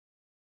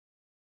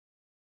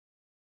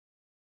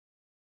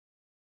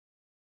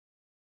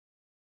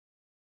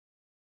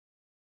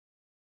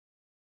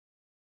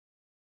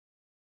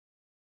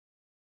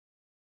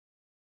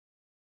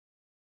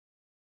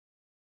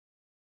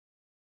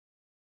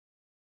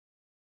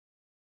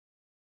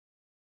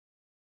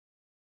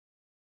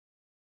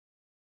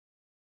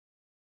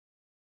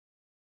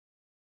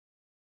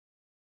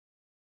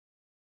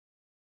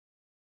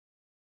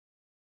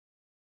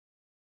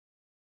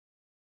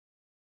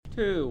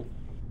2.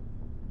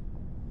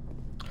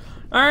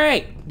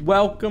 Alright,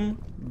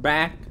 welcome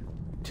back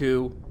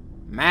to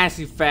Mass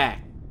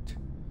Effect.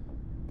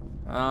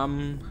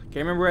 Can't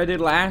remember what I did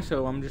last,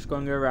 so I'm just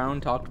going to go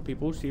around, talk to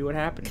people, see what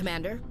happens.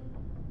 Commander?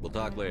 We'll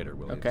talk later,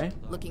 Williams. Okay.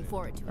 Looking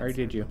forward to it. Or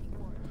did you?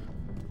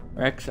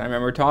 Rex, I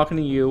remember talking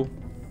to you.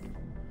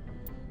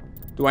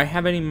 Do I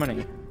have any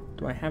money?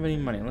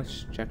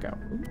 Let's check out.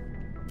 Ooh.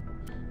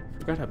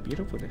 Forgot how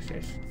beautiful this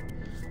is.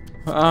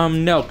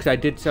 No, because I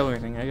did sell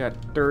everything. I got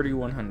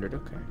 3,100.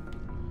 Okay.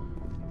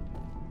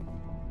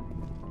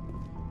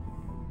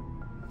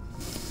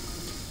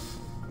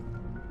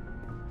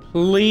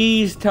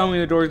 Please tell me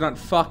the door's not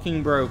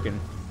fucking broken.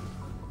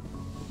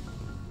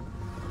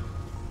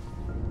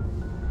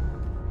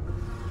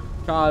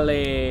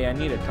 Charlie, I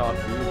need to talk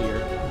to you here.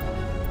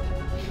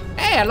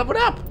 Hey, I leveled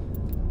up!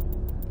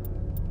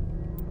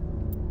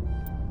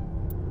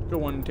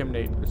 Go on,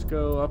 intimidate. Let's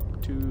go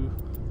up to...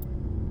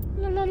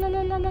 La, la, la,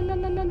 la, la, la,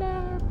 la, la,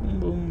 la. Boom,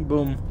 boom,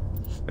 boom.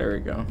 There we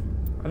go.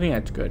 I think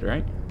that's good,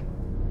 right?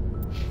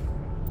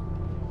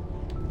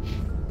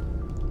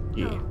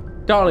 Yeah.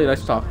 Dolly,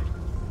 let's talk.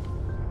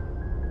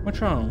 What's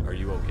wrong? Are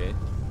you okay?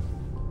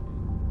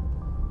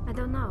 I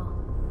don't know.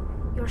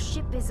 Your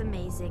ship is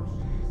amazing,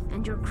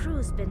 and your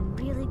crew's been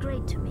really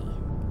great to me,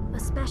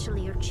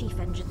 especially your chief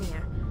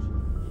engineer.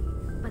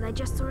 But I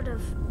just sort of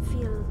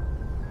feel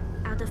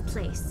out of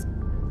place.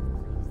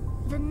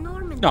 The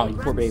Normandy Oh, you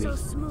poor runs baby. so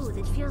smooth,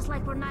 it feels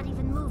like we're not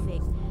even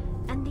moving.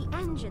 And the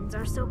engines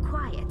are so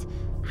quiet.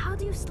 How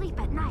do you sleep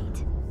at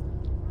night?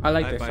 I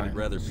like I this find sign. it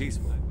rather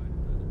peaceful.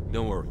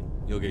 Don't worry,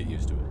 you'll get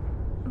used to it.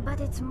 But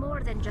it's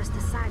more than just the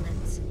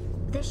silence.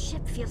 This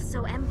ship feels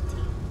so empty.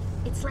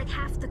 It's like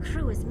half the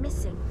crew is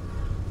missing.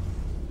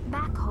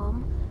 Back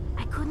home,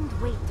 I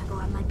couldn't wait to go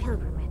on my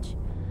pilgrimage.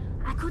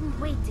 I couldn't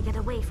wait to get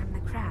away from the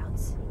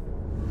crowds.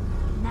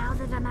 Now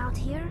that I'm out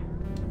here,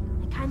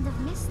 I kind of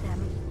miss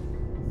them.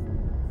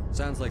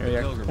 Sounds like Yeah, the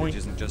yeah, pilgrimage point.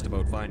 isn't just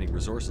about finding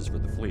resources for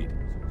the fleet.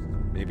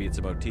 Maybe it's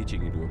about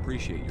teaching you to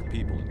appreciate your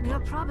people and You're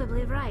culture.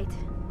 probably right.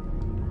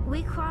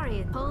 We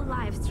quarry whole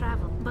lives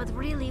travel, but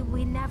really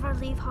we never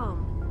leave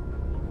home.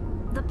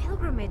 The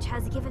pilgrimage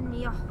has given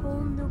me a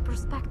whole new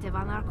perspective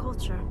on our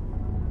culture.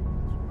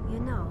 You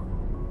know,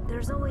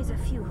 there's always a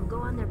few who go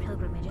on their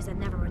pilgrimages and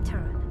never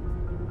return.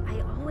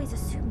 I always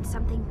assumed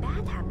something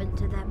bad happened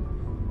to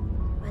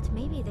them, but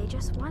maybe they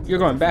just wanted. You're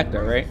a going back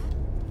different though, right? life.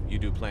 You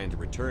do plan to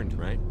return,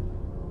 right?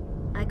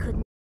 I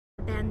couldn't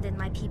abandon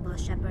my people,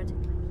 Shepard.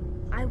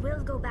 I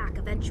will go back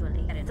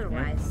eventually.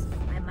 Otherwise,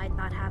 I might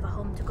not have a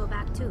home to go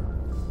back to.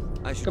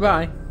 I should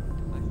Goodbye.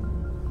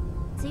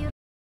 See you.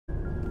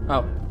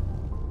 Oh.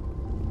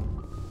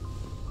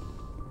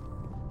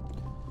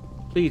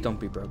 Please don't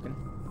be broken.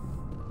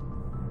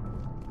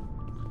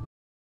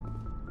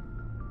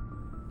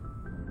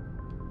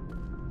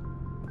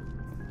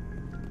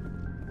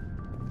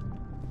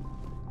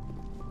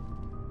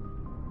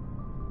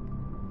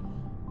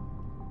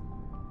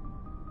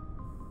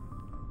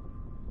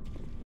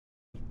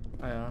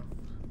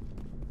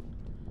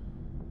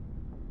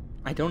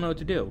 I don't know what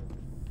to do.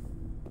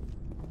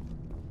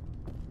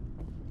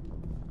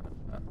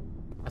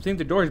 I think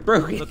the door's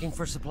broken. Looking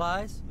for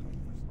supplies?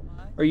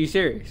 Are you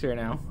serious right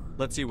now?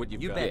 Let's see what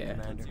you've You got. bet, Yeah.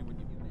 Commander.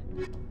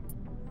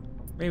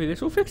 Maybe this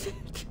will fix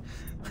it.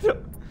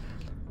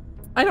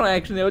 I don't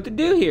actually know what to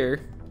do here.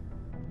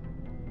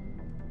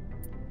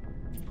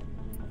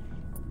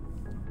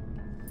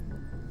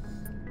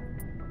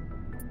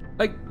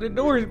 Like, the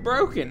door is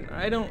broken.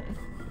 I don't...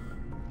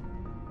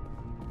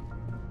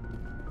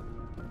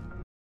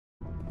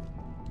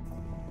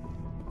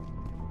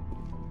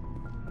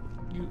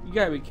 You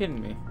gotta be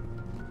kidding me.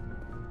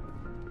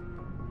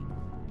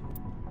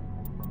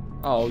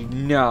 Oh,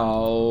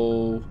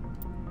 no.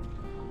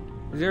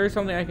 Is there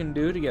something I can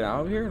do to get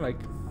out of here? Like...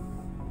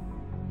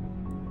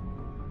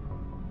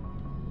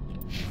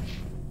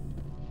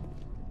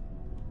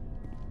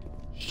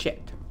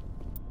 Shit.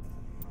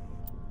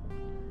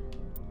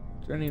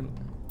 Is there any...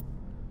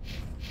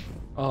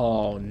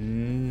 Oh,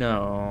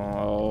 no.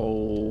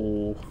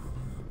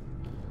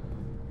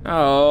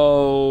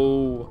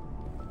 No.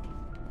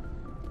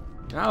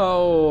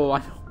 No, I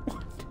don't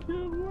want to. I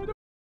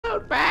don't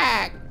want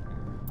back.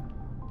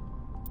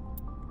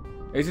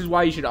 This is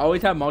why you should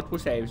always have multiple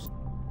saves.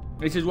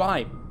 This is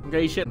why.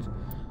 Okay, you shouldn't.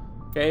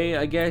 Okay,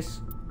 I guess.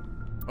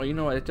 Oh, you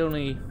know what? It's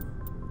only.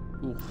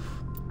 Oof.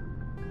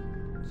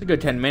 It's a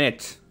good 10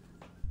 minutes.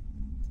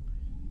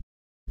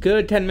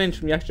 Good 10 minutes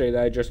from yesterday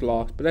that I just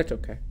lost, but that's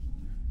okay.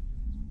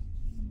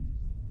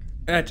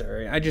 That's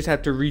alright. I just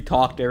have to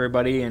re-talk to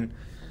everybody and,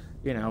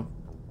 you know,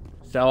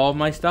 sell all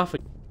my stuff. Of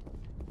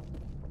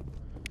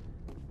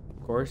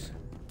course,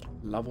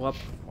 level up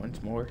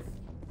once more.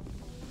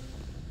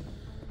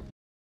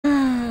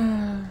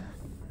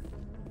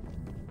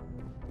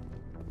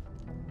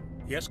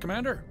 Yes,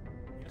 Commander?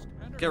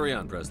 Carry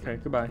on, President.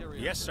 Okay, goodbye.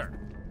 Yes, sir.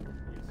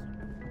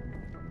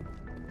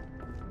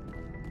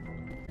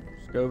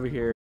 Let's go over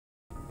here.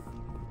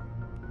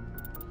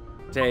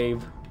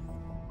 Save.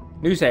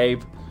 New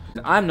save.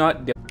 I'm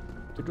not the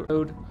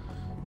road.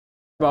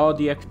 all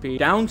the XP.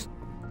 Down.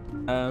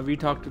 We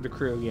talk to the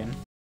crew again.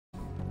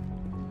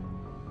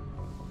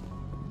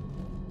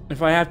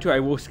 If I have to, I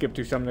will skip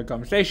through some of the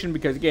conversation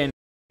because again,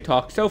 they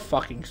talk so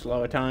fucking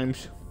slow at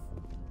times.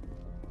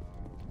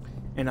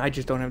 And I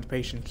just don't have the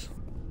patience.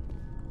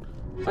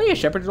 Oh yeah,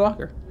 Shepard's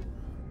locker.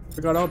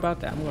 Forgot all about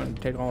that. I'm going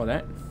to take all of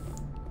that.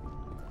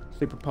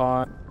 Sleeper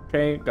pod.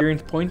 Okay,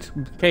 experience points.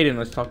 Okay, then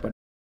let's talk about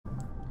it.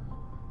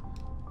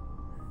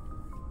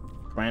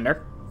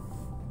 Commander.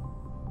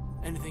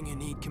 Anything you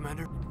need,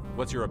 Commander?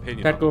 What's your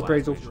opinion Tactical on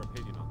Blast? appraisal. What's your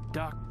opinion on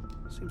Doc,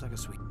 seems like a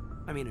sweet.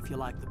 I mean, if you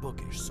like the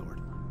bookish sort.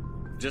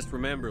 Just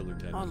remember,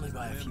 Lieutenant. Only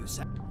by a few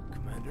seconds,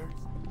 Commander.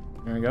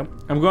 There we go.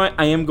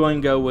 I am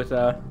going to go with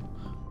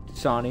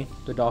Sonny,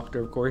 the doctor,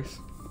 of course.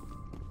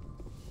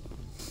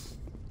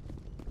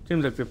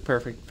 Seems like the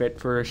perfect fit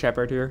for a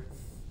Shepard here.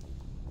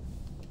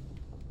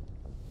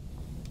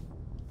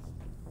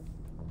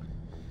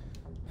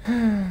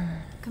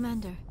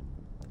 Commander,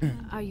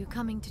 are you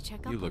coming to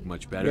check up? You look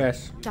much better.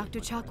 Yes, Dr.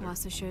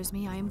 Chakwas assures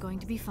me I am going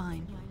to be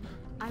fine.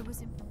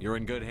 You're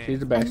in good she's hands.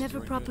 the I best. never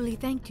properly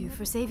thanked you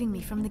for saving me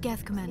from the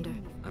Geth, Commander.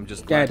 I'm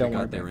just Yeah, glad don't you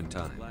worry got there about in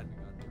time.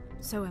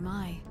 So am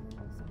I.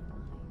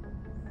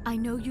 I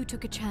know you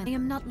took a chance. I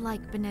am not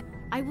like Benet.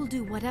 I will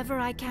do whatever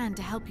I can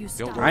to help you Don't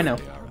stop. worry, I know.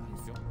 Liara.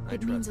 I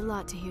It means trust. a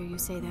lot to hear you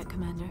say that,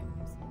 Commander.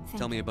 Thank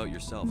Tell me you. about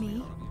yourself.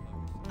 Me?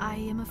 I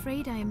am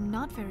afraid I am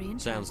not very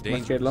interested. Sounds Must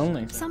dangerous. get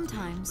lonely.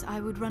 Sometimes I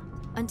would run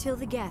until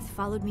the Geth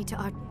followed me to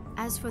Art.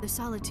 As for the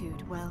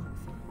solitude, well,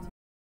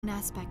 an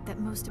aspect that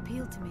most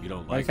appealed to me. You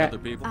don't Like like that? other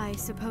people? I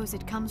suppose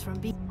it comes from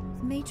being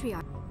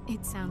matriarch.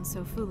 It sounds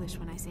so foolish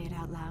when I say it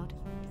out loud.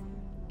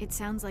 It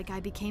sounds like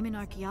I became an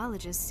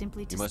archaeologist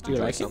simply to You must spy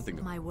enjoy on like it?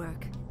 something. my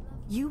work.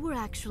 You were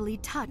actually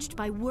touched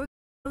by work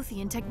in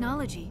Prothean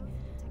technology.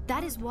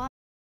 That is why.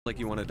 Like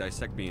you want to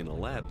dissect me in a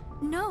lab.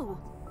 No,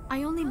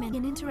 I only meant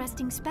an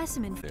interesting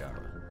specimen.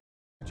 Liara.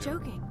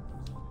 Joking.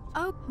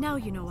 Oh, now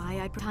you know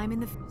why I put time in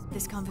the.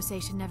 This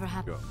conversation never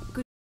happened.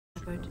 Go. Good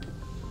Shepard.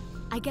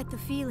 I get the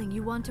feeling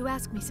you want to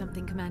ask me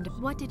something, Commander.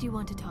 What did you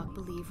want to talk?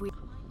 Believe we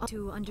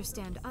to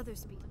understand other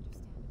species.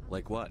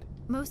 Like what?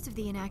 Most of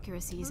the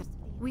inaccuracies.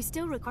 We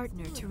still require a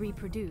partner to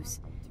reproduce.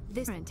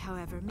 This,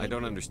 however, I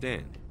don't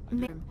understand.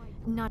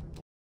 not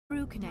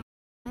true connect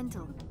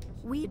mental.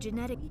 We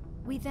genetic.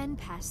 We then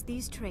pass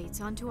these traits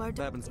onto our. What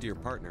happens to your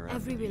partner after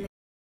Every you? relationship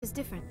is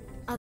different.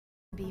 Others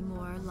be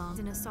more along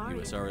in a You sorry.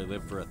 would sorry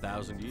live for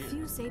 1,000 years.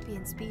 Few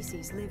sapient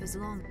species live as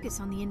long.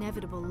 Focus on the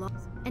inevitable law,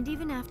 and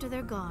even after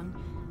they're gone,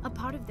 a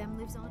part of them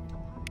lives on.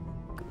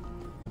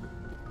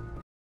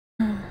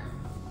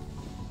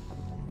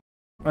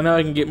 I know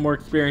I can get more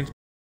experience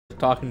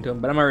talking to him,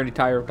 but I'm already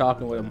tired of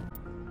talking with him.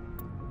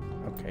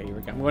 Okay, here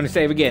we go. I'm going to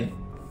save again.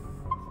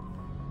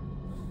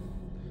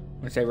 I'm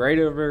going to save right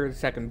over the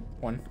second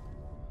one.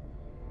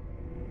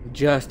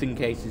 Just in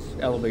case this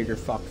elevator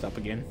fucks up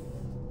again.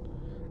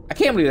 I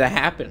can't believe that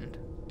happened.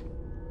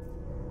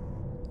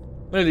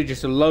 Literally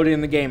just a load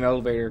in the game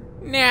elevator.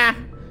 Nah,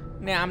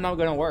 I'm not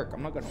gonna work.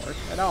 I'm not gonna work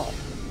at all.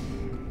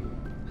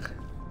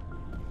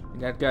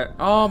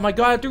 Oh my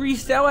god, I have to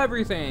resell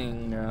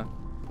everything.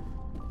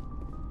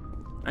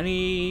 I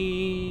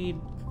need...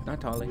 Not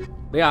Tali.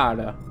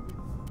 Liara.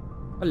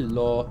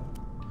 Hello.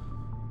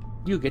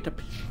 You get a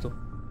pistol.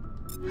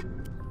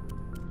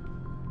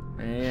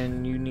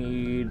 And you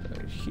need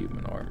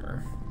human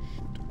armor.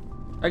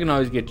 I can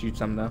always get you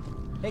some though.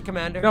 Hey, I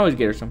Commander. can always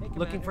get her some.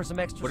 Looking for some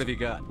extras? What have you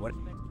got?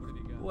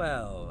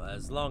 Well,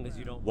 as long as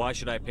you don't... Why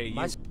should I pay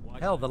you?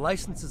 Hell, the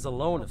license is a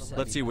loan of 70.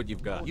 Let's see what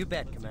you've got. You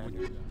bet,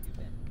 Commander.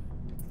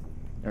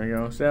 There we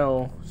go.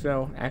 Sell.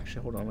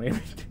 Actually, hold on, wait a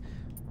minute.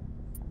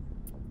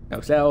 No,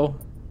 sell.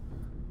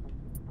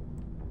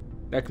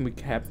 That can be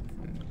kept.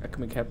 That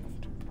can be kept.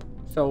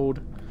 Sold.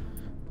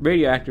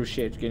 Radioactive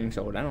shit's getting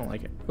sold. I don't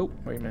like it. Oh,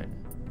 wait a minute.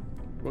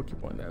 We'll keep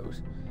one of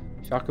those.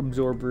 Shock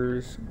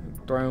absorbers.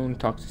 Thrown.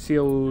 Toxic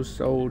seals.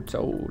 Sold.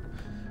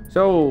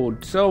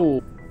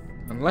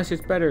 Unless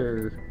it's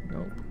better.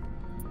 Nope.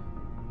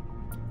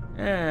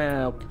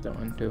 Yeah, I'll keep that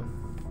one too.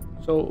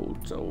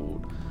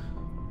 Sold.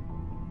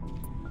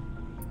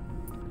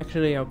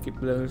 Actually, I'll keep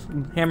those.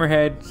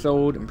 Hammerhead,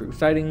 sold. Improved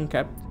sighting,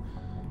 kept.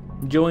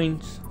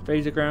 Joints,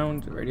 phasic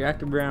rounds,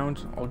 radioactive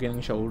rounds, all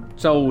getting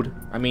sold.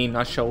 I mean,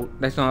 not sold.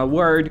 That's not a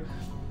word.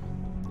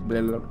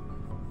 Blah, blah.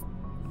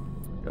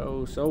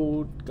 Go,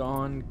 sold,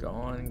 gone,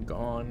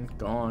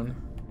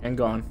 and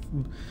gone.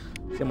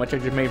 See how much I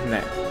just made from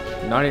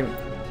that. Not even...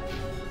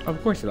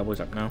 Of course it levels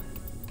up now.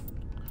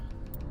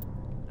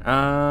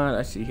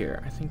 Let's see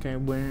here. I think I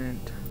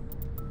went...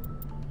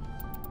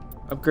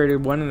 Upgraded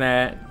one of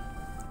that.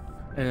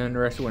 And then the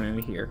rest went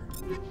into here.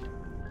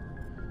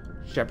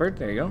 Shepard,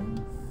 there you go.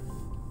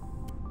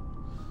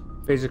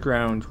 Basic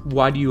rounds.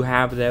 Why do you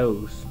have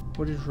those?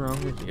 What is wrong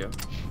with you?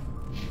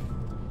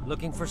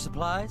 Looking for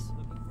supplies?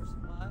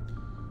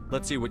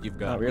 Let's see what you've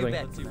got. Oh, really? You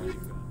bet. Let's see what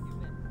you've got.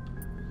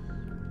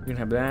 You can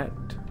have that.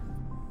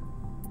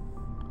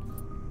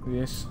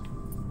 This.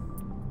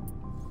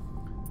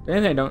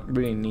 Then I don't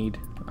really need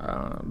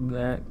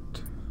that.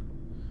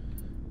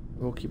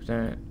 We'll keep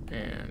that,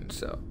 and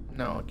so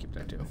no, I'll keep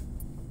that too.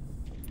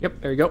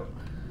 Yep, there you go.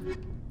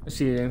 Let's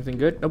see anything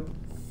good. Nope.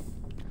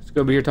 Let's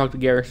go over here talk to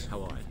Garrus.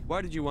 How are you?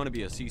 Why did you want to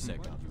be a C-Sec?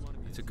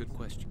 It's a good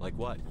question. Like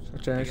what?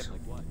 Such as,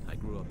 I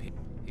grew up here.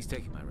 He's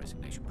taking my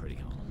resignation pretty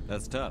hard.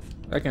 That's tough.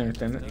 I can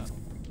understand it.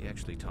 He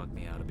actually talked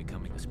me out of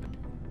becoming a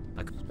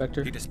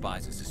Spectre. He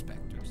despises the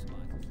specters.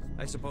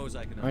 I suppose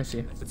I can. I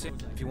see. But see,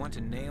 if you want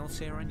to nail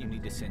Saren, you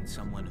need to send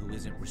someone who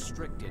isn't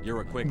restricted.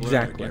 You're a quick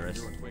Exactly. learner,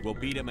 Garrus. We'll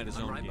beat him at his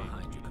I'm own right game.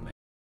 behind you, Commander.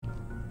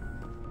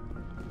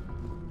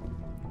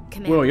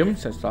 Commander, William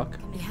says talk.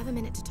 we have a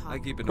minute to talk. I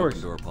keep an course.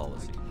 open door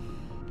policy.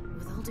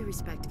 With all due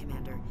respect,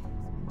 Commander,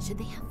 should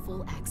they have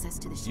full access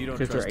to the ship? You don't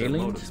 'Cause they're trust their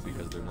aliens? motives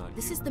because they're not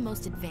This you. is the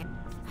most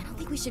advanced. I don't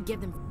think we should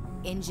give them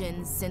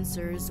engines,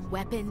 sensors,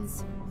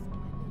 weapons.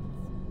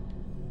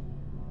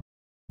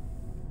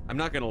 I'm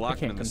not going to lock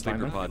them can't in the confine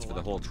sleeper them. pods for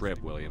the whole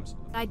trip, Williams.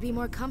 I'd be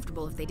more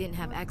comfortable if they didn't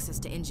have access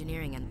to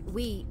engineering and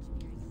we,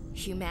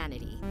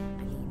 humanity,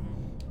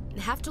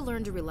 have to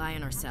learn to rely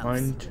on ourselves.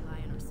 Mind.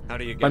 How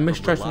do you get By from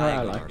mistrusting our relying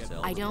on ally.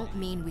 ourselves? I don't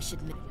mean we should.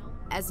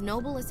 As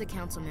noble as the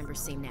council members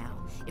seem now,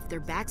 if their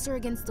backs are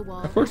against the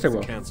wall, Of course they will.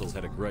 The council's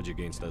had a grudge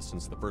against us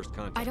since the first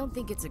contact. I don't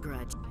think it's a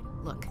grudge.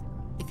 Look,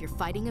 if you're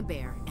fighting a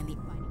bear and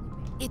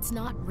it's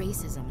not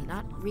racism,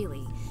 not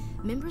really.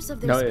 Members of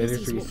their No, it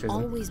is species racism. will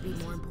always be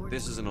more important.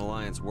 This is an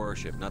Alliance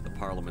warship, not the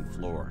Parliament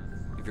floor.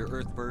 If you're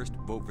Earth first,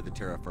 vote for the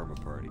Terra Firma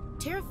Party.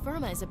 Terra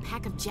Firma is a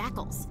pack of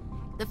jackals.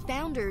 The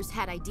founders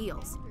had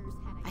ideals.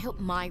 I hope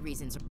my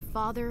reasons are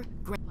father,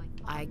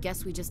 I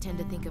guess we just tend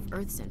to think of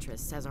Earth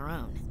centrists as our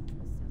own.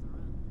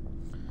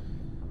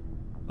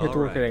 You have to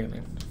work at Alright.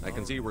 anything. I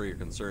can see where your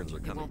concerns are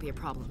It coming. won't be a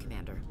problem,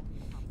 Commander.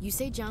 You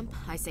say jump,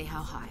 I say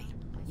how high.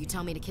 You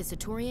tell me to kiss a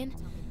Turian,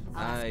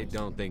 I'll ask I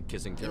don't think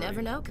kissing You Terra.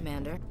 never know,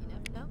 Commander.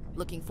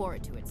 Looking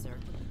forward to it, sir.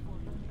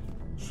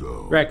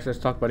 So, Rex, let's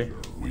talk, buddy.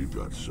 we've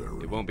got Sarah.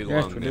 It won't be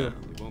Yes, long we now. do.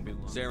 It won't be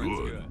long. Saren's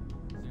Good. good.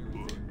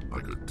 I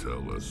could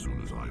tell as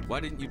soon as I... Why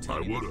didn't you tell I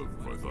me? would have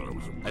if I thought I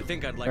was a... I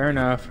think I'd like. Fair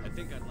enough. I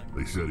think I'd like.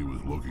 They said he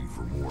was looking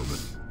for more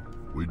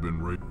men. We'd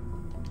been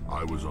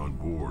I was on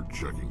board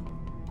checking.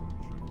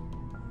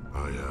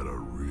 I had a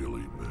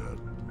really bad...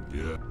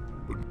 Yeah,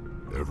 but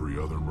every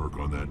other merc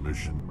on that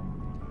mission...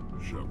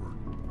 Shepard.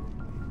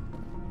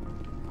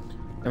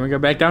 Then we go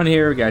back down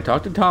here. We gotta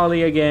talk to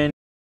Tali again.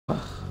 Ugh.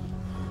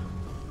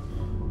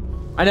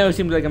 I know it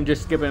seems like I'm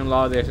just skipping a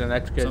lot of this, and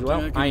that's because,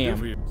 well, I am.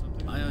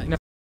 No.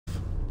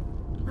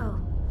 Oh,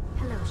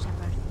 hello,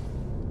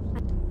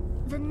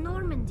 Shepard. The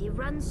Normandy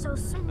runs so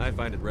soon. I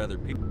find it rather.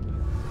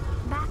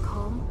 Back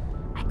home,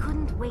 I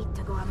couldn't wait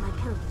to go on my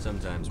pilgrimage.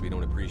 Sometimes we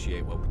don't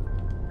appreciate what.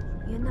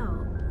 You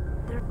know,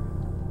 there.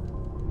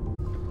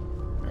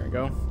 There we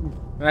go.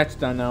 That's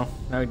done now.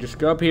 Now we just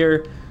go up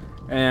here,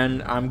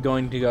 and I'm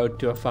going to go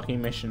to a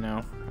fucking mission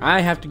now.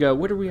 I have to go.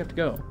 Where do we have to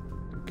go?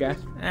 Gas?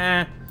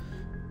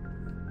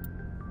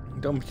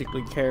 Don't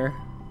particularly care.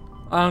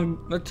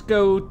 Let's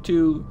go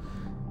to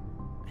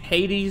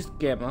Hades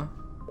Gamma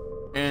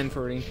and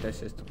Farinta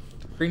system.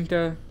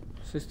 Farinta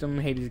system,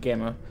 Hades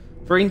Gamma.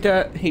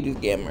 Farinta, Hades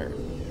Gamma.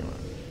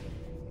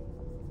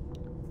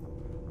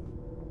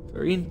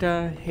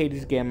 Farinta,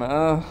 Hades Gamma.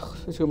 Ugh,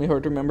 it's gonna be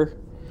hard to remember.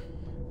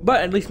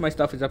 But at least my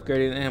stuff is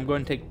upgraded, and I'm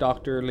going to take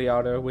Dr.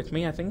 Liata with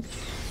me, I think.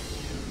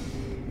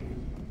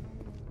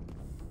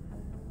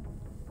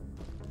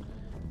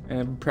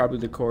 And probably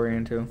the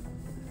Corian too.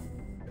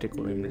 Take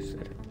William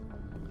instead.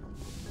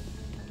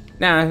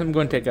 Nah, I'm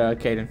going to take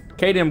Caden.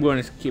 Caden I'm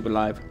going to keep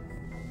alive.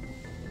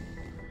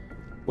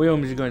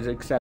 William is going to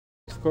accept,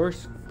 of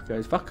course,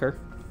 because fuck her.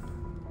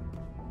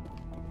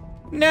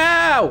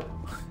 No!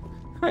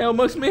 I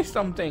almost missed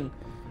something.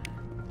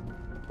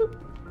 Boop.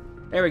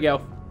 There we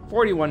go.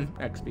 41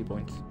 XP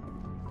points.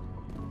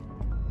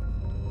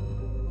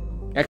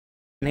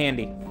 Excellent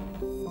handy.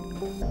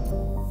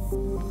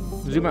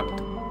 Zoom out.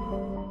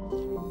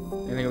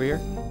 Anything over here?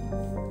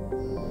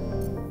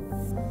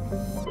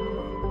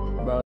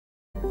 About.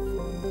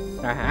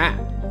 Aha!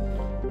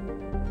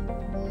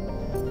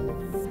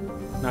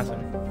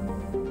 Nothing.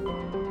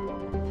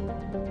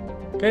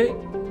 Okay.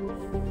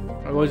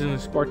 I was in the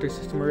Sparta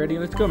system already.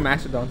 Let's go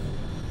Macedon.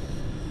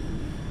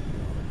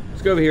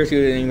 Let's go over here, see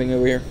if there's anything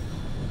over here.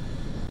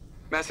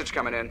 Message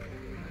coming in.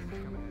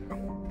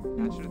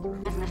 This is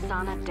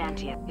Nasana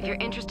Dantia. If you're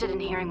interested in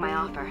hearing my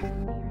offer.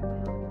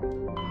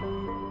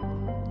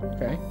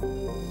 Okay.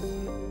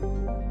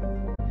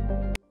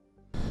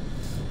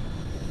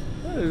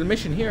 Well, there's a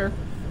mission here.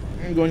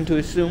 I'm going to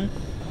assume.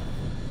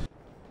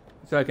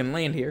 So I can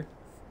land here.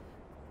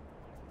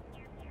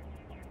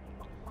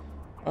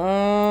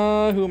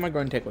 Who am I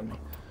going to take with me?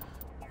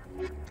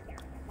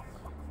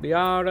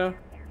 Liara.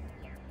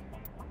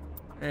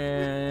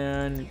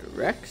 And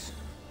Rex.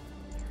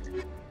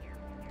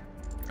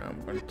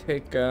 I'm going to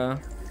take,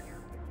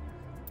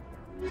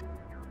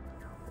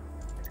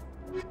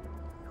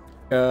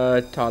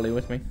 Tali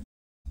with me.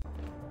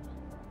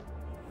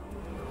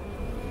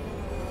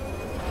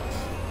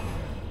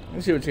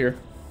 Let's see what's here.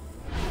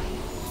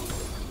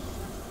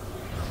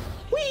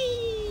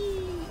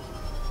 Whee!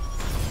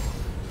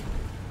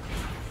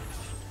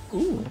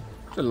 Ooh,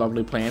 it's a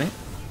lovely planet.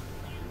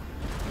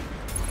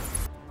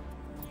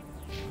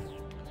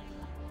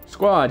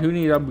 Squad, who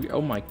needs upgrade?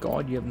 Oh my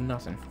god, you have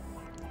nothing.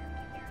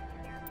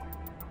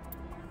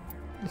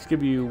 Let's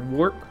give you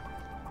warp.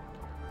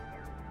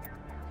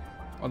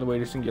 All the way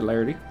to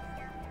singularity.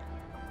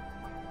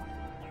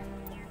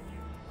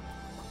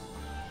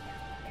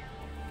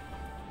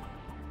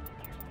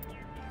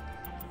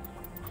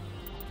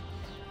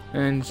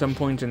 And some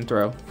points in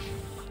throw.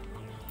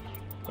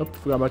 Oh,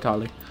 forgot about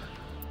Tali.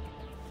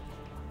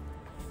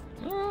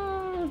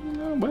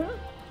 Well.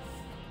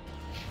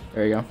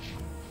 There you go.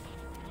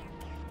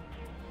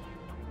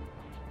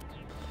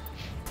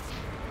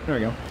 There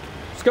we go.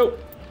 Let's go.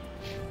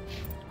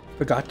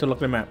 Forgot to look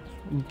at the map.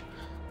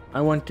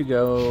 I want to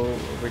go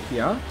over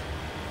here.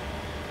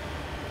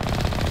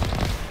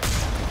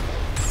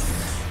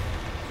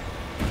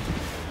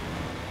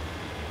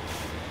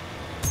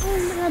 Oh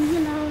my god, you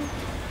know.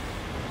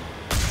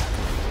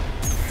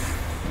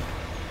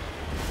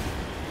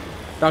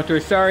 Dr.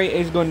 Asari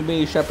is going to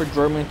be Shepard's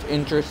romance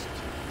interest.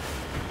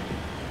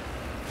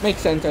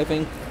 Makes sense, I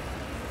think.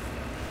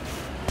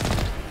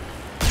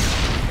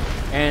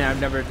 And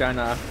I've never done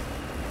a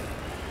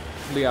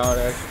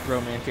Liara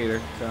romance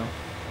either, so.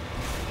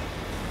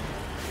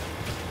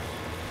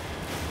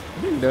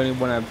 I think the only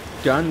one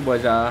I've done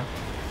was, none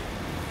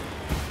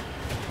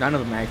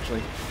of them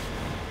actually.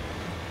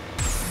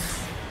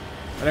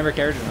 I never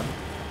cared enough.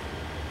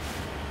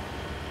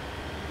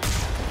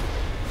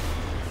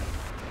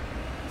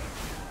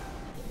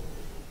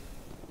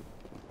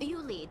 You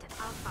lead,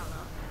 I'll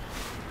follow.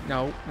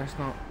 No, that's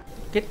not.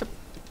 Get the.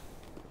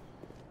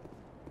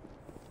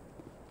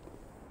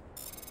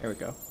 There we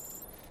go.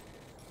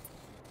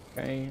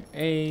 Okay,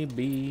 A,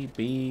 B,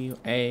 B,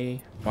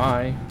 A,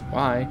 Y,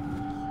 Y.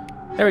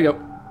 There we go.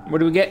 What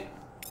do we get?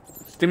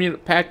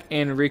 Stimulant pack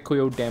and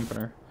recoil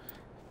dampener.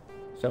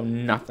 So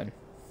nothing.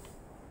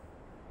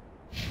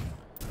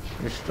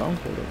 There's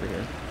stronghold over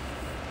here.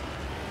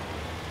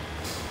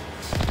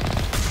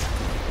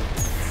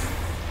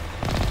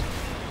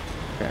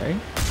 Okay.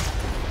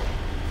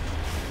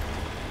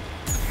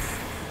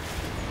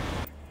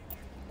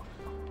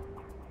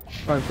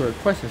 Going for a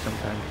quest of some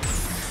kind.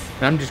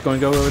 And I'm just going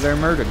to go over there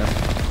and murder them.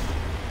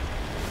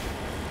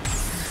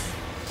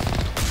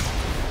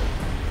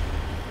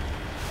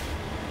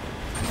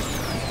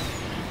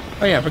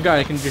 Oh yeah, I forgot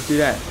I can just do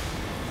that.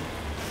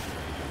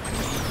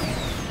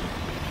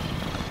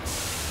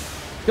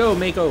 Go,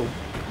 Mako.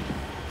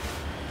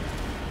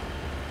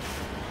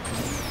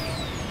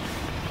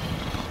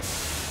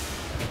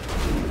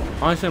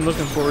 Honestly, I'm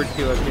looking forward to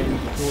getting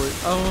the sword.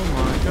 Oh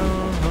my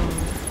god.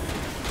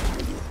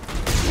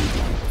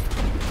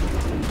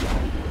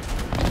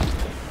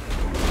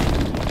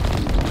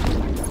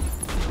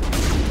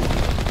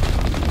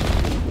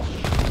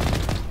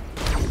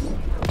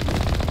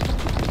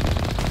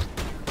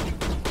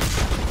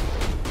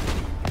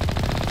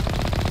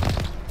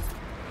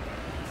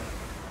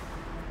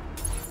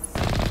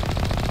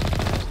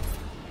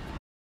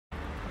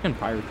 Fucking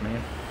pirates,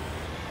 man.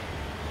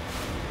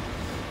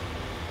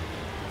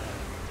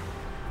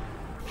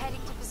 Heading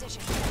to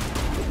position.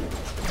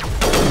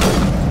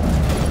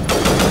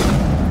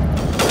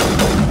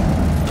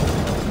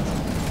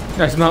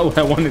 That's not what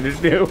I wanted to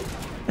do.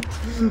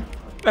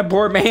 That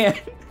poor man.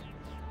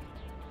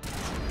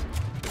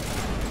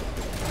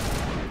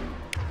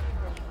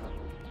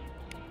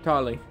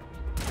 Tali. You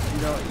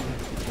know what? You can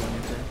keep going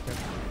into it.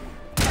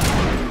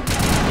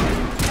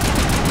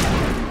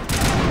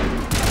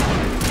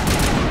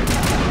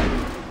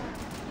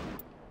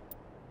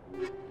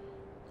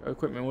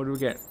 Equipment, what do we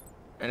get?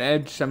 An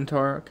edge,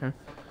 scimitar, okay.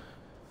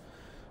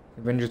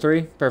 Avenger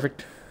 3,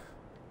 perfect.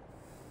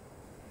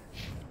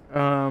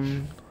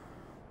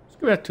 Let's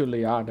give that to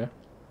Liada.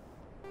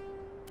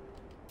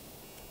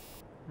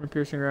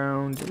 Piercing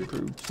round,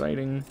 improved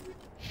sighting.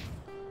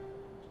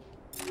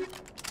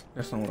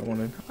 That's not what I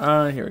wanted.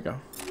 Here we go.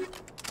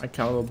 My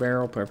caliber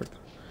barrel, perfect.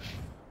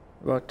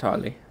 What about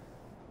Tali?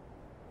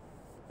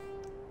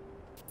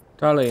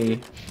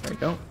 Tali, there you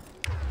go.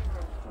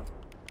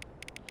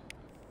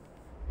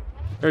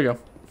 There you go.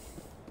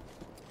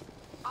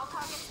 All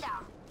targets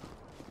down.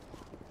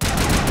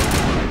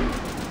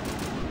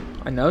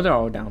 I know they're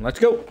all down. Let's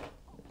go.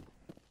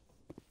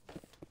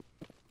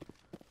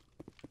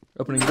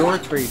 Opening door.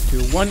 3,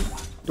 2, 1.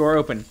 Door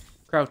open.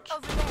 Crouch.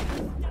 Over there.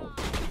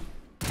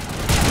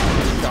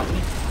 Stop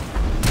me.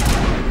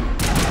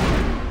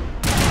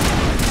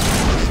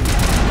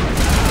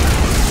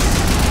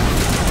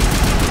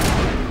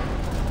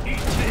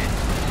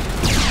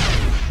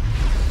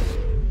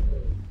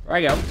 There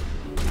I go.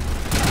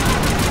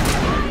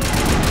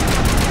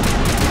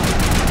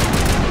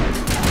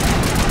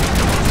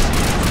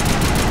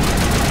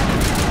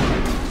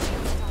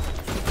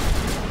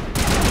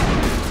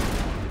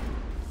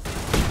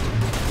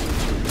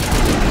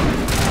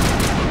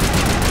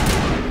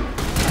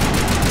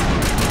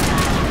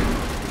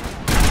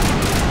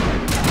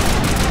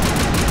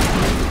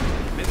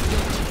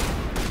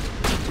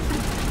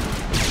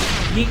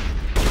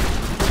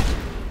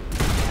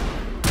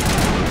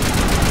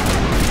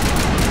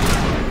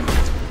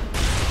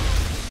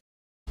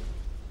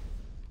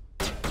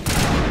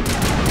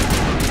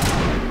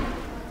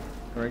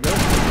 There we go.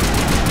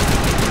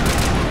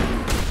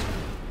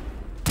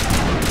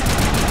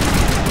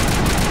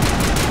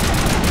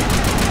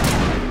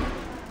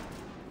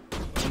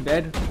 I'm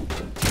dead.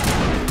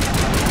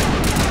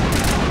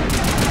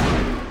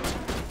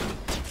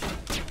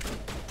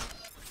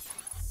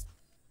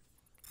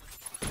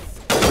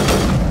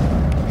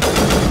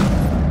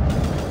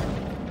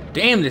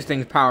 Damn, this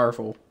thing's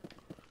powerful.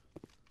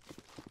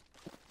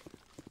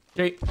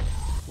 Okay,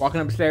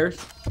 walking upstairs.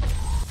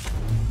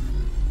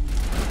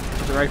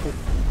 With the rifle.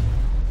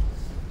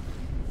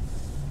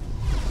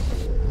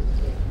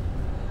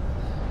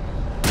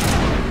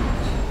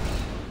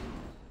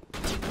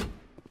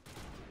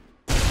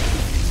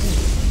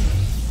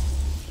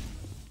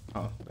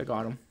 Oh, they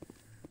got him.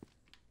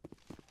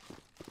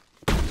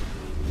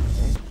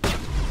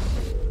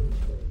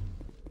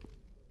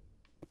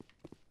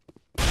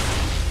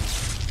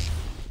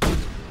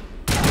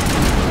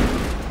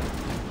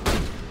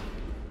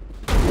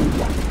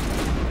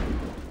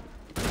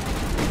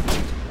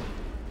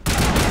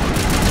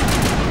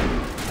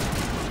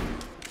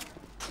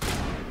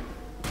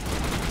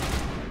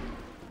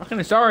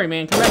 Fucking sorry,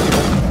 man. Come back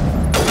here.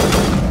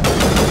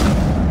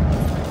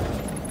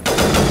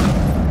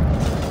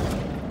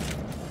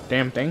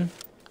 Damn thing.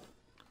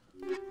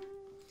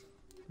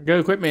 Good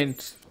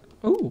equipment.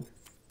 Ooh.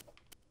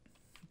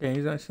 Okay,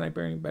 he's not a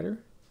sniper any better.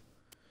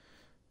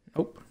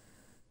 Nope.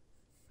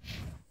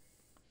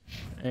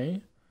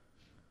 Hey.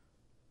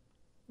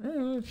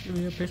 Let's give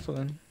you a pistol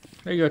then.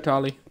 There you go,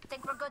 Tali.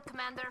 Think we're good,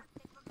 Commander?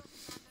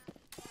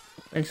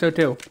 Think so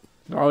too.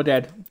 They're all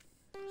dead.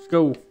 Let's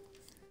go.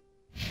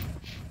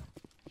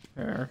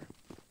 There.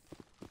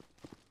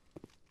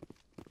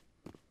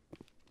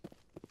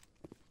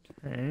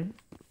 Okay.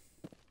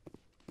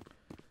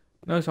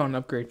 No, it's on an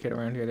upgrade kit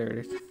around here. There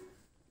it is.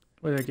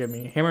 What did it give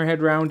me?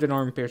 Hammerhead rounds and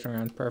arm piercing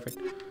rounds. Perfect.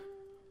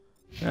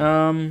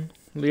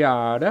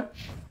 Liada.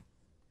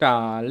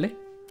 Dale.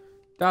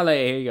 Dale,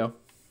 here you go.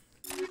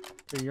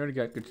 Okay, you already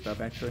got good stuff,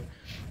 actually.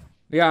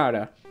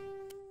 Liada.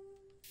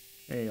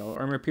 There you go.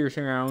 Armor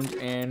piercing rounds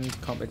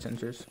and combat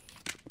sensors.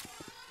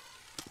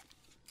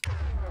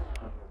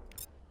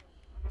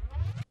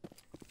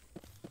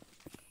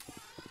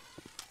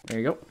 There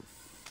you go.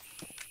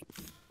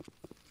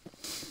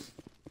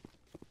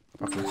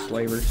 Fucking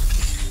slavers.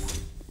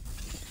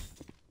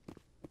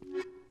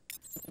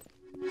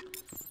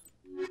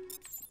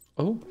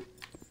 Oh.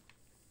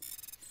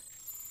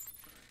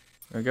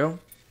 There we go.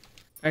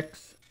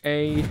 X,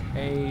 A,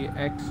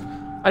 X.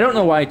 I don't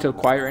know why it's so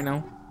quiet right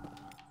now.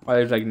 Why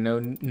there's like no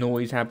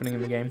noise happening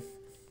in the game.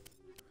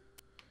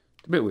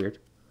 It's a bit weird.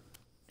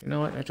 You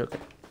know what? That's okay.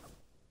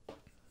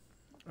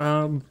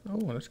 Oh,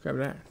 let's grab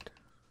that.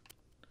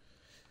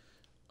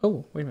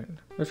 Oh, wait a minute.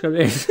 Let's grab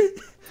this.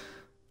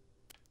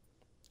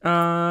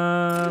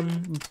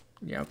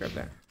 Yeah, I'll grab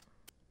that.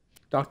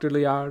 Dr.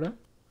 Liada.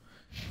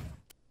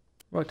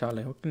 What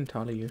Tali? What can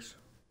Tali use?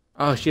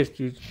 Oh, she has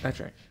to use. That's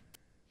right.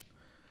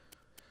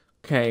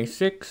 Okay,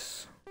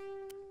 6.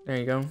 There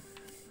you go.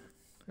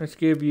 Let's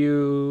give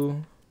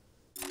you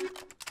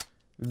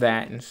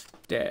that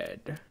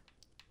instead.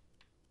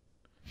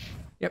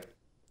 Yep.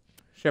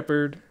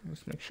 Shepherd.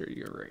 Let's make sure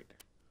you're right.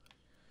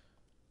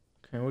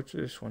 Okay, what's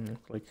this one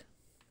look like?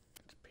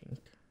 It's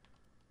pink.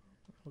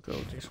 I'll go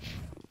with this one.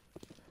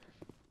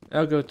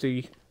 I'll go with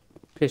the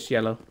piss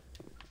yellow.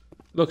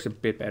 Looks a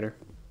bit better.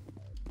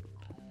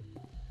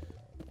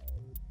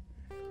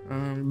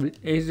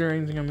 Is there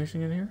anything I'm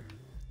missing in here?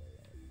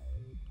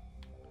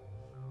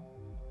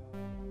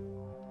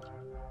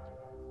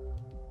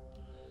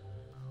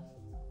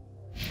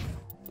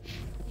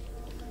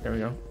 There we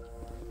go.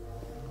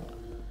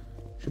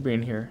 Should be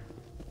in here.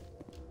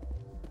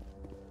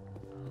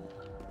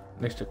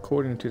 At least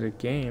according to the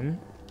game.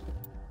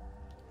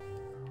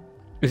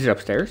 Is it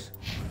upstairs?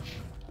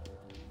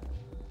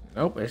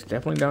 Nope, it's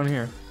definitely down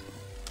here.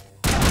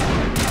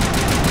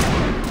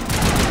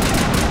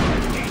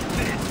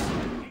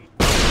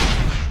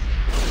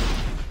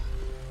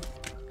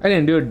 I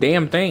didn't do a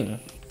damn thing.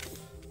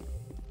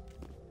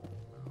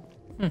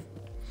 We're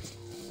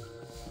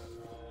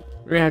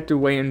gonna have to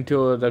wait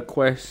until the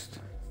quest,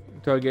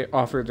 until I get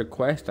offered the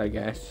quest, I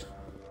guess.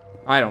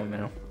 I don't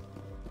know.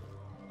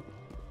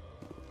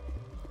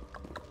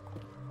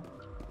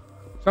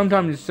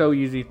 Sometimes it's so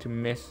easy to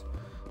miss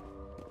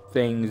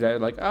things that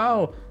like,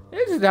 oh,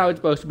 this is how it's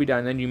supposed to be done,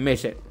 and then you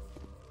miss it.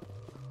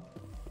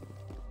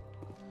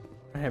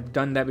 I have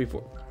done that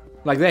before.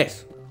 Like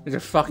this. There's a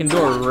fucking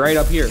door right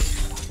up here.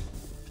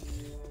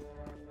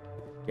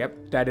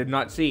 Yep, that I did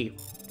not see.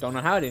 Don't know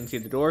how I didn't see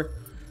the door.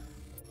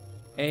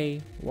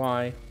 A,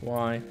 Y,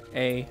 Y,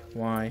 A,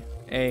 Y,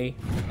 A,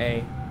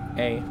 A,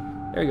 A.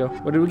 There you go.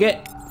 What did we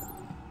get?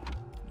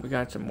 We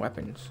got some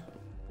weapons.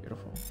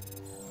 Beautiful.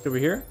 Over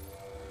here.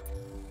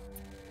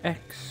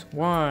 X,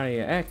 Y,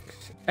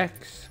 X,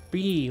 X,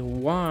 B,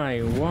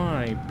 Y,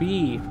 Y,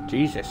 B.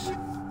 Jesus.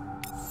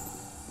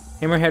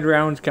 Hammerhead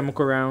rounds,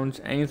 chemical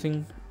rounds,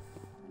 anything.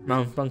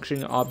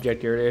 Malfunctioning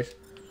object, here it is.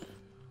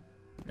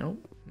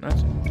 Nope,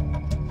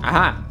 nothing.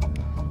 Aha!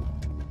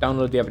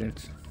 Download the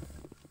evidence.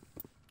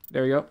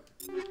 There we go.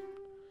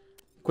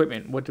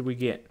 Equipment. What did we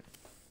get?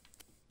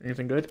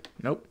 Anything good?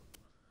 Nope.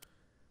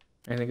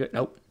 Anything good?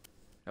 Nope.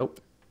 Nope.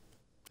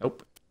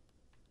 Nope.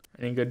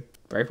 Anything good?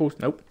 Rifles?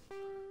 Nope.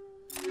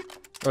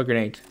 Or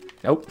grenades?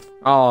 Nope.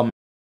 Oh,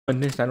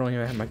 goodness, I don't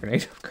even have my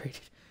grenades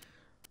upgraded.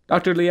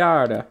 Dr.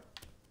 Liarda.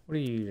 What are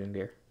you using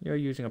there? You're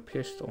using a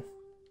pistol.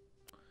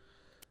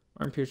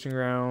 Arm piercing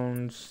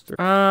rounds.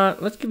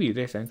 Let's give you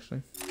this,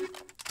 actually.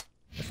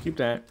 Let's keep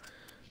that.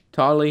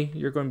 Tolly,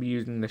 you're going to be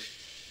using the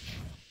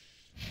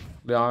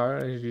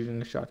Liara is using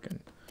the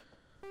shotgun.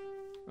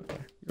 Okay,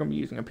 you're going to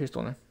be using a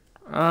pistol now.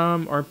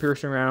 Arm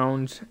piercing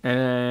rounds,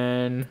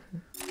 and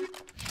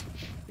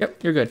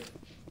yep, you're good.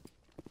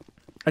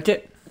 That's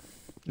it.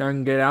 Now I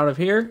can get out of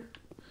here,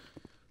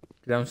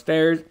 go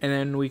downstairs, and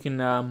then we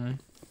can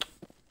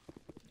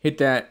hit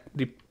that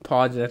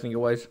deposit, I think it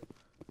was.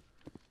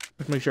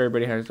 Let's make sure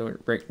everybody has the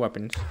right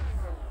weapons.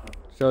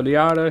 So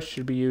Liara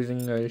should be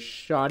using a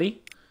shotty.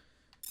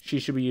 She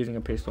should be using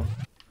a pistol.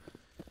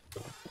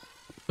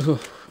 Ugh.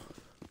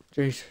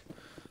 Jeez.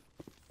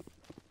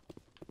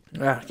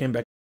 Came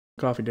back.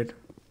 Coffee did.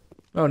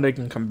 Oh, they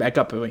can come back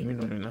up. Wait, you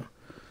don't even know.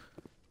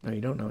 No,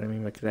 you don't know what I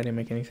mean, because that didn't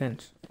make any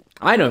sense.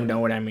 I don't know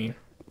what I mean.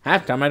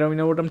 Half the time, I don't even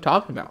know what I'm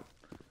talking about.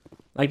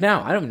 Like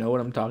now, I don't know what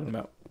I'm talking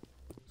about.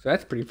 So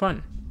that's pretty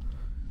fun.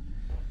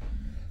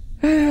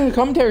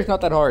 Commentary is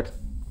not that hard.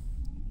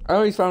 I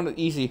always found it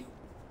easy.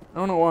 I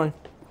don't know why.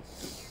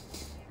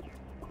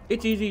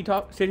 It's easy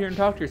to sit here and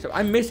talk to yourself.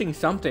 I'm missing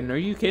something. Are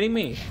you kidding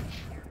me?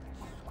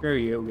 Screw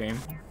you, game.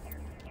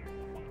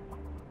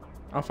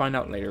 I'll find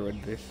out later what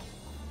it is.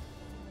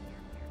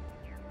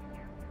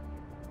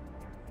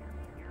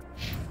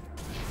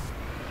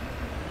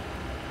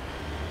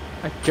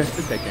 Just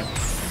a second.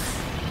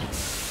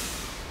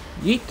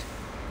 Yeet.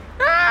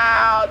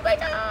 Out! Back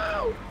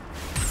out!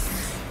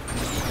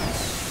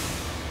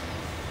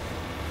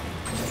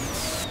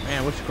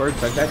 Man, which squirts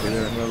like that did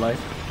in real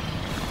life?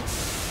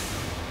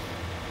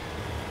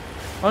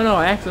 Oh no,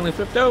 I accidentally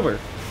flipped over.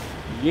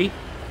 Yeet.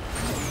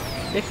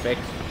 It's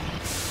fixed.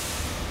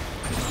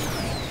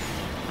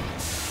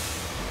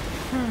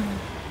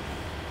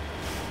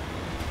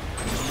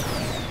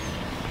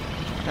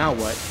 Now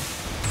what?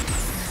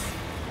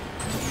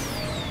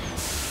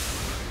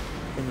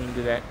 Didn't mean to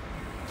do that.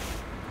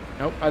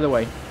 Nope, other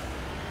way.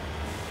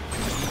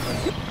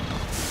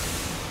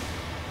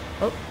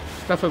 Oh,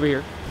 stuff over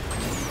here.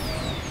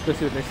 Let's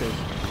see what this is.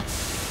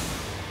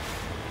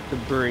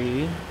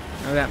 Debris.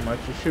 Not that much.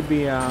 It should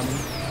be,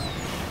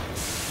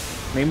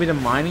 maybe the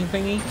mining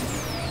thingy?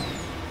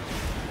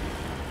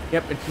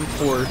 Yep, it's in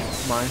ore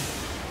mine.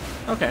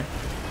 Okay.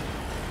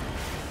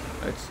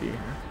 Let's see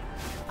here.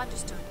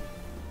 Understood.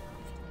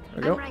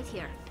 There we go. I'm right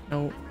here.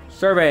 No.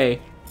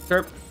 Survey.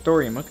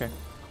 Thorium, okay.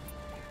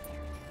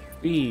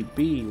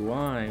 B-B-Y-A-Y.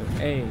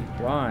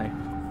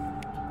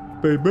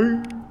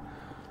 Baby.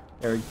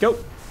 There we go.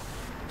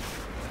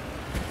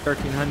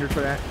 1,300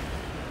 for that.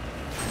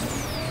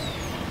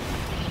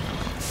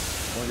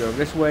 We'll go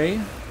this way.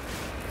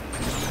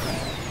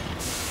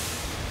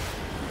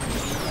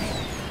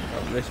 Go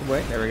this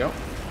way. There we go.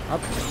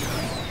 Up.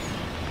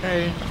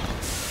 Okay.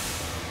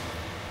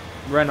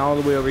 Run all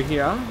the way over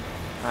here.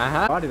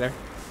 Aha. Body there.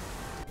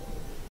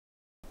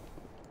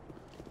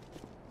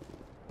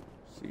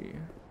 Let's see.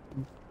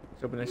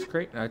 Let's open this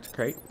crate. No, it's a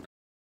crate.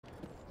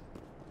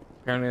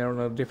 Apparently I don't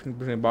know the difference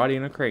between a body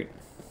and a crate.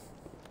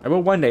 I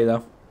will one day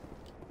though.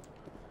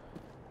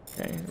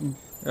 Okay.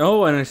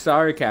 Oh, and a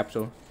Starry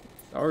capsule.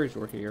 Starries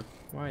were here.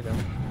 Why though?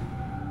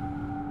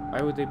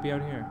 Why would they be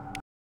out here?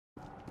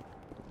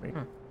 Wait,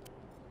 huh.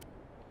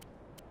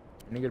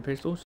 Any good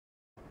pistols?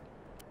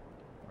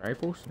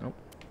 Rifles? Nope.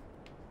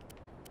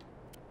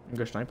 Any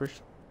good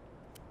snipers?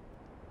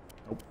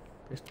 Nope.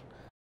 Pistol.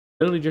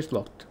 Literally just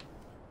looked.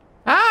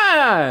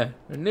 Ah!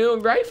 A new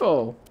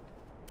rifle!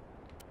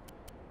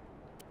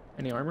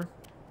 Any armor?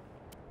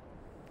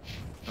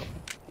 Nope.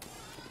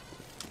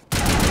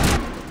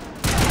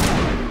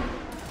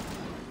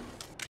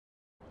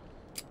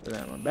 Put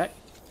that one back.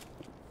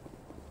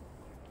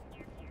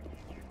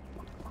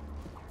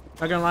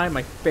 Not gonna lie,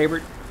 my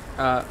favorite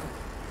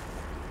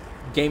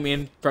game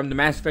in from the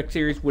Mass Effect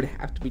series would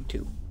have to be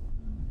 2.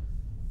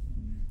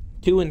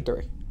 2 and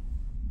 3.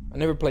 I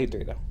never played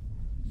 3 though.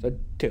 So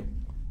 2.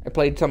 I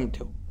played some of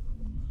 2.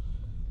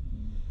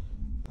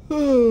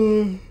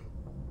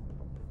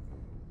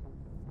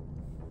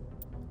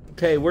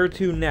 Okay, where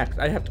to next?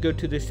 I have to go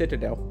to the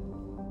Citadel.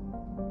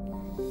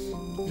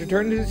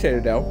 Return to the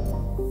Citadel.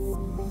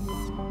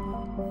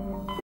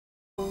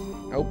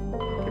 Oh,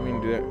 didn't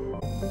mean to do that.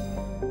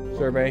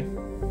 Survey.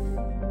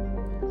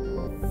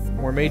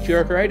 More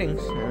matriarch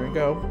writings. There we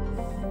go.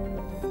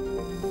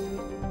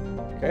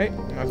 Okay,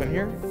 nothing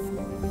here.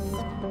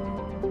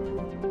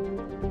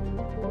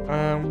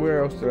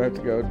 Where else did I have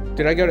to go?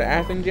 Did I go to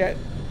Athens yet?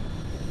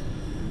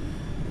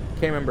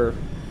 Can't remember.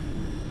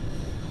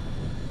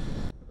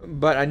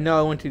 But I know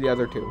I went to the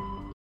other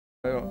 2.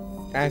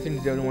 Athens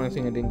is the only one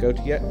thing I didn't go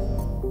to yet.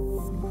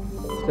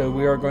 So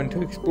we are going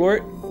to explore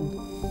it.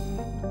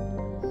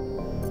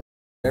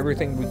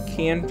 Everything we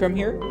can from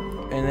here.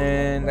 And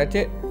then that's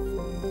it.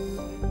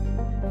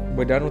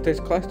 we're done with this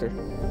cluster.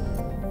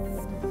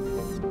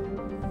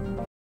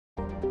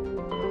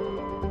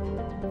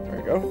 There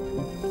we go.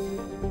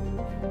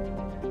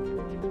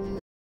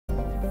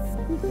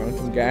 Throwing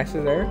some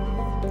gases there.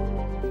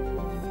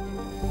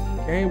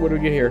 Okay, what do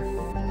we get here?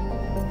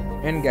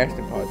 And gas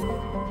deposit.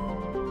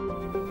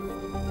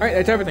 Alright,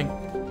 that's everything.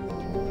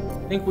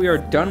 I think we are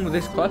done with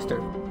this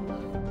cluster.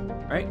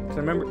 Alright, so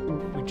remember,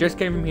 we just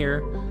came from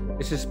here.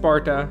 This is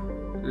Sparta.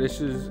 This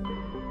is...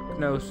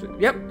 No,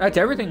 yep, that's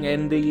everything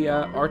in the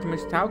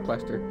Artemis Tau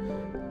cluster.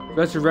 So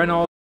let's run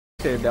all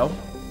the Citadel.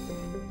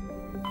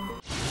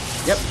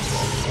 Yep.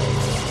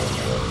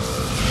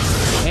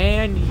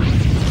 And...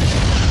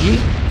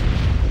 Yeet.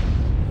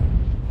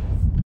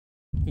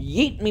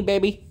 Yeet me,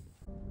 baby.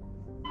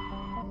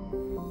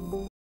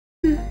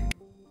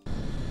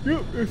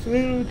 Yep, it's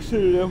the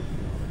Citadel.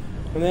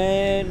 And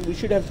then we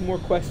should have some more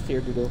quests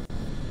here to do.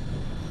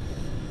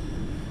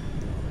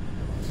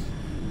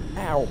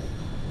 Ow.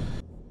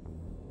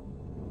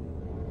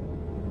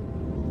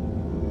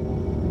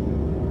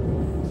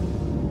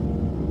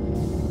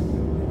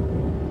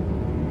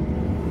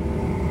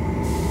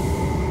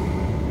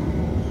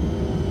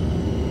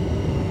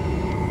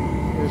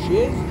 There she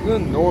is, the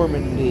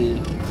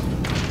Normandy.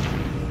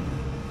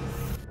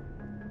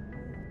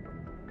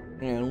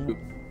 And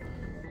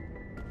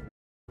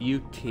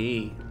UT.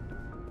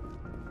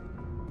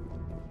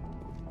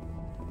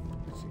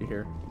 Let's see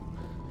here.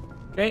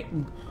 Okay,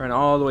 run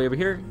all the way over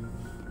here.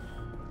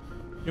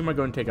 Who am I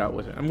going to take out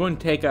with it? I'm going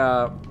to take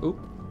a... Oop,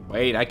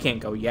 wait, I can't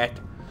go yet.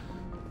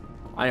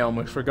 I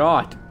almost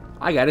forgot.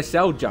 I gotta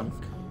sell junk.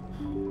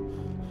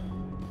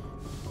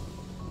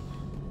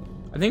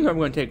 I think what I'm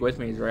going to take with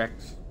me is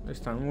Rex. This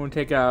time I'm going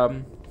to take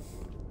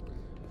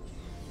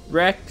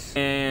Rex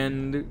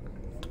and...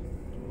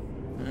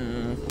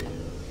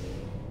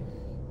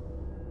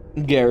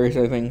 Garrus,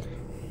 I think.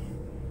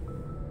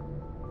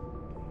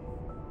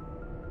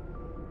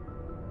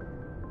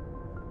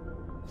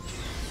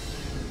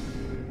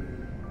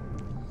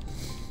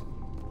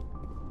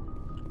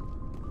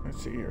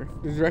 Let's see here.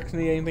 Does Rex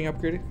need anything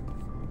upgraded?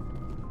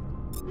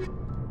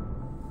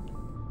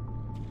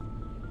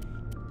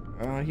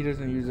 He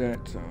doesn't use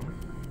that, so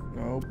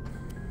nope.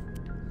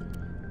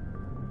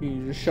 He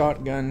uses a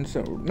shotgun,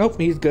 so nope,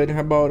 he's good.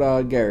 How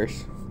about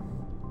Garrus?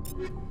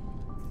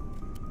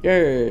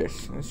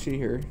 Yes, let's see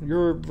here.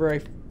 Your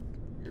rifle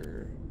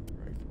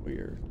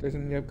here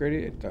doesn't need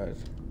upgraded. It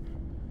does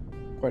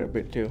quite a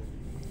bit too.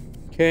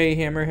 Okay,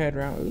 hammerhead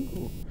round.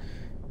 Ooh,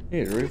 he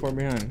is really far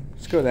behind.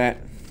 Let's go with that.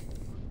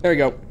 There we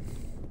go.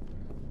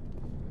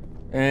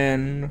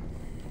 And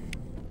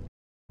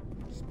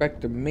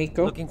Spectre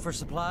Mako. Looking for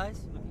supplies?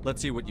 Let's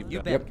see what you've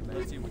got. Yep.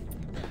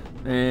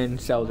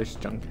 And sell this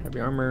junk. Heavy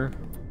armor.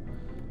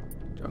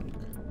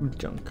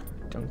 Junk.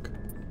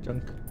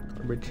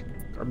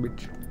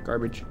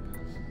 Garbage.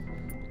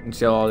 And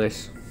sell all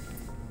this.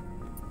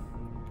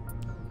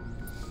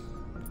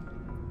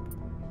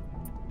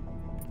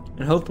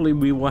 And hopefully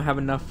we will have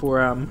enough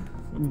for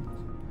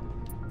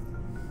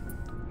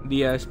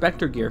the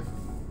Spectre gear.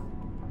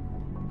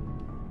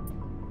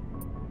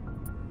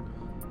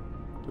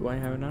 Do I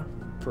have enough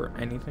for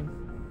anything?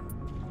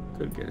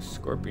 Could get a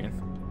Scorpion.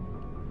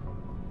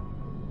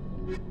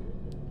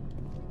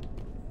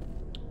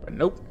 But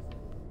nope.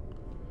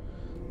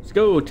 Let's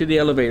go to the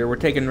elevator. We're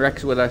taking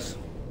Rex with us.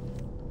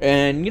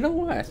 And you know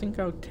what? I think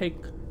I'll take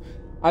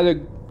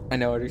either... I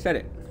know I already said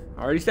it.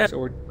 So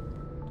we're...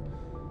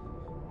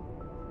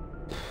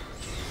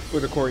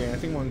 With a Corian. I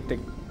think we'll take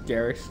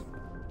Garrus.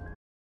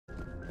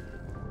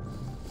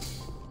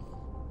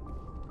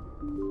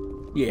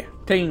 Yeah,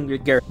 taking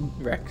Garrus.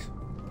 Rex.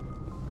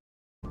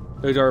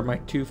 Those are my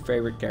two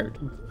favorite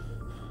characters.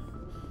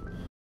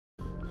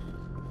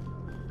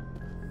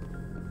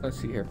 Let's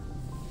see here.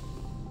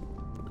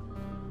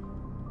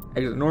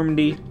 Exit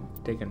Normandy,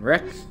 taking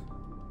Rex,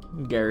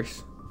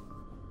 Garrus.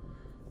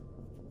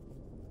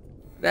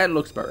 That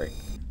looks about right.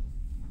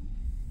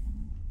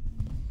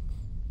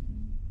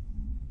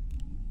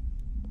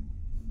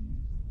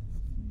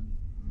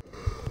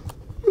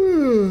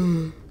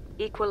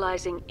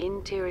 Equalizing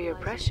interior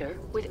pressure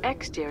with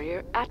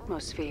exterior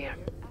atmosphere.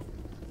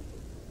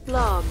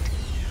 Logged.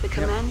 The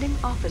commanding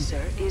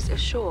officer is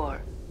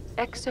ashore.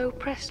 Exo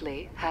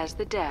Presley has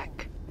the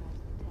deck.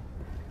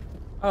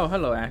 Oh,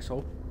 hello,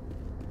 asshole.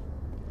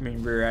 I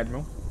mean, Rear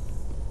Admiral.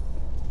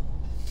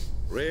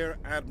 Rear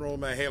Admiral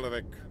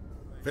Mihailovic,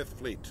 5th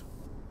Fleet.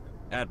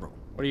 Admiral.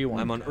 What do you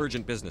want? I'm on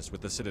urgent business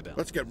with the Citadel.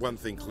 Let's get one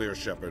thing clear,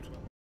 Shepard.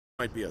 You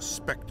might be a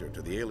Spectre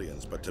to the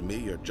aliens, but to me,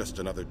 you're just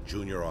another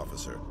junior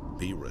officer.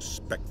 Be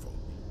respectful.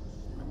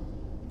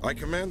 I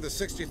command the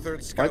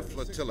 63rd Scout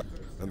Flotilla,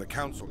 and the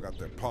Council got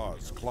their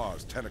paws,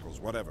 claws, tentacles,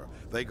 whatever.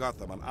 They got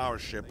them on our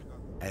ship,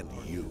 and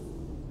you.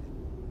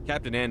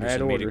 Captain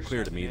Anderson made it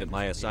clear to me that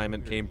my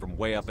assignment came from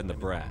way up in the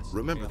brass.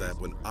 Remember that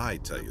when I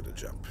tell you to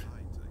jump.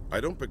 I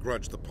don't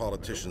begrudge the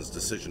politician's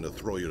decision to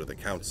throw you to the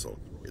Council.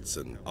 It's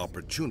an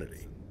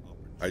opportunity.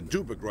 I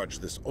do begrudge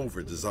this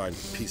over-designed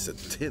piece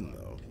of tin,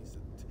 though.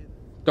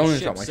 Don't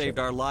insult my ship. Saved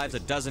our lives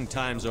a dozen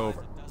times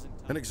over.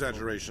 An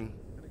exaggeration.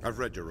 I've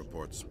read your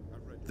reports.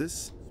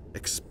 This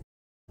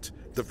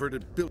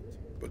diverted bill,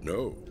 but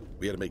no.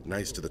 We had to make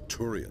nice to the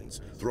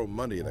Turians, throw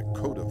money at a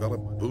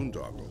co-developed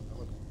boondoggle.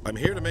 I'm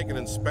here to make an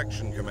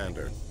inspection,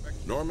 Commander.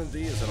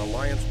 Normandy is an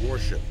Alliance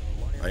warship.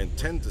 I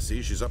intend to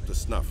see she's up to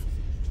snuff.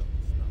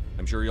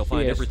 I'm sure you'll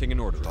find everything in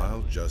order.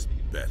 I'll just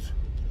bet.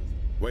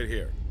 Wait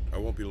here. I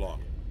won't be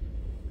long.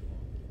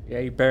 Yeah,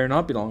 you better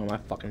not be long on my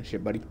fucking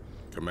shit, buddy.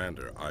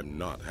 Commander, I'm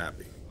not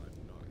happy.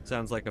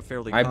 Sounds like a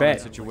fairly I common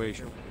bet.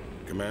 situation.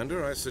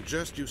 Commander, I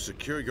suggest you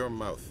secure your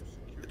mouth.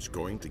 It's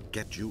going to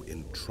get you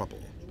in trouble.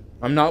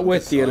 I'm not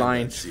with the Sign that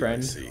Alliance,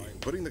 friend.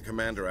 CIC. Putting the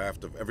commander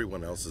aft of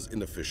everyone else is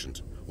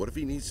inefficient. What if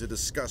he needs to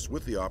discuss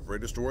with the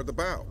operators toward the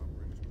bow?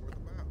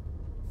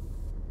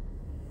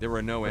 There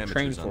are no We're amateurs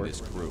trained on for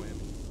this it. crew.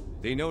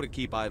 They know to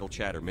keep idle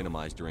chatter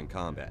minimized during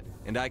combat,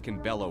 and I can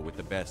bellow with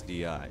the best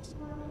DIs.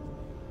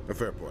 A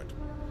fair point.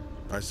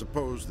 I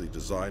suppose the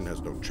design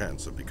has no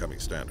chance of becoming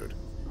standard.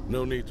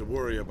 No need to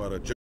worry about a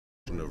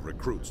generation of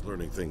recruits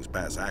learning things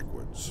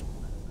bass-ackwards.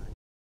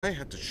 I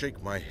had to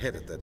shake my head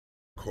at that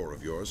core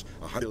of yours.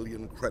 100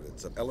 billion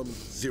credits of element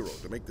 0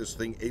 to make this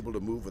thing able to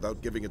move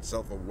without giving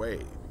itself away.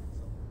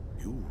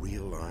 You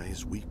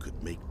realize we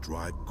could make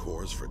drive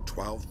cores for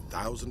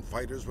 12,000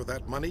 fighters with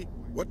that money?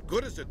 What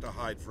good is it to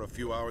hide for a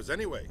few hours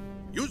anyway?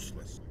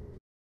 Useless.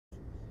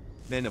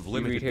 Men of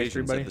limited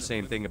vision said the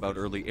same thing about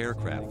early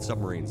aircraft,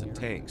 submarines, and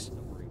tanks.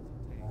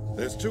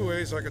 There's two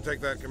ways I could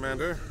take that,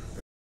 Commander.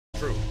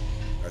 True.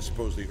 I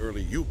suppose the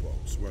early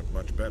U-boats weren't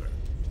much better.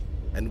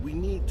 And we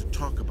need to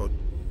talk about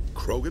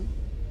Krogan?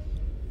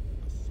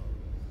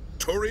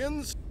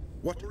 Turians?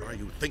 What are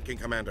you thinking,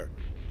 Commander?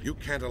 You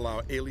can't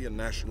allow alien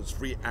nationals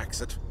free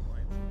access.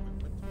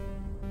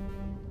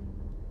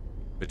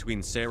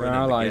 Between Saren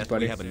and Baguette,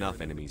 we have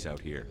enough enemies out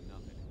here.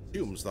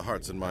 Humes the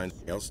hearts and minds.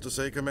 Else to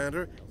say,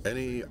 Commander?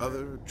 Any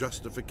other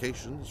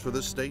justifications for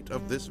the state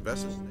of this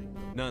vessel?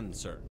 None,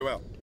 sir.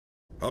 Well,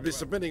 I'll be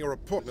submitting a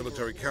report to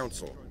Military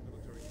Council.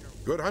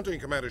 Good hunting,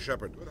 Commander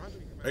Shepard.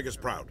 Make us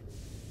proud.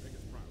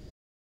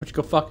 Why don't you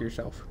go fuck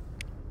yourself?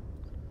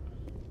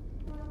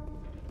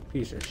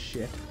 Piece of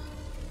shit.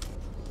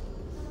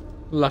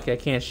 Lucky I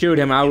can't shoot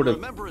him. I would have.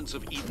 Remembrance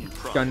of Eden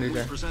Prime, Gun we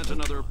there. present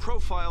another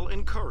profile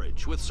in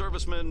courage with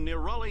serviceman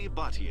Nirali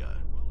Bhatia.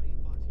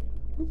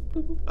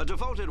 A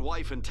devoted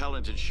wife and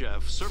talented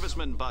chef,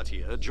 serviceman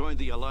Bhatia joined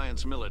the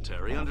Alliance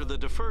military under the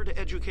Deferred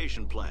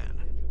Education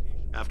Plan.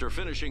 After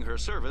finishing her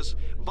service,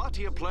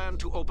 Bhatia planned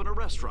to open a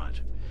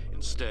restaurant.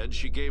 Instead,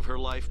 she gave her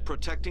life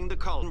protecting the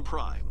colony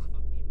Prime.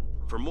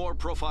 For more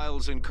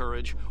profiles in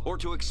courage, or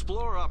to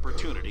explore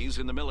opportunities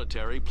in the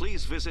military,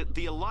 please visit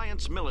the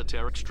Alliance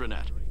Military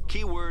Extranet.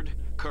 Keyword,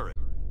 courage.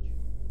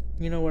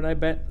 You know what I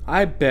bet?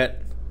 I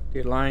bet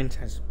the Alliance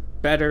has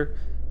better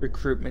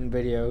recruitment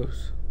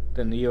videos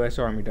than the U.S.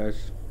 Army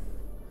does.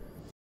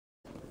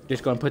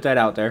 Just gonna put that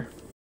out there.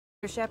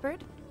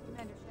 Shepard?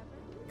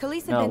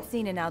 Khaleesi No. been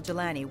seen in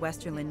Al-Jalani,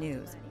 Westerland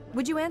News.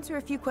 Would you answer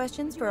a few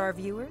questions for our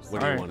viewers?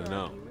 What do you want to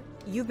know?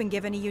 You've been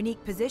given a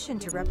unique position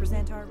to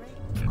represent our race.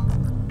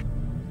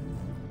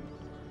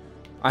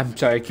 I'm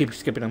sorry, I keep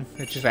skipping them.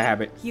 It's just a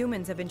habit.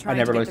 Humans have been I trying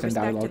never to get the listen to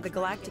respect dialogue. of the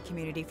galactic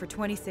community for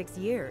 26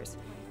 years.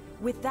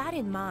 With that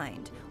in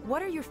mind,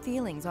 what are your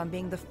feelings on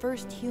being the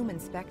first human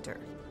Spectre?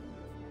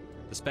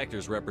 The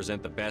Spectres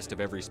represent the best of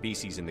every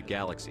species in the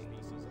galaxy.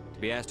 To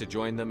be asked to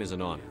join them is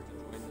an honor.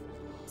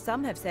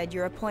 Some have said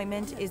your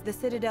appointment is the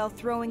Citadel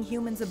throwing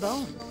humans a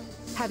bone.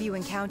 Have you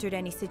encountered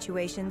any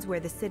situations where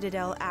the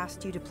Citadel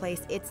asked you to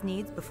place its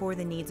needs before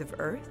the needs of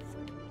Earth?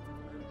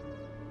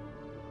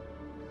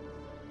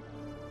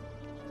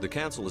 The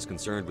Council is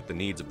concerned with the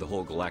needs of the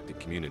whole galactic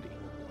community.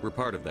 We're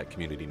part of that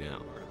community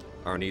now.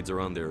 Our needs are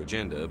on their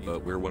agenda,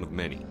 but we're one of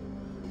many.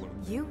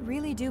 You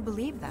really do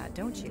believe that,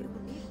 don't you?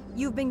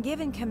 You've been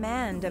given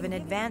command of an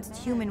advanced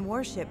human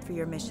warship for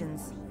your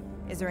missions.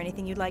 Is there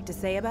anything you'd like to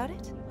say about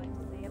it?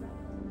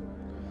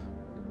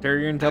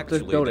 Turians helped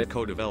us build Actually, it.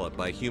 co-developed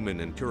by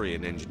human and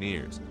Turian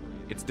engineers.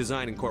 Its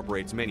design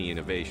incorporates many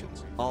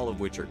innovations, all of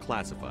which are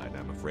classified,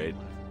 I'm afraid.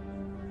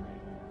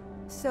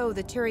 So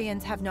the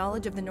Turians have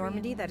knowledge of the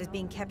Normandy that is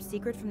being kept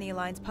secret from the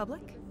Alliance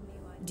public?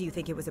 Do you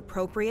think it was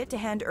appropriate to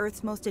hand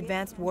Earth's most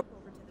advanced war?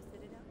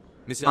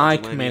 Miss I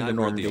Al-Jalani, command the I wear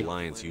Normandy. the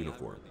Alliance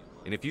uniform.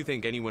 And if you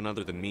think anyone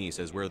other than me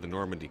says where the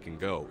Normandy can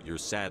go, you're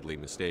sadly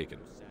mistaken.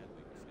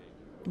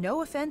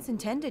 No offense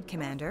intended,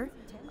 Commander.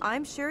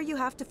 I'm sure you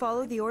have to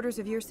follow the orders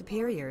of your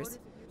superiors.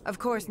 Of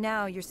course,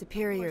 now your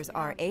superiors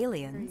are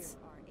aliens.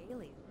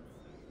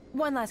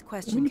 One last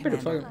question,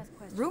 Commander.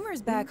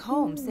 Rumors back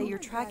home say you're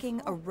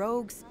tracking a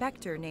rogue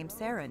Spectre named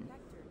Saren.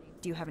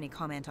 Do you have any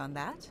comment on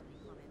that?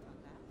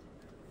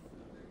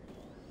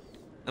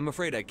 I'm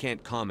afraid I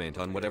can't comment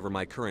on whatever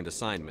my current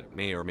assignment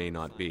may or may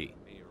not be.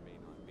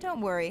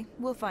 Don't worry,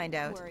 we'll find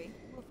out.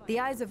 The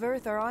eyes of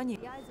Earth are on you.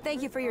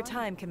 Thank you for your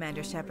time,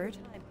 Commander Shepard.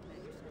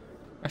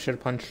 I should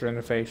have punched her in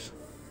the face.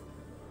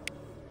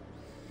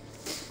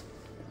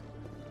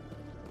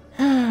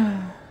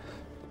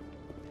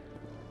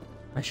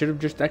 I should have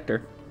just decked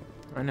her.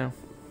 I know.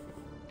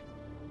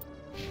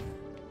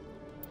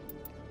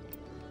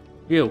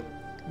 You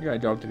You got a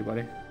job to do,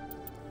 buddy.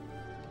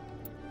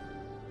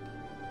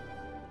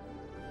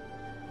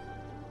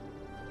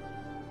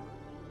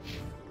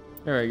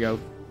 There we go.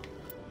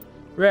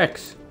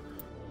 Rex.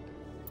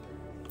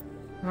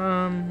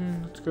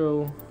 Let's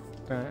go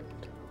that.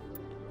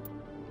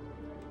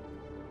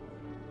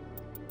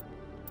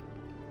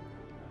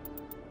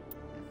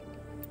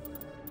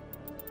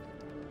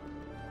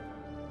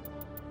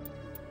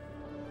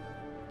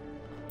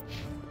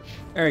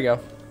 There we go.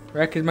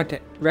 Rex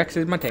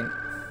is my tank.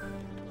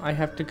 I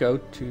have to go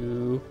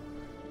to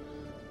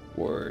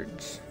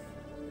words.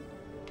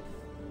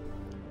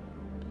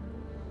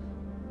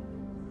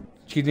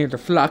 She's near the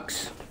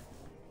flux,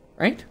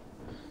 right?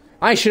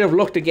 I should have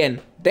looked again.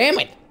 Damn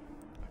it!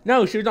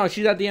 No, she's not.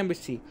 She's at the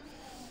embassy.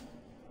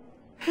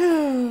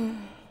 I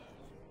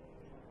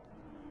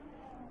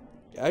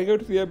go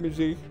to the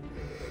embassy.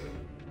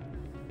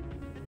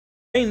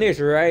 Playing this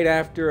right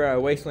after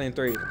Wasteland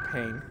 3 is a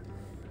pain.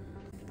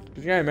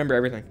 Because you gotta remember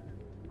everything.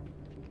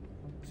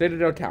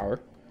 Citadel Tower.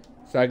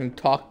 So I can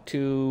talk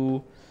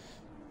to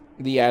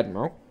the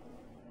Admiral.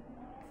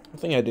 I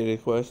think I did a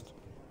quest.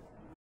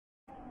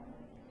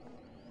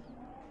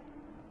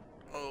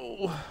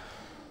 Oh.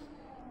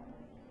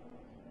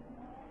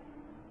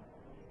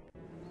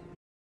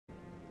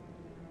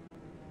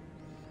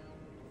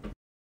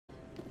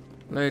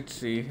 Let's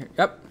see.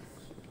 Yep.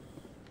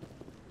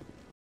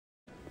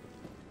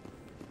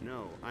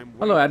 No, I'm.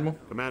 Hello, Admiral.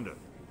 Commander,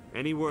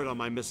 any word on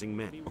my missing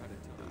men?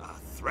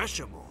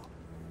 Threshermore?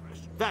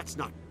 That's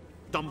not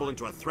stumble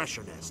into a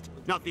thresher nest.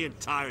 Not the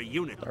entire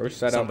unit.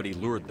 Somebody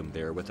lured them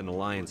there with an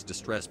Alliance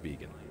distress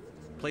beacon.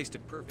 Placed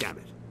it perfect. Damn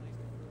it.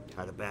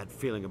 Had a bad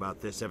feeling about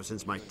this ever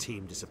since my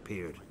team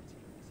disappeared.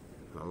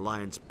 An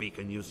Alliance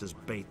beacon used as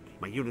bait.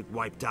 My unit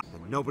wiped out,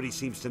 and nobody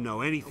seems to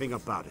know anything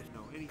about it.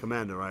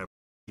 Commander, I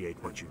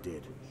appreciate what you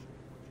did.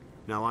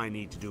 Now I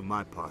need to do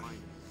my part.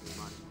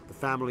 The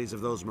families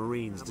of those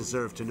Marines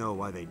deserve to know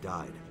why they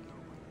died.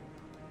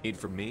 Need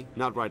from me?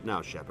 Not right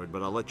now, Shepard,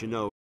 but I'll let you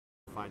know.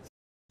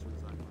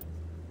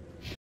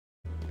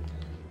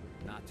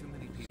 Not too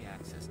many people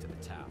access to the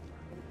tower.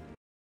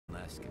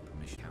 Unless get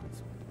permission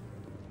council.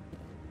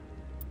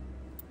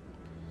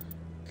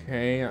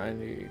 Okay, I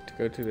need to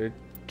go to the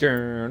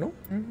journal.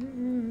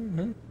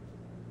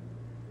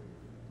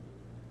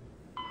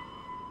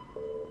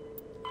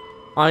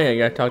 Oh yeah, you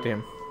gotta talk to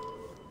him.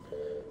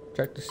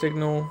 Check the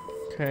signal.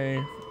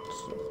 Okay.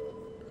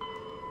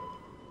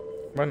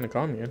 Why didn't they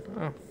call me in?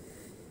 Oh.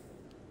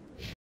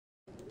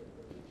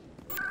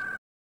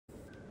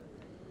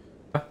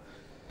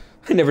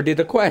 I never did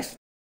the quest.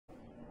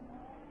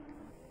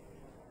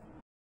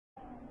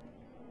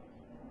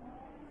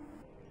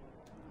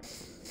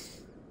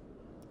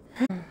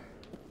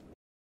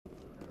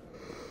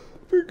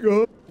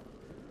 Forgot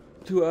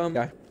to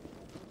guy.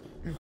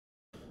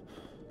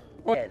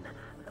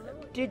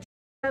 Did you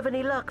have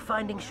any luck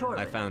finding Shorbin?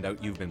 I found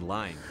out you've been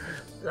lying.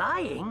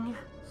 Lying?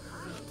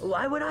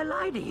 Why would I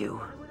lie to you?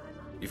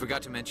 You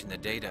forgot to mention the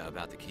data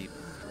about the keep.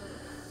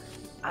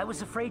 I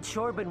was afraid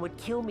Shorbin would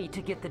kill me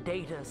to get the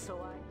data,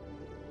 so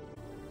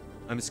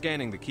I'm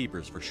scanning the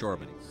keepers for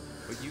Shorbin.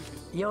 But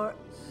You're...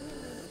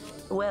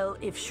 Well,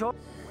 if Shorbin...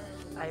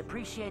 I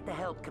appreciate the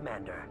help,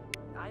 Commander.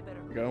 I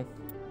better... Go.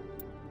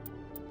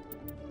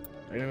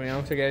 Anything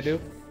else I gotta do?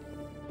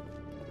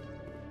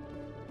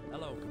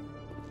 Hello.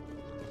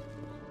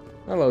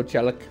 Hello,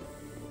 Chelik.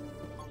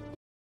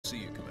 See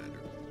you, Commander.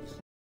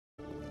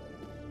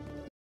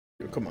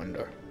 Your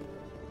commander.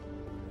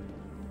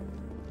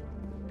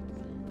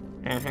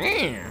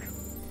 Uh-huh.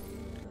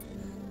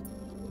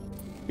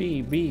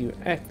 B, B,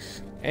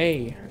 X,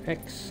 A,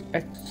 X,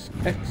 X,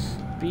 X,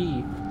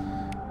 B.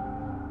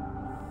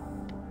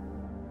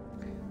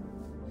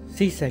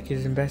 CSEC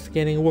is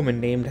investigating a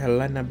woman named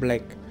Helena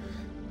Blake.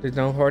 There's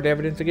no hard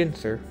evidence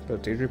against her, but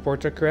if these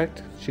reports are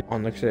correct, she's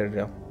on the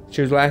Citadel.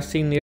 She was last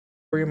seen near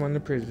the Emporium on the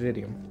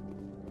Presidium.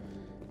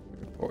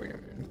 Emporium.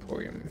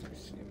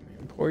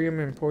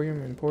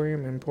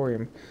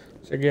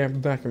 So yeah,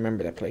 I'm back.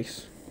 Remember that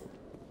place.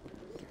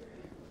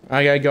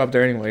 I gotta go up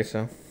there anyway,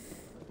 so.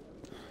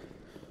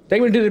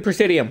 Take me to the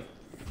Presidium.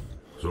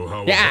 So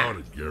how about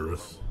it,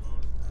 Garrus?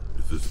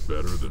 Is this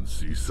better than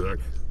CSEC?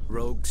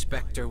 Rogue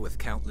Spectre with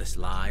countless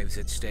lives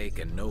at stake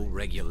and no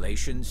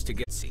regulations to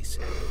get CSEC.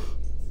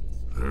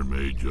 There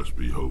may just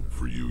be hope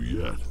for you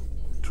yet,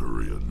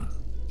 Turian.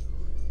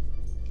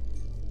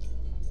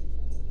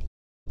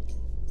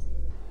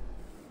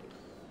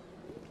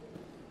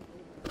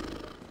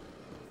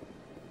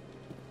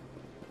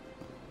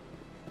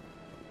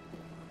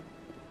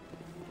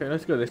 Okay,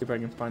 let's go see if I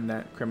can find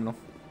that criminal.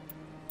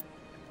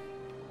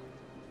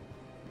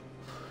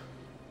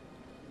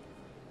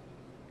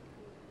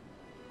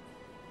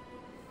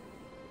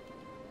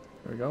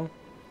 There we go.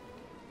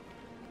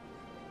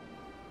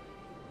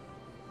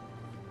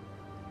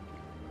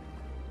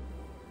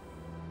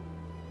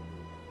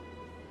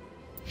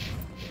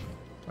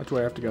 That's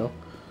where I have to go.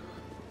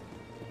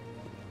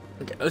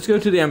 Okay, let's go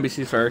to the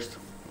embassy first.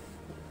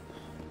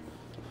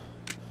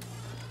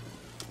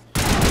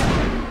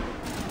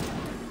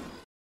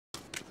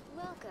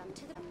 Welcome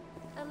to the...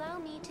 Allow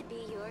me to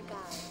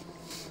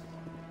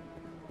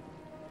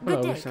Good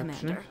Hello, day, receptionist.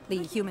 Commander.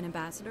 The human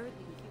ambassador?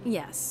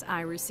 Yes,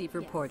 I receive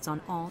reports on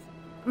all.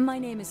 My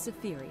name is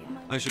Safiria.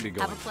 I should be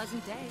going. Have a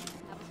pleasant day.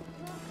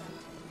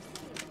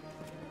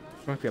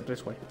 Must be up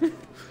this way.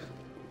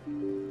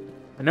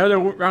 I know they're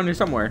around here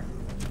somewhere.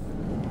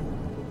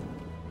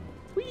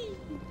 Whee!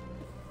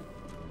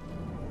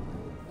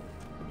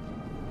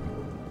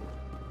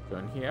 Go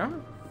in here.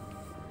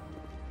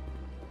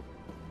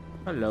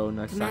 Hello,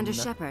 Nasanda. Commander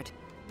Shepard,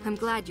 I'm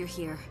glad you're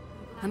here.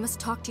 I must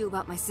talk to you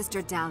about my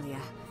sister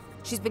Dahlia.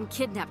 She's been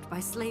kidnapped by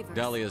slavers.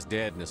 Dahlia's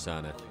dead,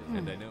 Nasana,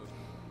 and I know.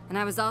 And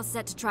I was all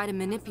set to try to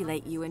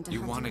manipulate you into You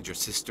hunting. wanted your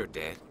sister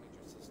dead?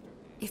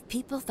 If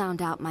people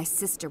found out my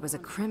sister was a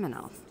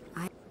criminal,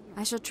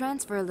 I shall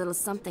transfer a little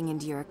something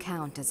into your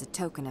account as a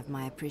token of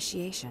my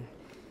appreciation.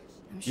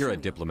 You're a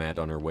diplomat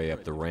on her way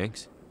up the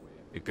ranks.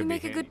 It could You be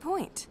make a good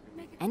point.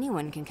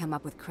 Anyone can come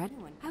up with credit.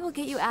 I will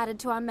get you added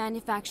to our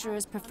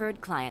manufacturer's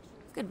preferred client.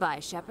 Goodbye,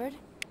 Shepard.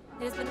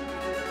 It has been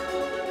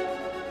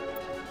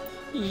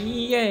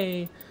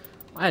Yay!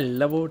 I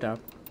leveled up.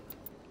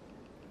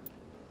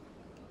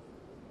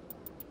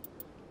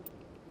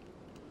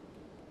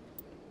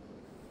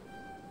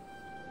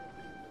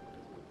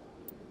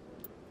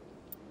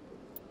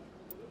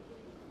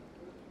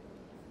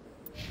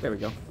 There we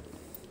go.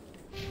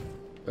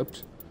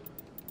 Oops.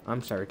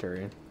 I'm sorry,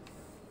 Tyrion.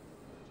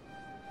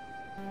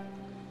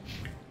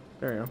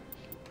 There we go.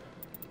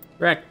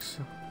 Rex!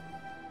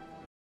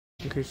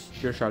 Increase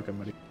your shotgun,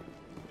 buddy.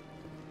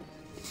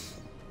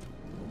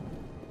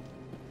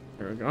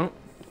 There we go.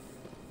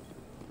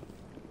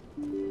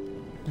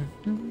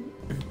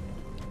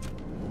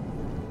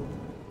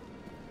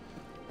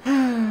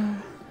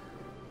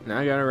 Now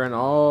I gotta run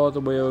all the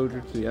way over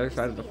to the other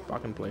side of the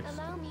fucking place.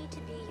 Allow me to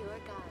be your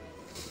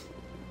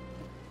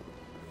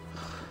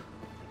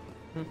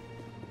guide.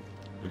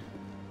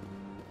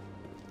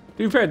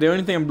 To be fair, the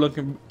only thing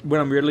what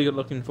I'm really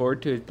looking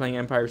forward to is playing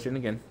Empire Sin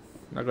again.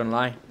 Not gonna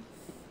lie.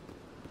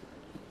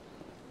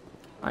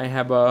 I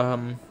have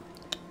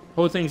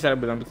whole thing set up,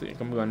 but I don't think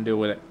I'm gonna deal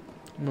with it.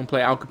 I'm gonna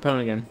play Al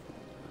Capone again.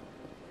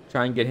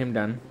 Try and get him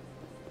done.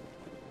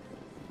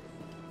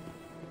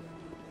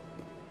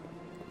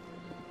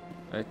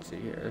 Let's see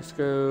here. Let's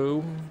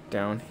go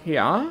down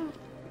here.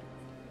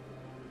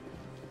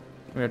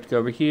 We have to go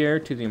over here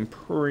to the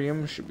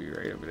Emporium. Should be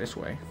right over this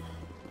way.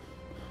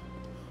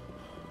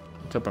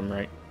 Let's hope I'm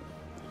right.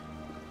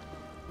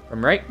 If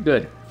I'm right,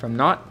 good. If I'm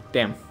not,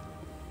 damn.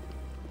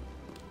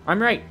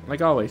 I'm right,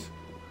 like always.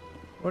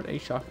 What a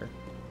shocker.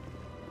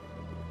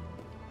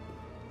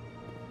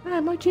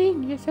 I'm a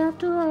genius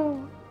after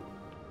all.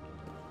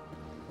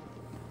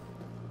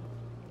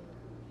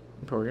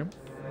 Emporium.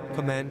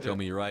 Commander. Show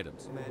me your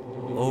items.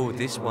 Oh,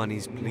 this one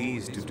is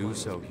pleased to do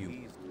so,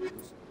 Hugh.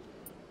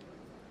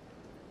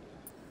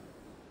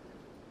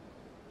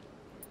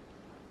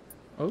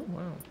 Oh,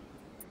 wow.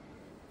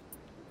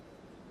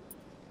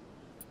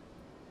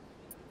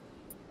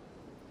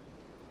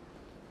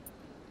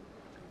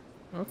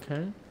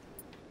 Okay.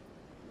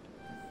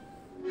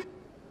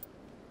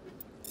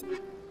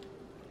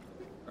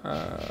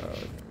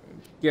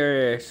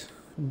 Yes.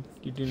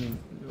 You didn't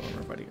go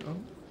on, buddy. Oh,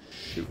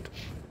 shoot.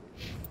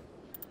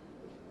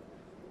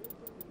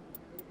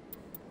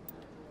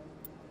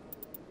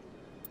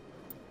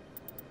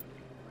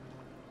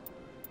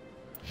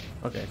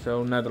 Okay,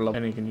 so another level,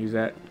 and you can use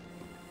that.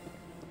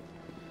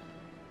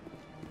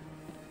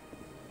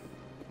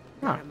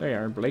 Ah, there you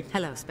are, Blake.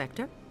 Hello,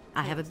 Spectre.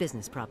 I have a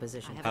business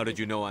proposition. How did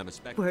you know I'm a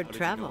Spectre? Word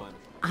travel.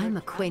 I'm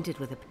acquainted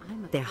with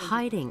they're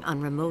hiding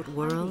on remote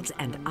worlds,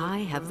 and I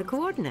have the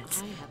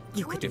coordinates.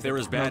 You could. If they're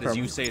as bad as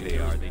you say they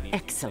are, they need.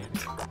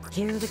 Excellent.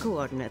 Here are the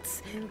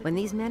coordinates. When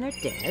these men are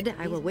dead,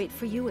 I will wait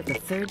for you at the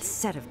third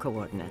set of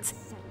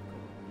coordinates.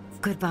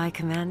 Goodbye,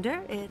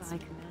 Commander. It's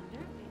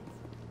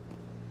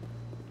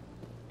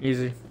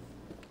Easy.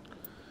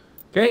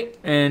 Okay,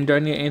 and do I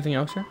need anything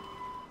else here?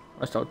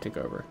 Let's all take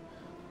over.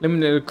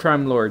 Limited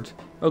crime lords.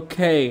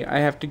 Okay, I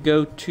have to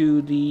go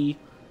to the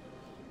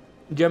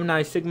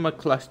Gemini Sigma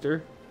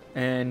cluster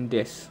and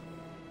this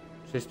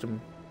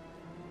system.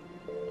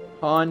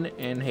 Han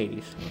and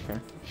Hades. Okay.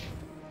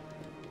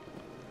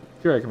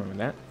 Sure, I can remember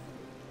that.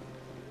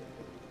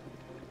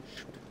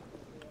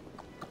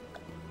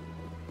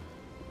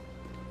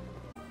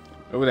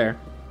 Over there.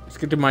 Let's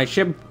get to my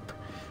ship,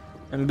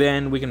 and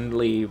then we can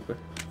leave.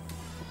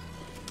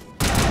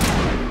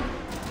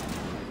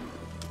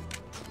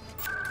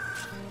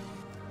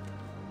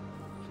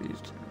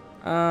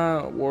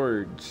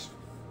 Words.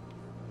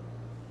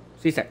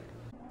 CSEC.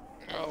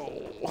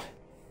 Oh.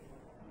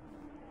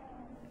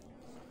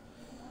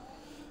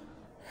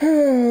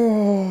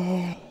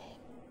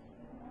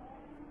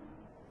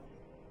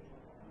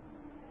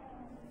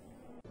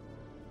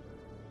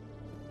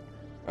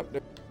 Up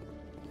there.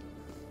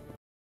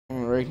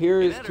 Right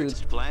here is to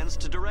plans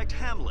to direct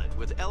Hamlet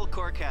with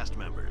Elcor cast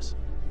members.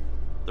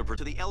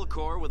 To the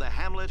Elcor with a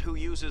Hamlet who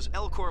uses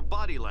Elcor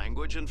body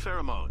language and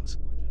pheromones.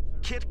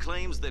 Kit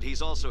claims that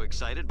he's also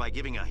excited by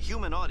giving a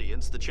human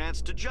audience the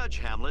chance to judge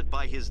Hamlet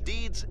by his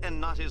deeds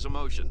and not his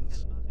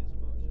emotions.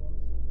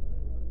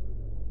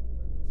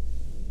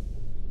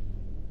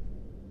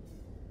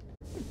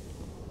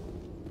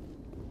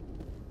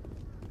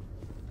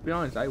 be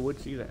honest, I would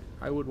see that.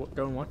 I would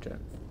go and watch it.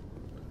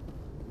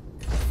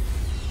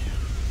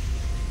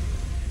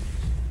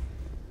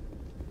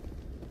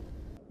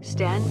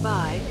 Stand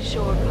by,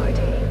 shore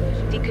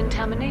party.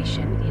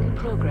 Decontamination in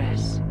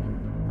progress.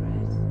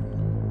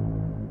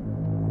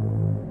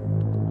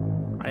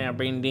 I have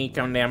been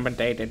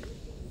decontaminated.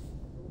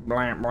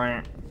 Blah,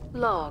 blah.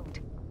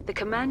 Logged. The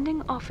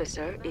commanding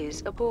officer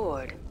is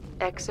aboard.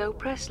 XO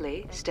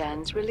Presley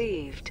stands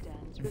relieved.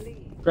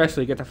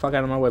 Presley, get the fuck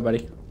out of my way,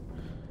 buddy.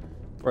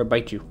 Or I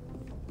bite you.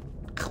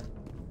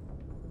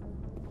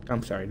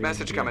 I'm sorry.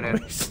 Message coming in.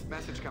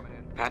 Message coming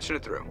in. Patching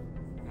it through.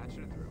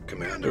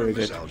 Commander,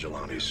 Miss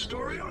Al-Jalani's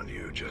story on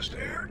you just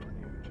aired.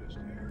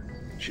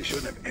 She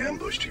shouldn't have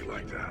ambushed you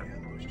like that.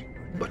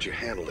 But you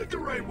handled it the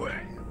right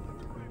way.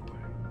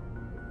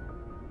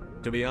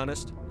 To be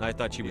honest, I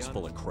thought she was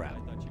full of crap.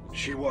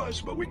 She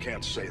was, but we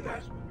can't say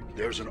that.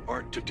 There's an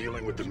art to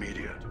dealing with the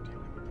media.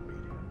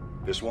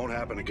 This won't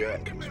happen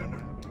again,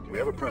 Commander. We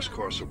have a press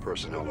corps so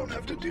personnel don't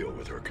have to deal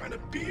with her kind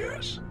of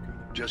BS.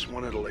 Just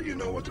wanted to let you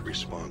know what the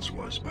response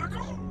was back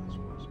home.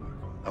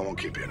 I won't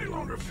keep you any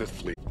longer.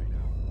 Fifth Fleet.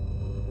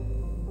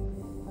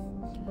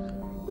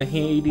 The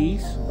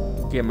Hades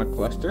Gamma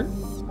Cluster.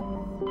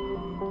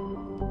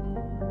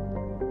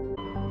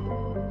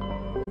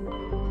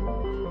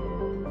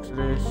 What's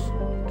this?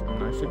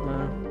 Gemini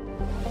Sigma.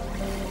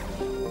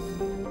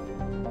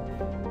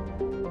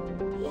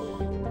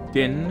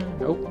 Din.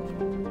 Oh.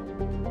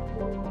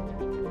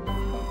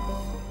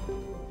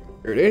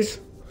 Here it is.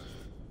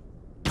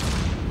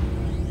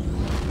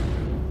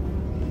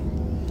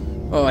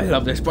 Oh, I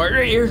love this part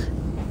right here.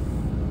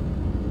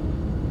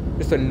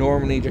 Just a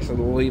normally just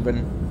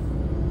leaving.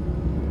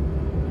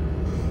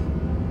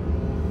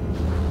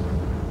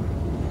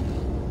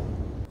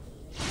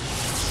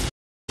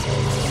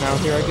 Now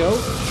here I go.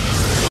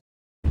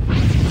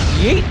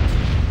 Yeet!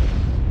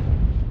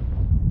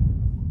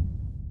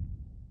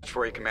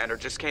 For you, Commander.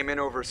 Just came in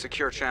over a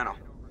secure channel.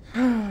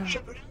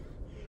 Shepard.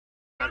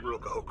 Admiral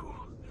Goku.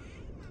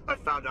 I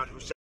found out who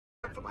sent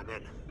for my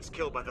men. Was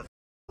killed by the...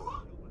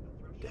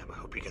 Damn, I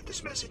hope you get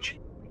this message.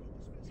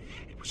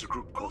 It was a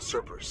group called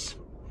Cerberus.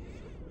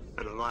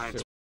 An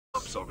alliance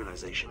ops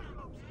organization.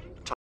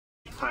 Top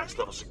class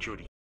level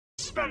security.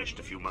 Vanished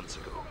a few months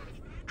ago.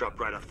 Dropped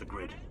right off the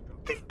grid.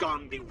 They've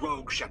gone the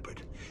rogue,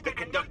 Shepard. They're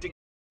conducting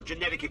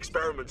genetic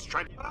experiments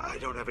trying... I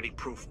don't have any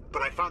proof,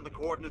 but I found the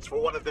coordinates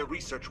for one of their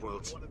research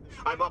worlds.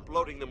 I'm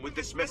uploading them with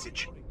this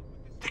message.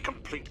 They're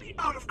completely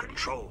out of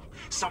control.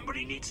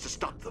 Somebody needs to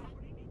stop them.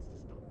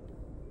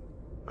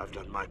 I've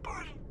done my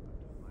part.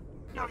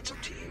 Now it's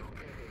up to you.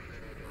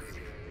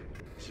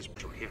 This is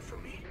too here for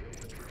me.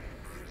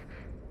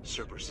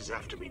 Cerberus is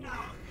after me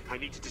now. I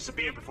need to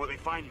disappear before they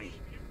find me.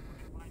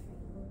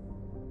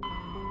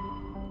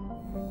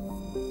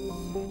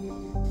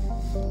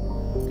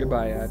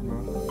 Goodbye,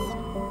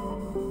 Admiral.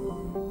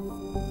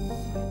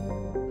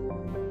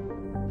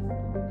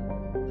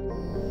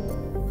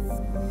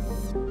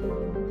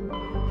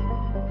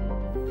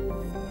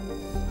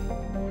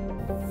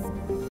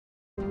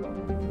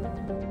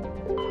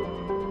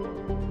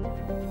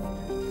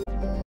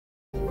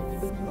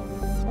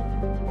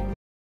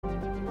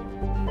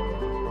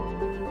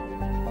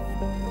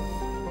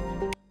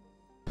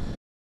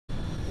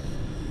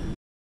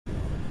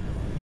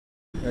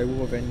 I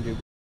will avenge you.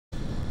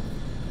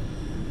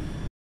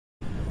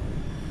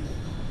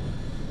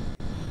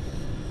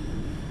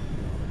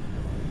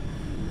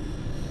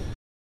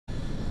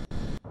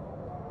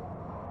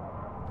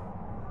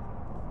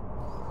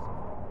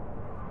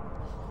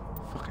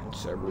 Fucking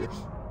Cerberus.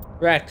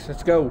 Rex,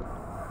 let's go.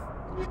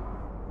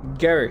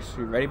 Garrus,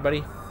 you ready,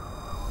 buddy?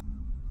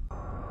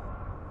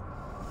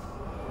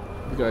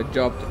 We got a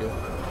job to do.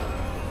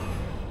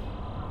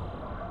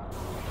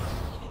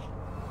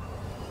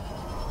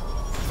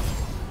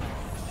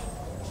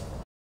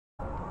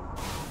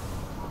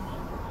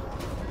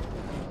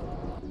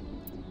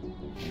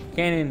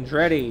 Cannons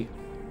ready.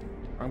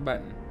 Wrong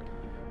button.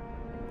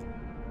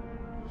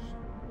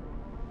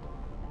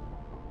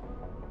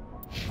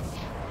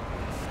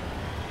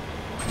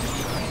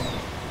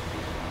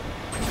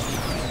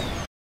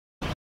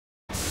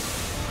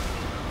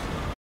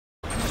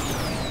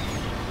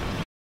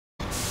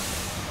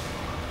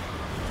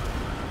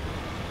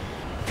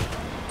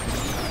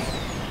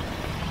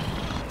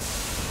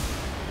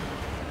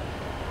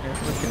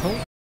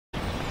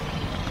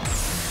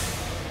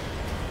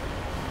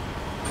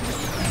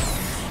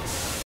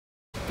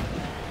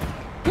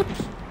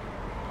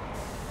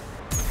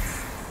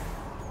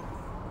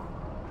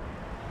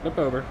 Flip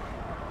over.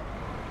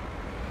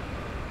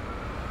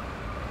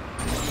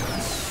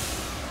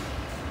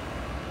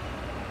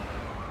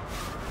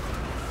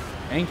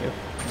 Thank you.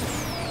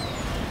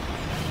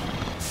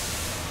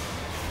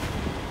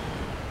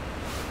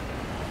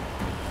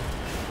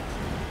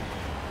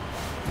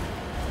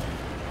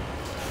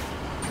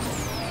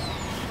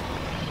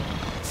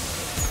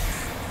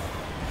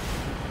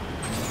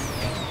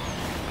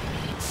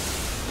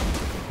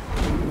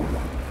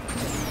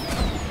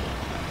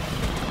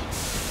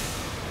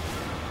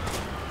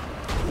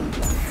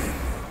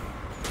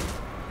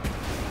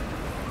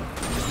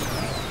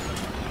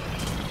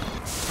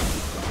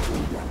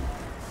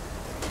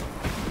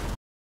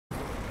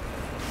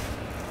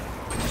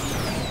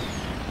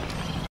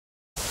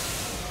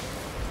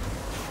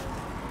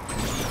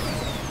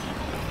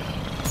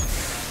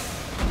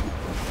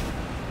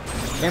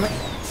 Damn it.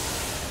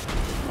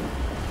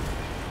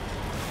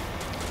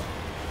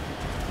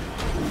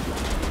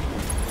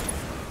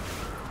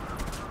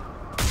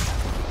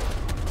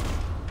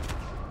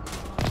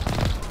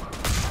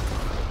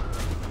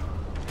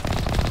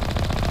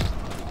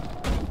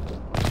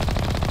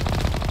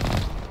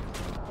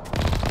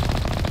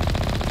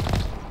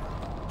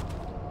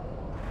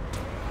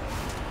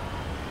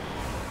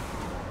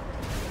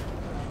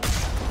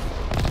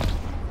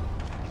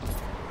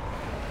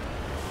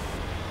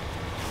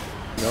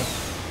 Go.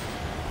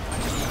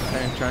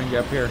 And try and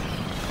get up here.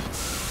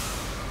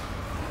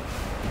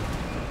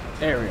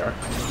 There we are.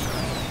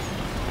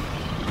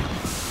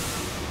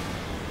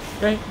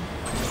 Okay.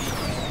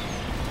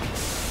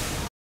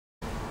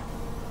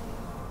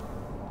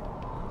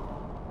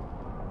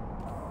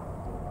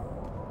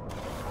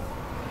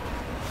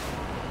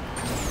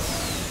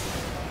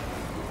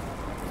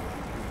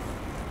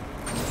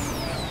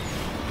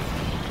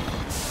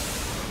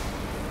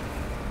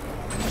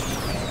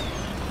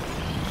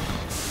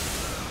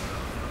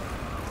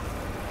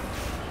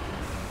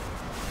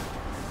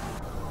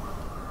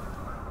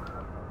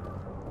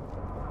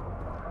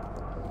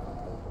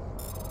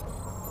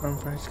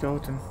 Vampire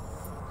skeleton.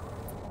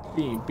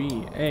 B,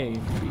 B, A,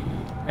 B,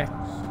 X.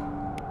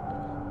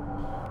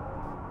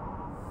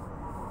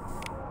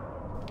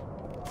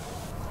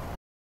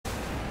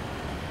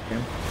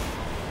 Okay.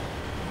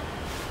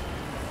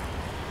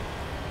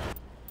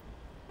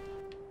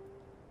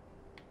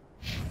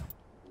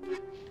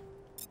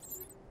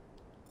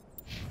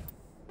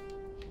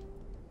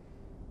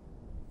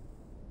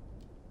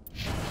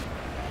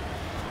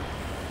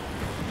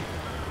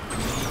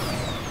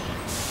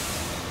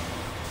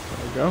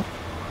 Go.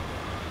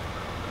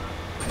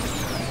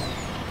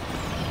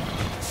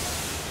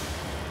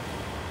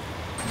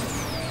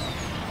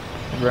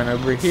 Run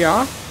over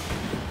here.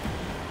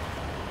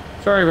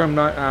 Sorry if I'm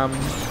not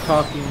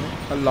talking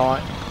a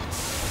lot.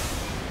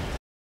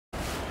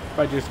 If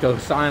I just go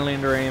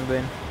silent or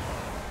anything.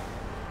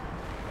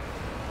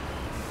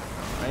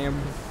 I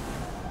am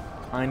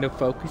kind of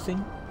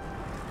focusing.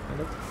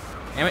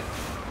 Damn it.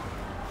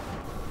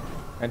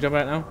 Can I jump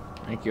out now?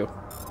 Thank you.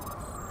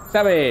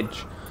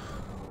 Savage!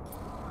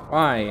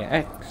 Y,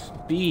 X,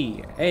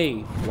 B,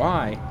 A,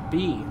 Y,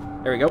 B.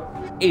 There we go.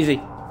 Easy.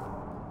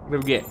 What do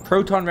we get?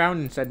 Proton round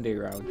and secondary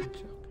round.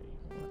 Okay.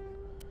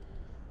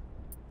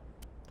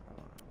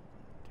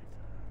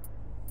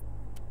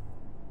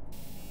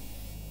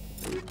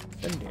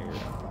 Secondary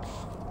rounds.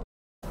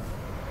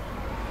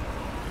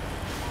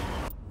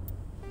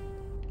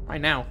 Why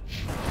now?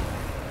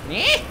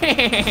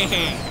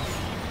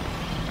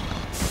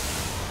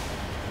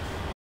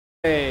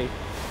 Hey.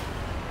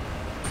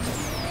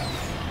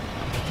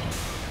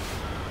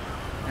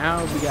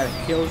 Now we gotta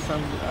kill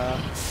some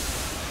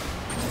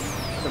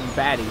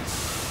baddies.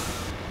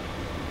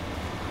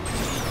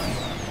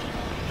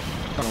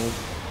 Oh.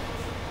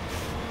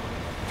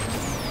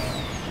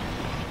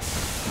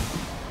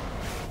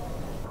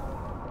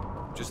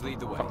 Just lead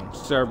the way.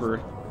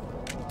 Cerberus.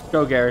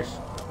 Go, Garrus.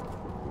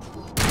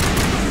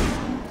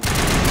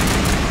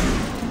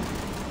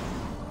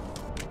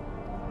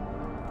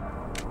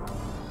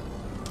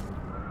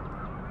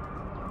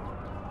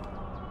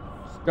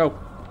 Go.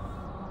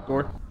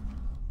 Door.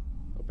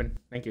 Open.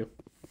 Thank you.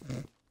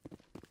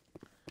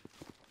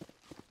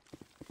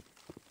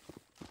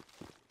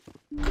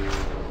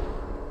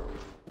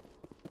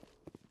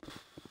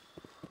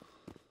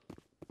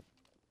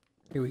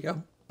 Here we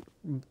go.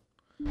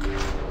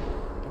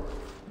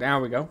 There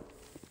we go.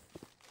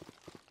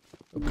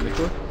 Open the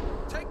door.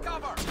 Take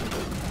cover.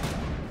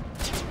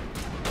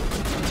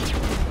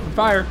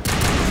 Fire.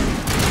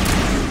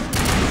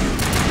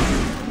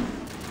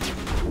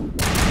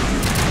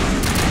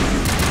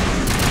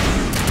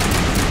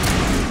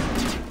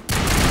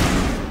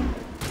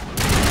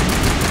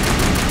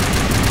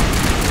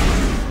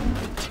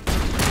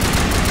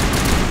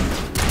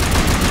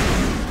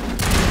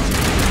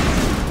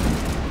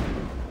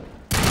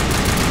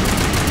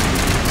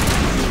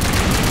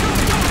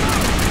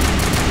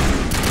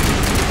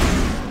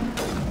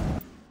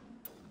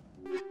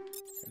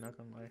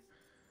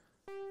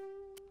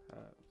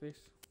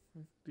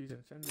 These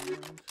incendiary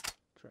rounds.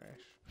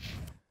 Trash.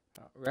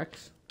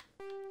 Rex.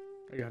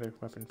 I got a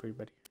weapon for you,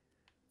 buddy.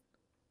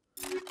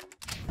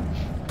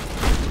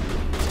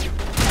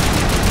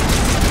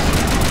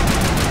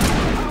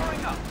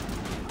 Powering up.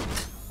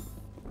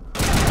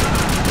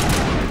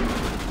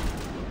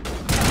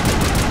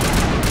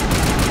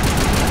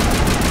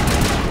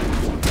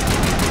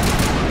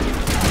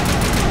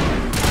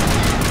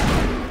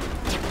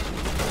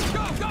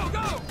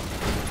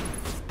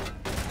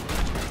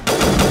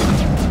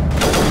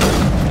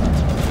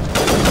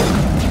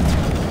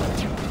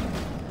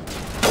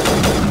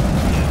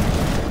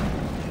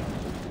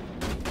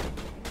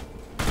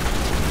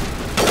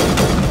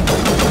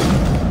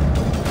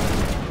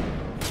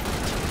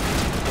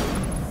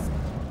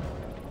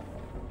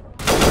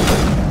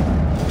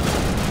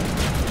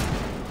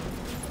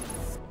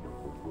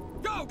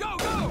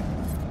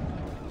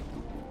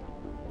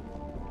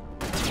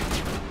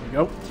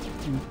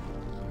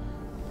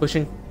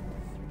 Pushing.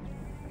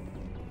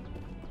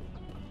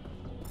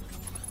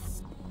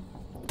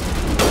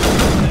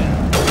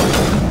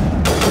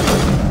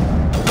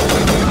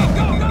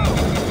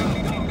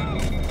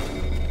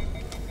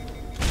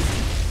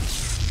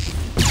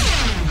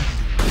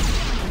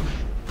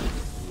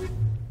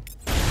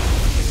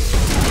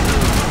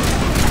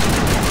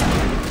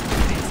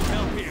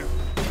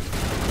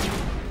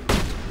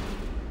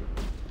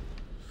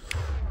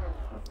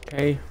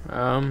 Okay,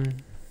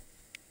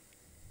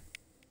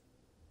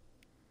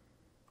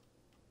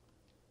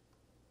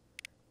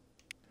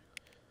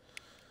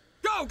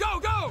 Go, go,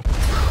 go!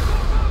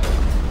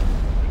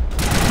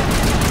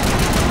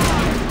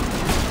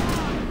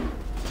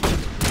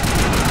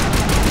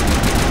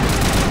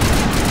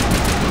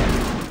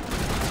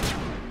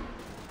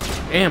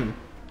 Damn.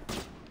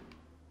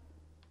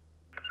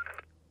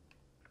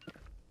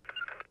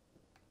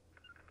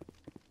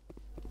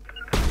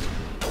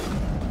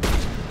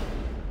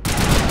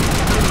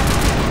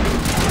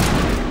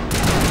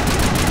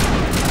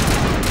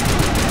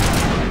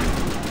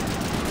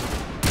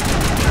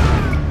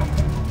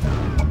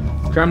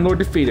 Crime Lord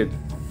defeated.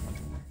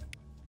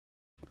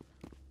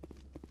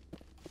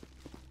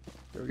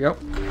 There we go.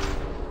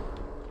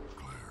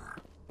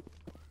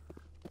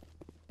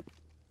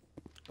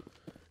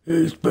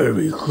 It's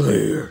very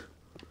clear.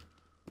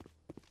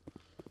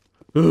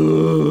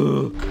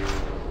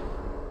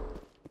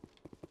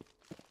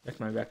 That's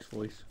my Vex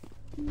voice.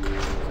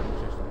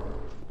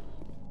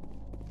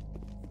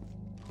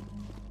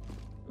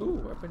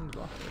 Ooh, weapons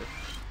locker.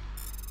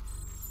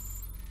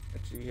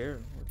 Let's see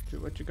here.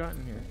 What you got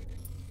in here?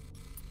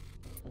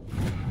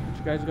 What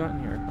you guys got in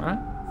here, huh?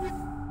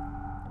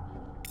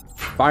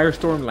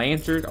 Firestorm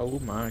Lancers. Oh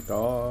my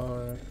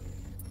god.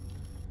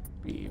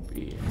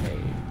 BBAX.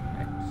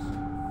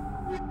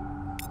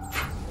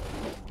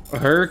 A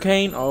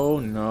hurricane? Oh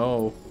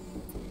no.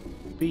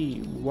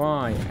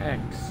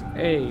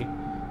 BYXA.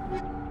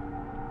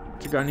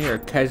 What you got in here? A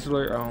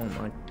Kessler? Oh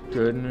my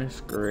goodness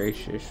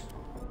gracious.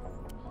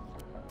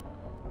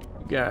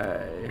 You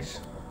guys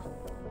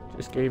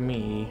just gave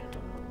me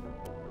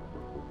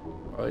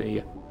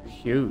a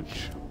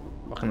huge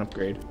fucking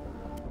upgrade.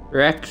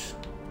 Rex,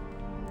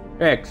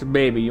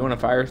 baby, you want a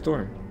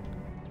Firestorm?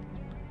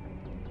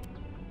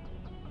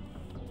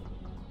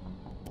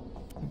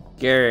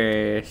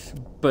 Garrus,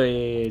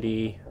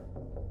 buddy.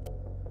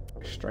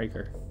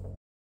 Striker.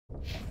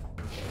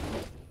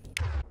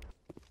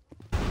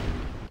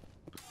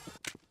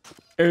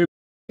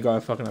 Everybody got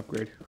a fucking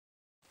upgrade.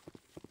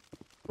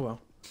 Oh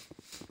well.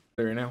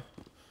 There now.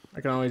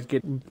 I can always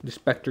get the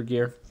Spectre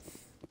gear,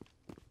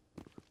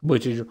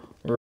 which is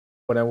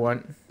what I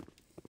want.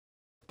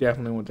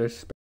 Definitely want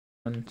this.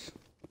 Anything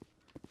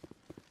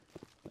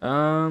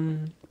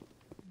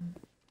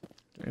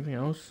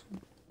else?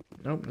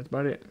 Nope, that's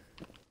about it.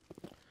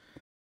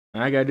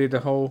 I gotta do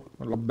the whole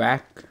little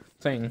back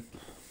thing.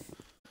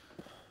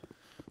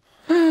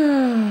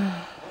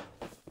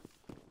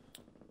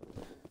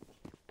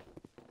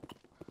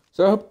 So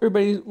I hope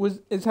everybody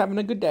is having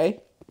a good day.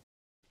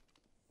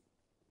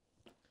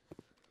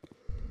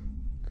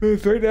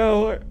 Cause right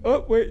now,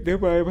 oh wait,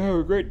 never mind, I'm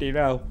having a great day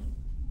now.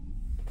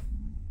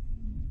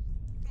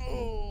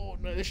 Oh,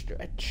 another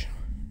stretch.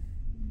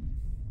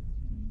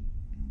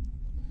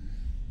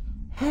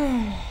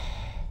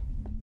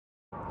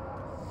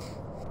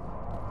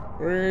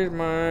 Where's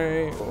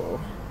my...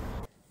 Oh.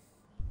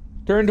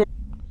 Turn to...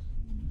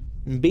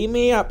 Beat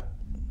me up,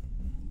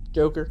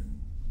 Joker.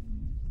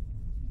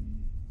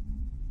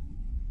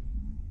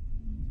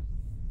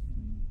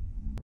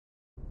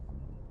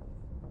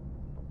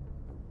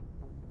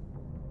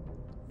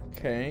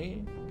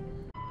 Okay.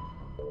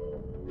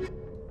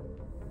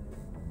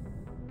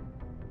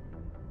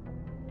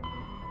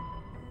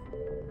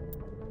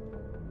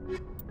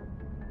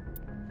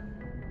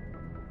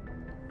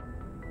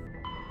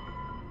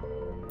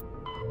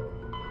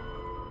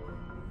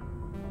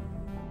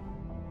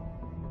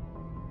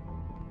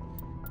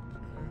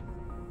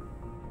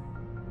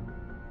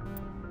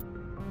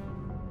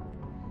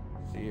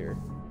 See here.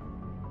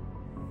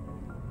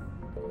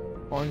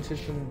 On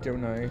system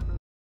Gemini.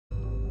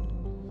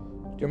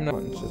 Gemini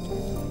on system.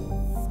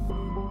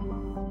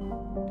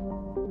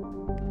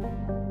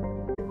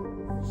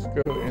 Let's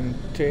go and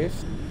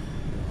taste.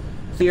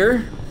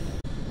 Here.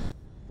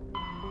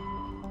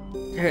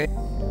 Okay.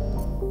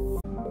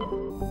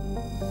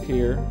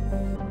 Here.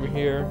 Over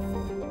here.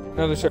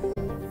 Another circle.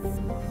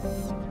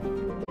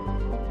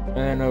 And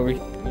then over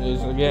here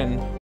is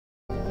again.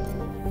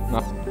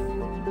 Nothing.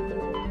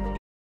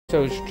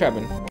 So it's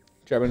Trebin.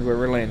 Trebin's where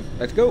we're landing.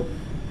 Let's go.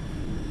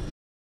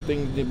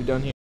 Things to be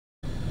done here.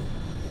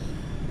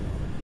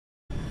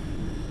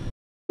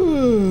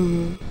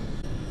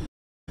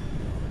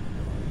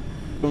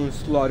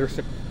 Slaughter.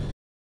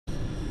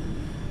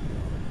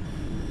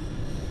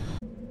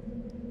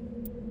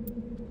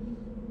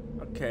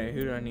 Okay,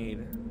 who do I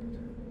need?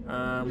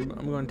 I'm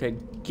going to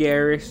take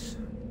Garrus,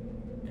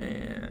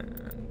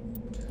 and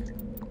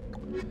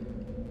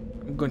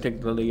I'm going to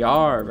take the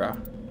Liara,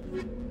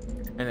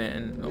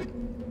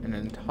 and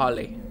then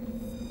Tali.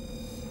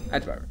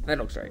 That's right. That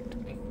looks right to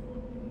me.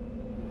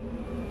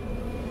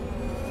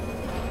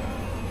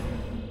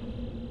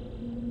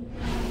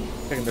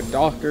 Taking the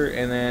Doctor,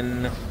 and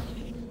then.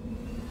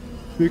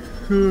 Oh,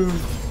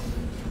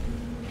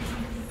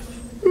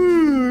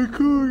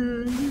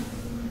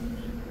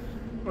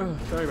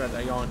 sorry about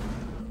that yawn.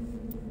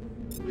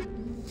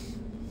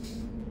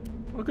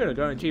 Oh good, I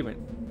got an achievement.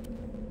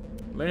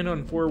 Land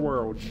on 4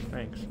 worlds.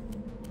 Thanks.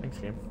 Thanks,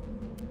 game.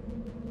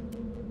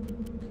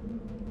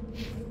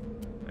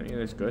 Maybe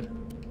that's good.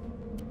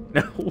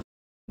 No.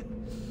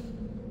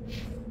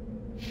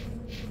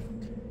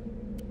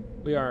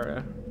 We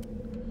are,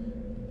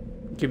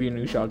 give you a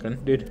new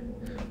shotgun, dude.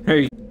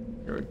 Hey,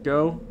 here we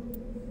go.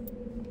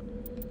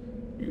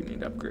 You need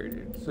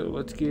upgraded. So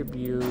let's give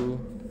you,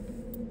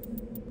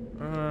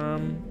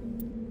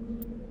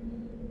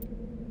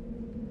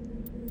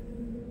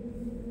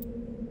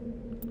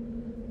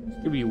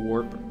 let's give you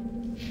warp.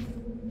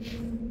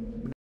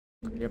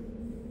 Yep.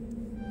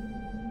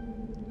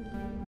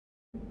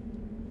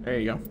 There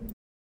you go.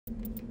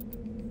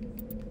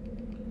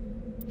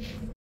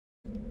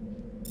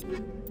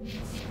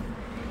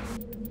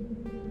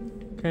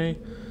 Okay,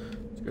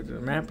 let's go to the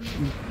map.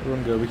 We're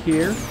gonna go over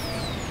here.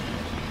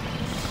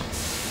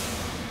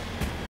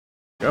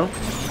 Go.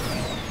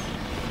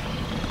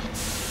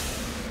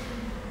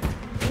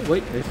 Oh,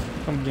 wait, there's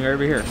something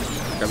over here.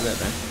 Grab that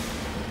then.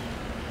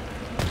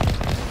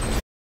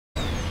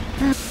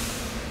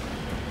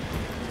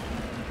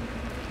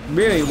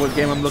 Really, what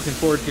game I'm looking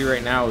forward to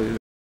right now is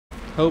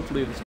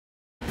hopefully this.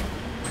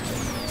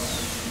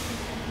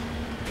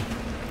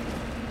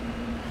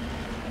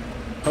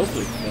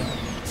 Hopefully, yeah.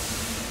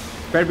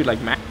 Better be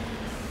like Mac.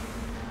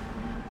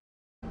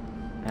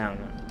 I don't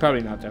know.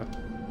 Probably not though.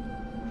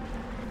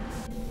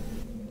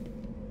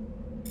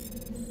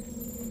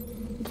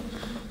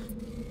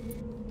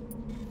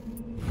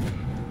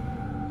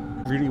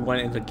 Really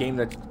want it a game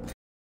that's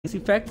this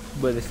effect,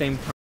 but at the same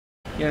time,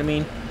 you know what I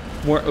mean?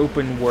 More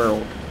open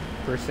world,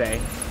 per se.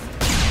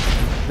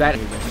 That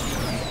is it.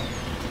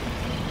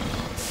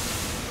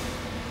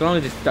 As long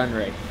as it's done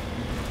right.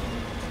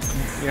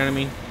 You know what I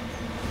mean?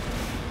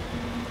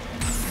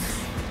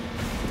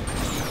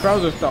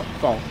 Browser's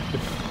fault,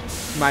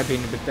 in my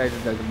opinion, Bethesda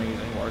does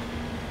amazing work.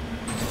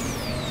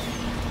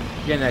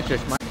 Again, that's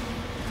just my.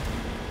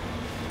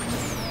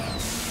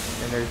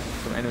 And there's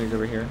some enemies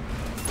over here.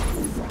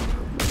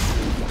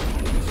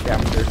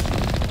 Scavengers.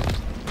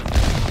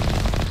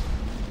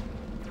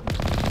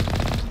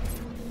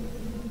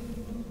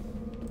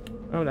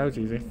 Oh, that was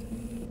easy.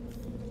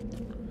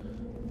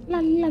 La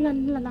la la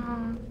la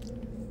la.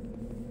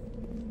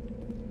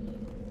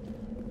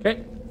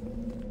 Okay,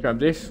 grab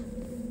this.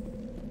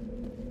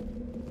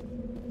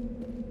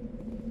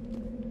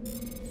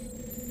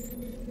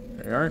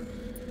 There we are.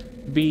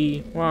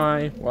 B,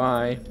 Y,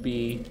 Y,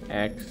 B,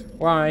 X,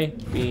 Y,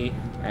 B,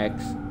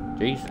 X.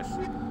 Jesus.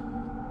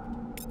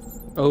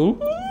 Oh!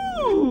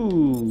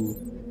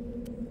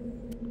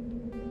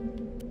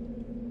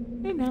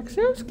 An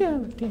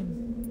exoskeleton.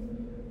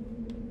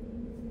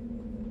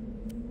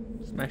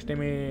 Smash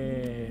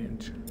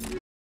damage.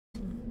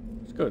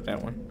 Let's go with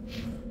that one.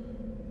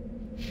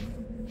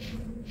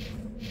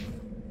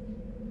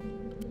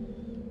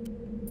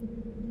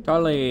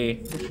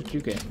 Dolly, what should you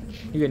get?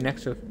 You get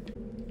next to.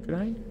 Could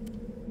I?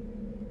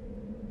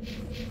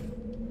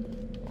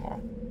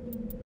 Oh.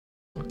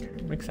 Okay,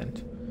 makes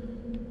sense.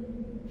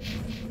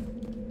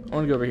 I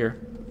want to go over here.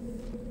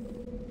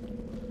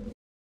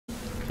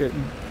 Good.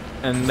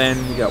 And then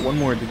we got one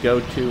more to go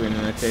to, and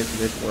then that's it for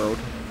this world.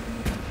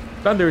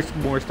 Thought there's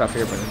more stuff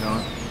here, but there's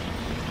not.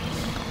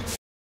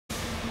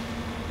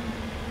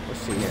 Let's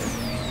see here.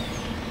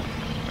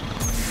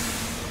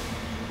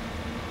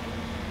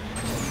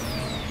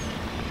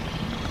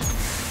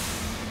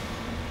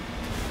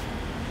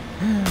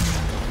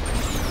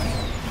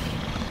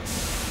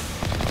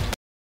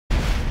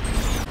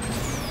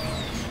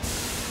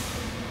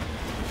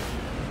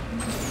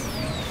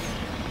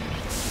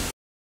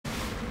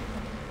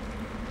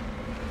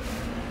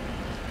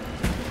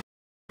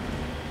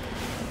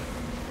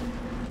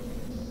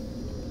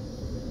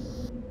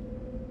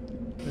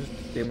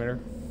 Emitter.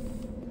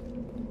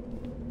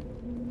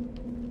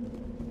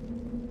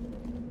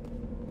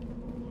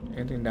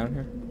 Anything down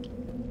here?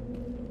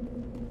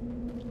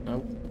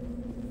 Nope.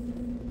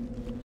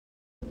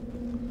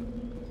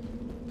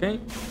 Okay.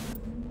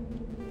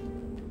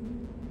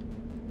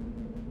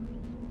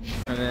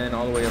 And then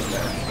all the way up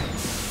there.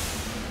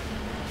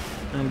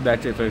 And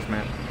that's it for this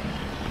map.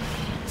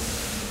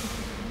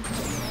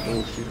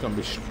 Oh, she's gonna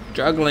be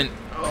struggling.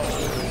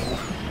 Oh.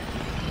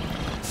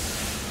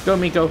 Go,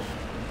 Miko.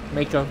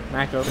 Mako,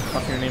 Mako, what the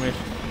fuck your name is?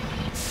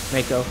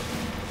 Mako.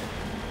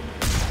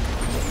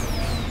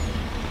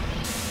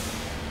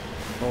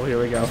 Oh, here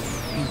we go.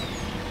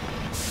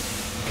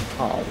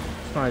 Oh,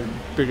 it's not as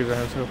big as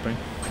I was hoping.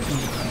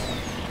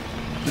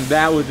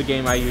 That was the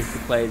game I used to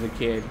play as a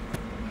kid.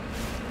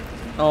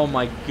 Oh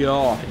my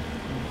god.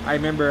 I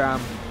remember,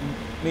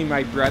 me and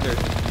my brother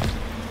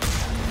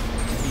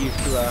used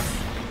to,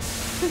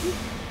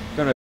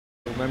 don't know if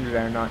you remember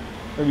that or not,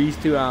 but we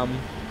used to,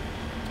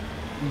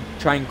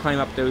 try and climb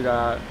up those,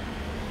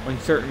 on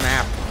certain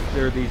maps,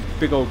 there are these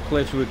big old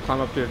cliffs we would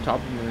climb up to the top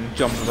of them and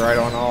jump right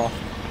on off.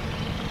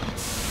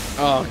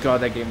 Oh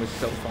god, that game was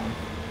so fun.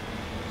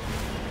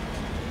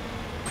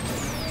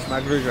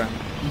 Smash Version.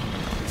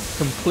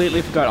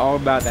 Completely forgot all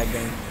about that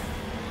game.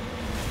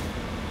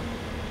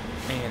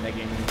 Man, that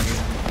game was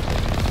amazing.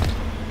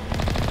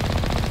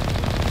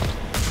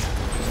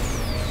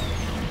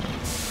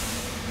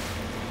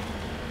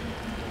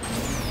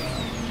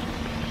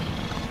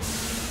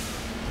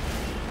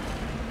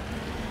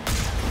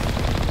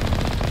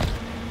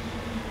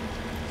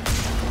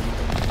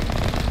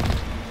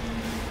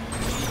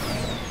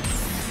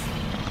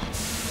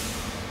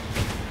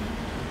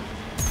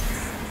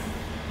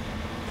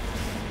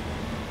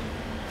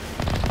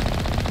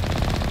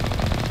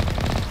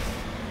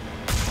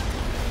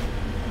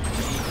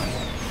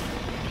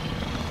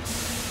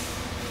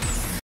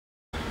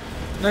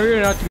 Not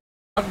really not to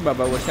talk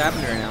about what's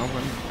happening right now.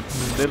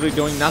 I'm literally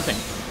doing nothing.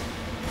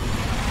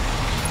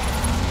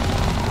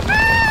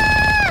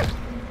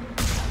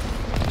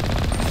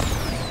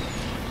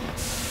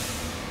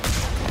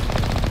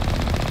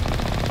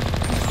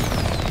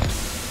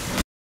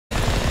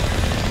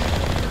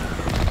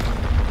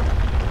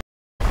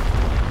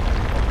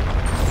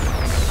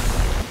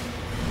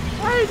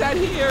 Why is that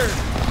here?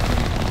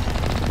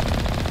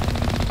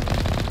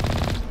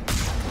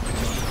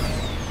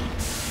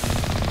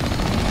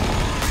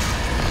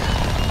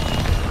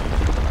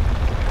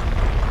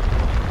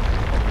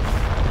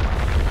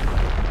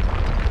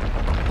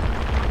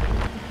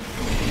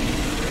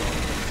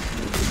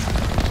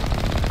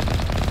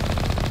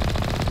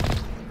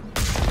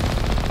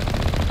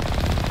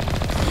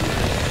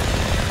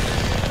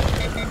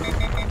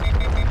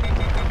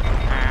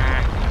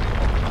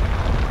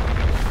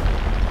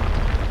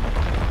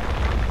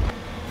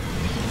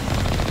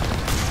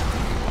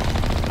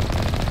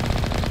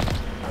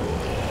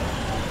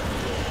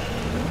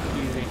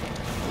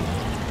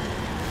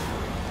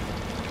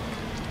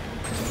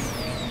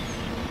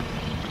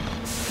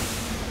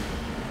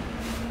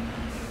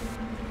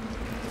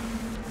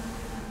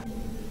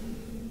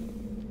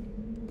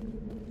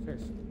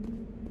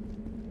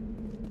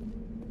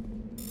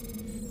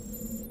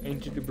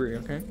 Ancient debris,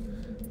 okay?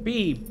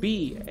 B,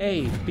 B,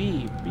 A,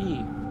 B,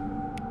 B.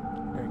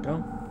 There we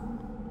go.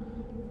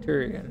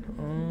 Tyrion.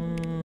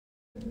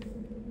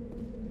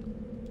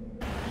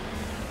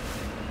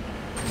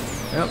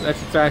 Yep,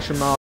 that's a fashion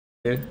model.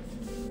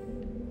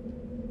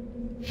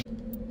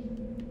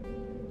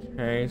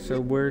 Okay, so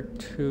where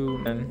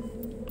to then?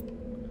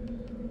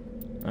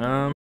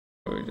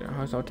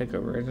 House I'll take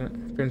over, isn't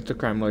it? Prince the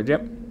Crime Lord,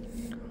 yep.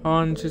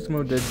 On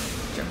Sismo did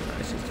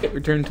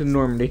return to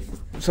Normandy.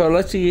 So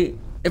let's see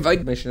if I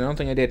mission. I don't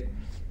think I did.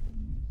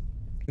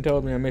 It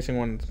told me I'm missing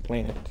one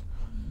planet.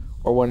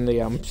 Or one of the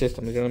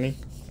systems, you know what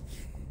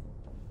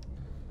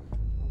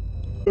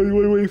I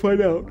mean? Wait, find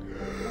out.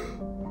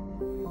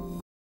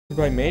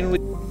 By mainly.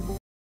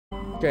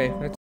 Okay,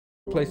 that's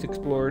place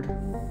explored.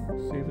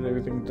 See if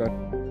everything's done.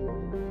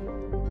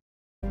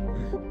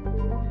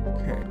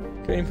 Okay,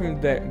 came from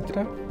there. Did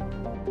I?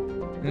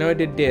 No, I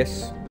did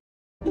this.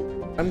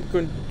 I'm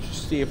going to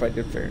see if I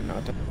did fair or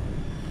not. If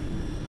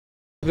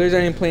there's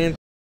any plans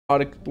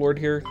not explored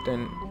here,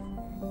 then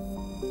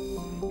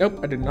nope,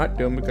 I did not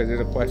do them because there's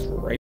a quest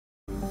right.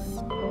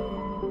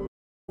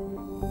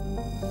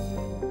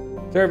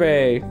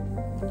 Survey.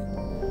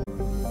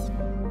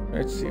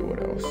 Let's see what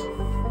else.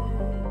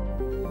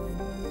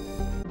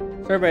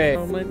 Survey.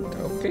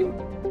 Okay.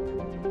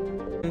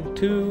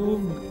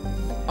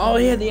 Oh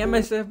yeah, the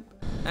MSF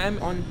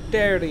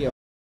Ontario.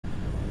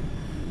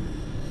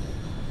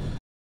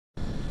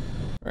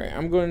 Alright,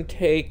 I'm going to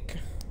take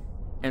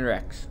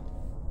Rex.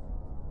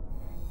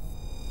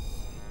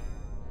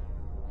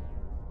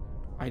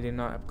 I did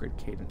not upgrade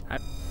Caden. You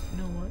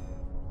know what?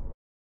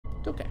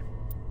 It's okay.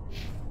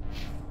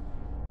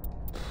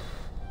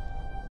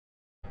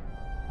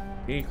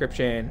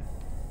 Decryption.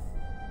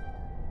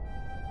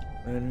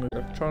 And move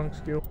electronic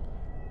skill.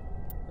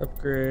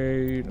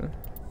 Upgrade.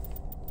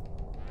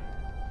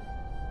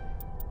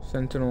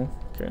 Sentinel.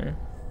 Okay.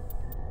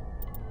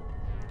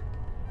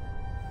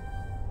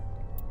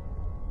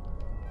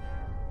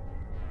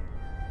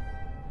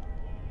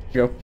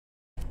 Go.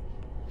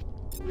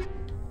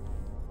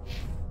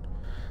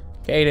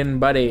 Caden,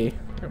 buddy.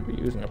 I'm gonna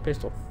be using a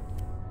pistol.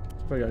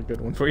 I got a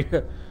good one for you.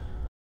 Yep.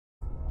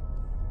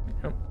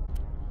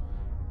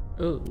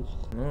 Oh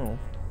no.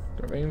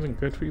 Do I have anything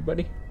good for you,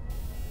 buddy?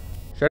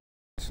 Shut up.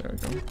 There we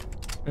go.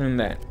 And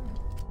that.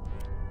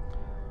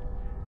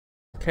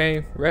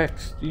 Okay,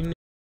 Rex, do you need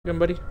anything,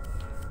 buddy?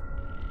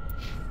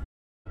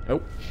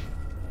 Nope.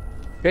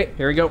 Okay,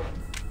 here we go.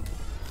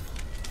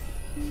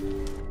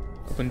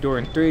 Open door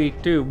in 3,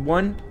 2,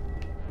 1.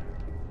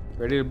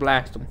 Ready to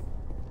blast them.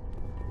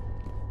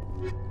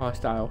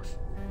 Hostiles.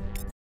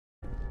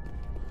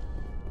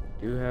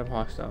 Do have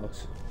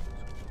hostiles.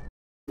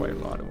 Quite a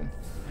lot of them.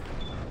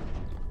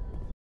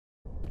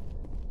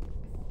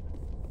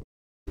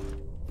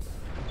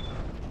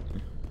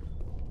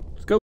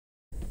 Let's go.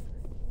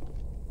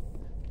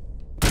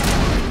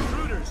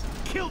 Intruders,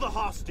 kill the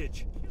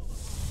hostage.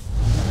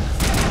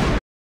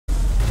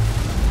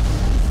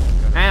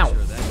 Ow.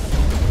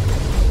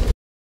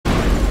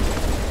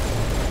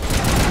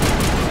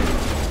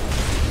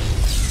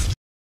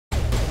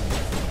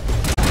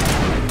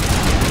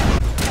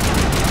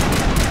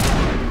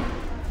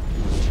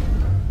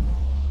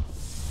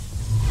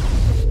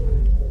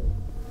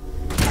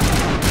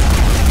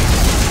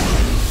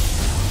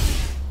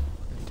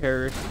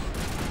 Terrorists.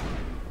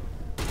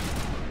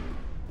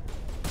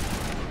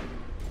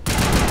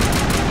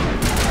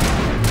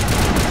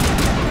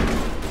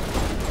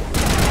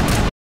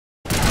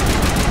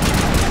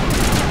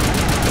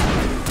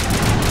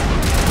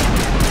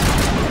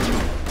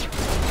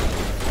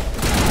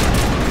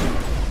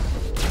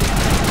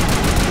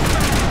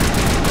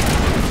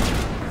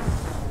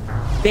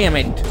 Damn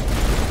it.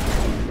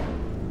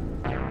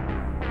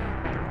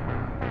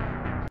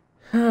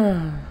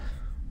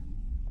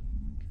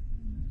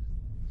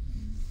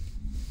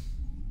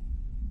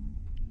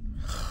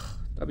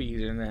 That'll be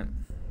easier than that.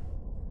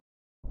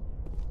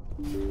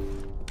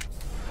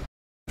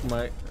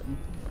 My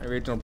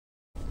original.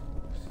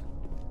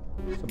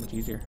 So much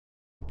easier.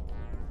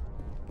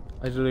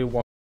 I was literally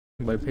walking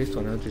by a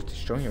pistol and I was just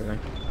destroying everything.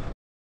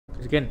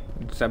 Because again,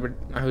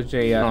 I was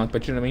a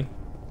but you know what I mean?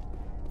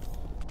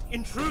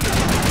 Intruder!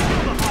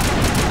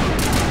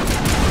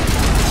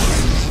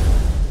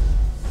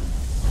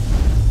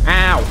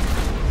 Ow!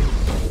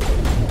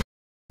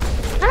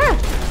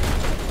 Ah!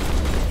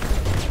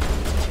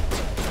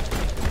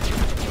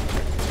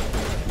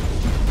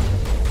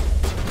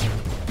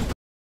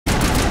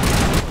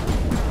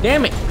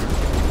 Damn it!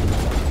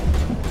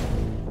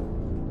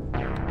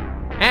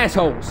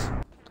 Assholes!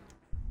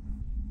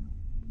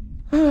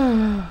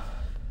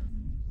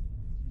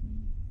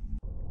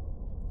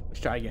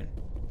 Let's try again.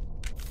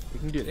 We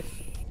can do this.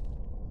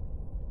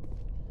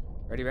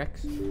 Ready,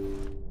 Rex?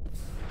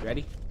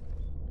 Ready?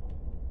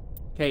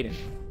 Kaidan,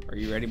 are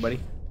you ready, buddy?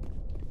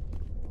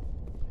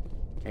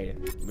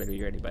 Kaidan, you better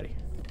be ready, buddy.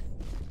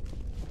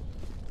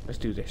 Let's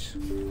do this.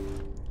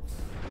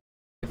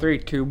 3,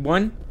 2,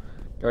 1.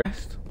 We're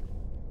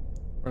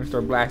gonna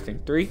start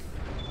blasting. 3,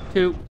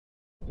 2,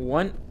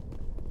 1.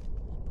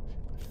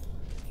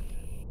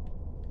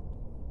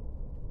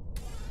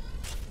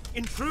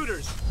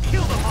 Intruders!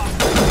 Kill the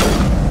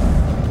hostage!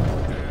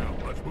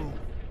 Damn, let's move.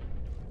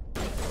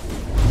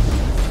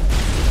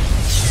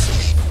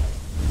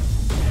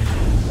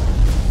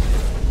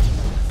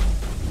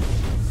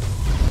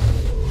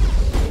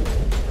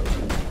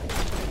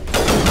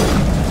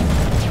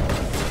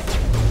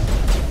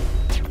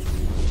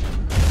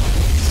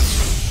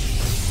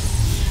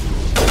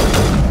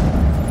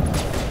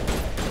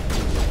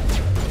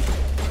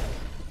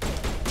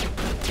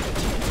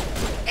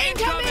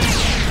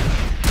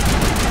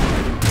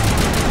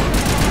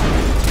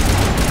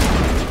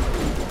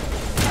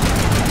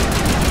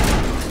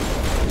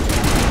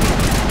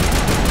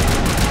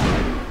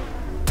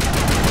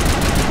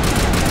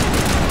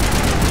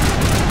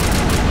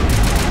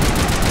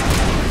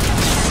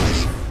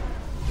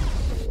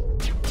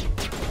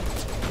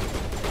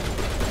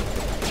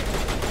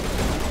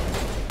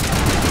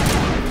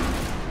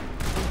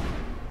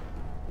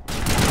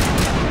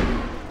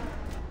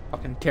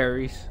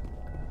 Terry's.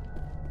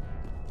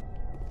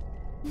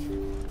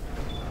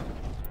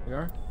 We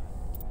are.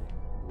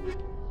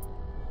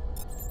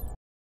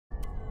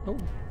 Oh.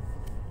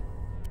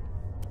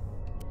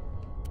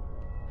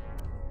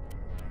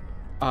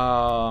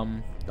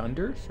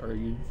 Thunders? Are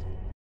you?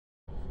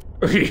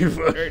 Are you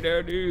right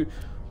now, dude?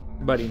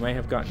 Buddy might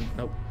have gotten.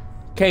 Nope.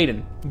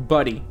 Kaidan,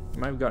 buddy,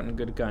 might have gotten a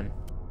good gun.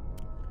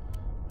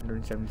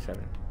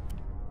 177.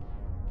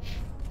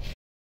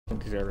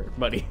 Don't deserve it,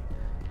 buddy.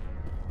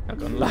 Not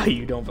gonna lie,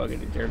 you don't fucking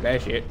deserve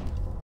that shit.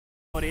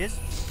 What is?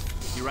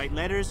 You write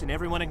letters and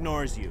everyone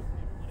ignores you.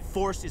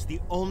 Force is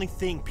the only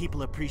thing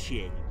people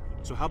appreciate.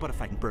 So how about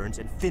if I can Burns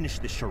and finish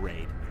this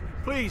charade?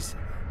 Please,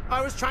 I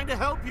was trying to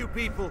help you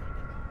people.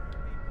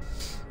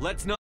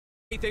 Let's not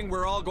do anything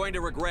we're all going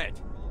to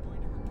regret.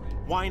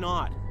 Why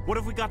not? What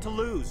have we got to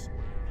lose?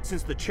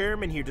 Since the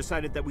chairman here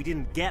decided that we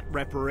didn't get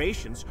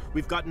reparations,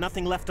 we've got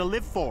nothing left to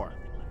live for.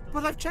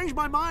 But I've changed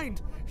my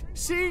mind.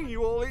 Seeing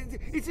you all,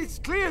 it's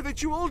clear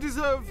that you all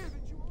deserve...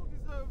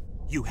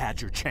 You had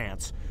your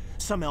chance.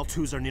 Some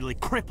L2s are nearly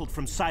crippled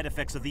from side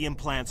effects of the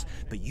implants,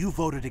 but you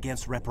voted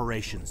against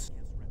reparations.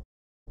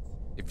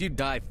 If you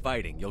die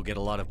fighting, you'll get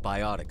a lot of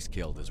biotics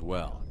killed as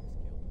well.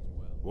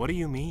 What do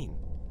you mean?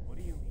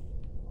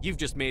 You've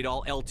just made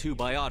all L2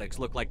 biotics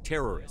look like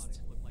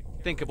terrorists.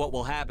 Think of what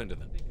will happen to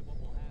them.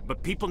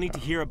 But people need to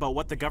hear about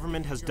what the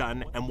government has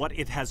done and what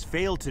it has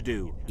failed to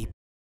do.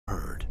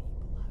 Heard.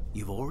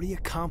 You've already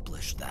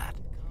accomplished that.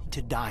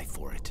 To die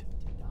for it.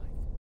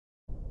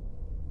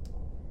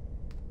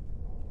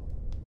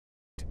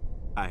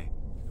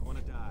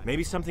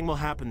 Maybe something will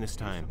happen this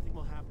time.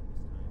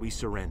 We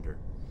surrender.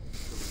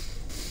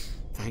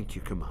 Thank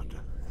you,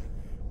 Commander.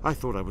 I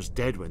thought I was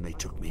dead when they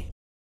took me.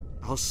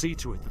 I'll see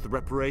to it that the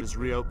reparations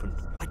reopened.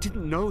 I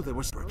didn't know there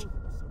was separate.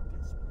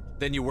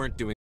 Then you weren't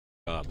doing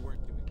the job.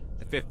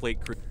 The 5th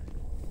Fleet crew.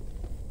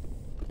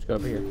 Let's go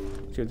over here.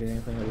 See if there's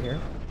anything over here.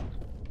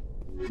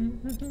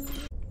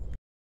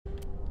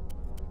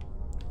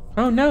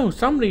 Oh no,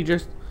 somebody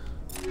just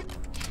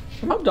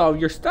robbed all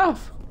your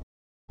stuff.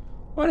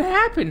 What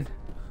happened?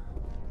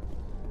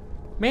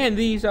 Man,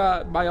 these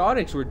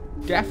biotics were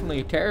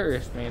definitely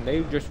terrorists, man.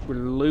 They just were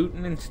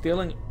looting and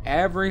stealing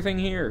everything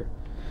here.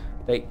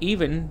 They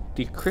even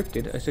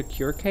decrypted a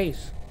secure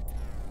case.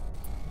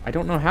 I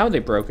don't know how they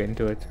broke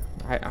into it.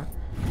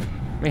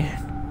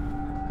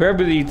 Man,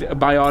 whoever these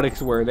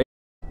biotics were, they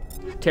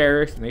were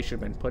terrorists and they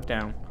should have been put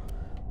down.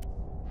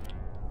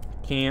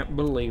 Can't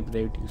believe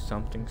they would do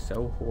something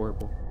so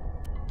horrible.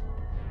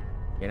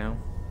 You know?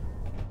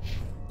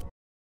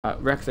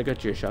 Rex, I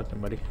got you a shotgun,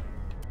 buddy.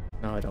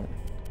 No, I don't.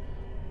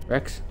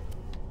 Rex?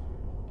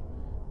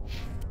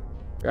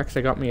 Rex,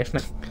 I got me a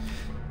sniper.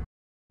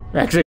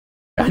 Rex, I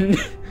got a gun.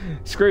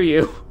 Screw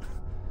you.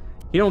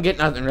 You don't get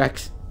nothing,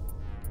 Rex.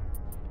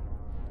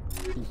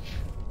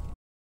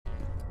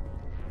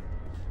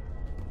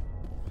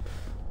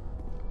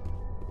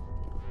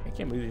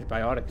 can't believe these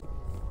biotics.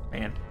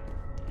 Man.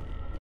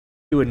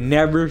 You would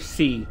never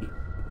see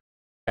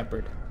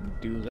Shepard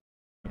do that,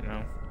 you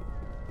know.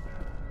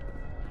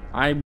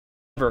 I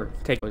never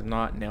take was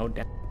not nailed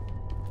down.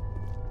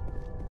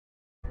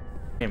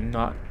 I am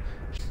not.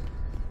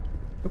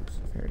 Oops,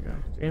 there we go.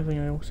 Is there anything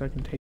else I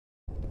can take?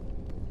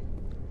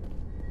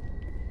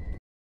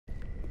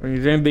 Or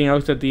is there anything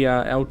else that the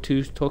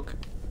L2s took?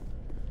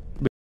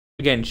 But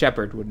again,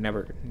 Shepard would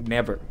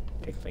never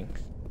take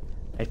things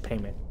as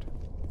payment.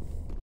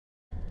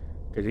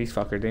 Because these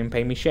fuckers didn't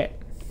pay me shit.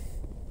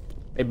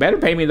 They better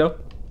pay me though.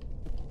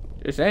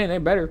 Just saying, they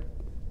better.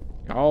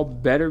 All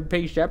better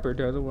pay Shepard,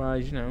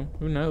 otherwise, you know,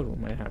 who knows what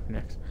might happen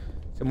next.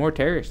 Some more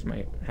terrorists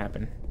might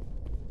happen.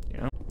 You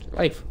know, it's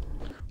life.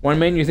 One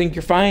minute you think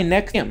you're fine,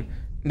 next him.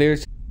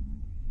 There's...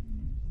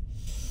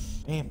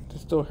 Damn,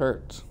 this still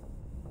hurts.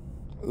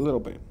 A little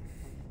bit.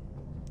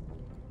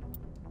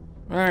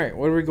 Alright,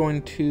 what are we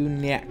going to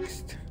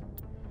next?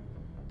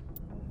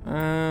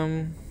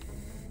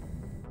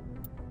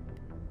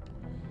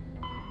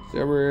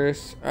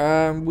 Cerberus.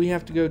 We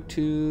have to go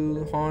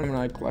to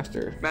Gemini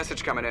Cluster.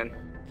 Message coming in.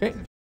 Okay.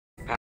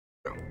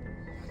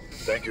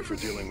 Thank you for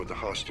dealing with the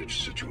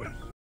hostage situation.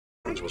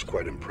 Burns was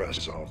quite impressed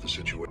to solve the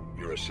situation.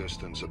 Your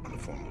assistance on the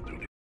formal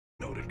duty.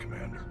 Noted,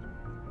 Commander.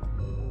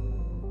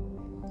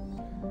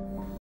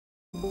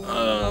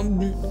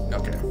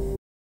 Okay.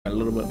 A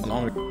little bit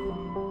longer.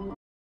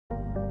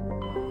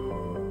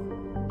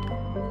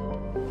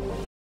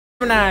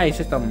 Gemini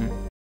system.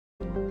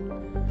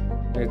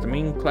 There's the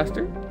main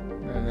cluster.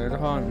 And there's a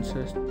Han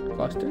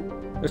cluster.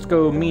 Let's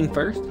go mean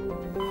first.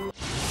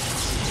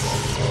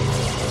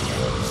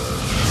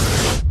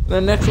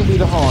 Then next will be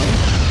the Han.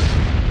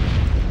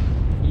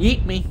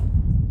 Yeet me.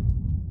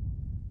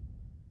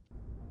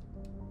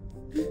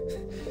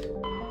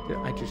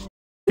 I just...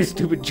 This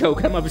stupid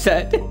joke, I'm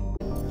upset.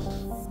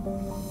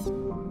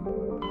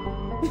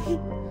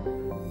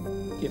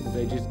 Yeah,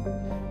 they just...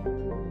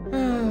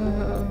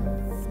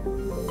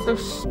 So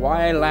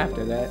why I laughed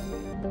at that.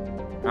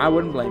 I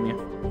wouldn't blame you.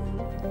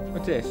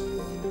 What's this?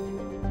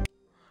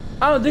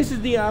 Oh, this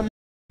is the,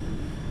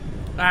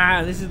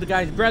 this is the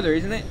guy's brother,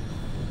 isn't it?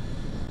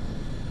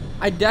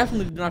 I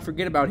definitely did not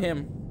forget about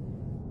him.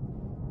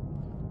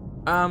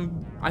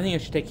 I think I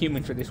should take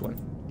human for this one.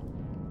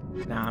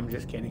 Nah, I'm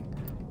just kidding.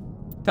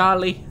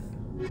 Tali.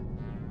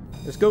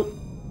 Let's go.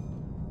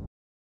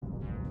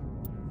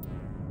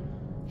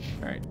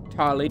 Alright,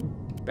 Tali.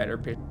 Better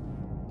pick.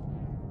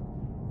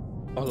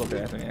 Oh, look at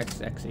that thing. That's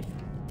sexy.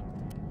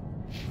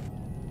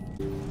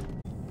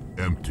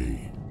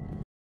 Empty.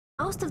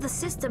 Most of the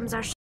systems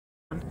are shut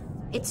down.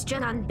 It's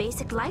just on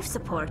basic life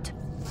support.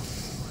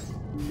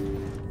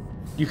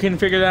 You can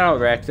figure that out,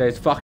 Rex. That's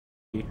fucking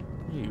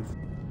you.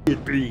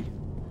 Yippee.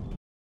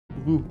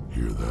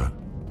 Hear that?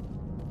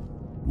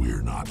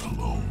 We're not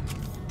alone.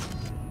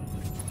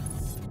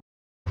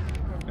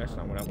 That's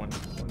not what I wanted.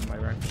 What am I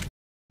right?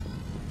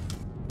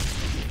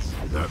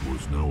 That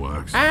was no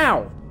accident.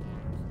 Ow!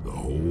 The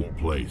whole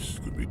place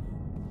could be...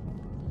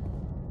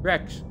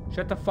 Rex,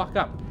 shut the fuck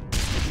up.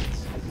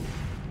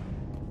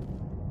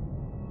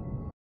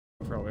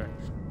 For Rex.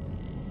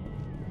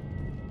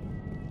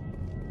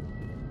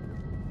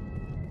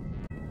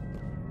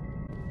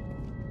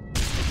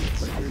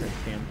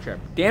 Damn trap.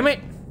 Damn it!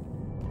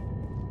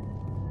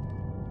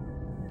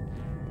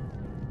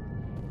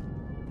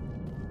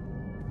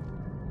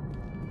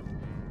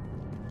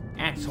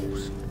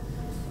 Assholes.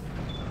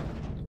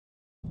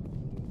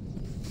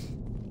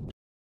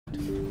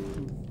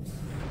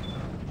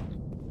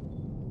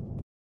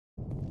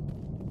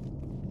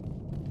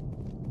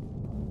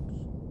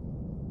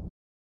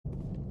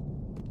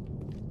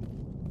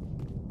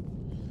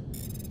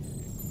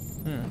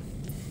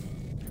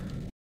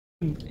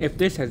 If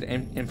this has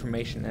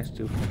information as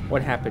to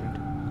what happened,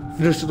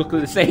 just look at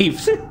the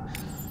saves. A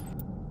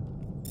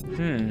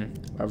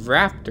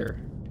raptor.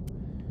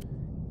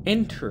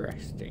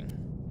 Interesting.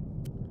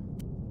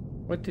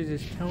 What does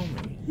this tell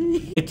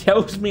me? It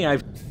tells me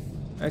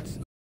that's...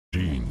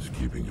 Gene's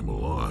keeping him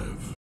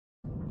alive.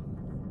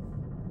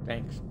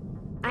 Thanks.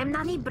 I'm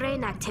not any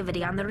brain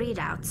activity on the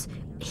readouts.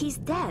 He's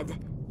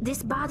dead.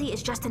 This body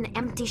is just an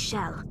empty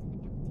shell.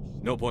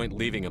 No point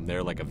leaving him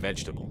there like a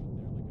vegetable.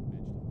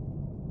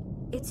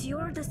 It's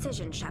your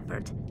decision,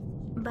 Shepard.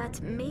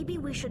 But maybe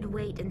we should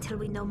wait until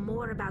we know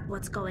more about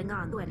what's going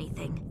on. Do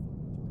anything.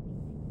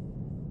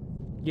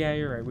 Yeah,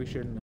 you're right. We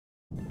shouldn't.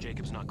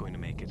 Jacob's not going to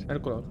make it.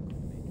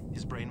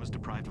 His brain was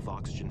deprived of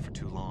oxygen for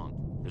too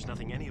long. There's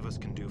nothing any of us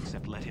can do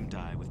except let him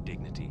die with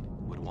dignity,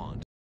 would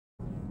want.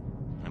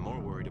 I'm more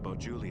worried about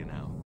Julia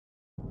now.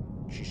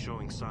 She's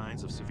showing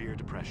signs of severe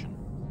depression.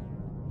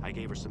 I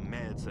gave her some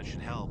meds that should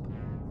help,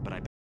 but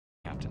I...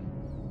 Captain.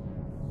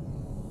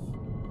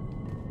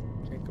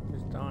 Jacob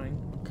is dying.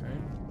 Okay.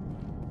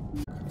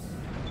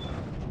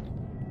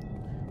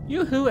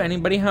 Yoo-hoo,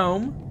 anybody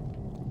home?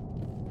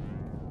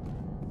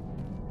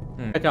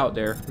 Check out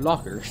their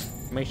lockers.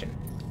 Information.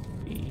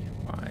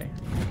 B-Y-A.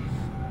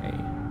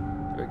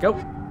 There we go.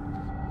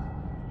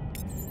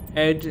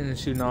 Edge and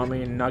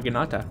Tsunami and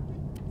Naginata.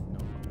 No,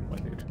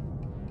 what, dude?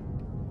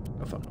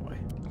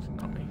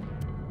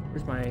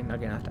 Where's my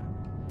Naginata?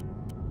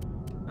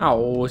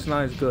 Oh, it's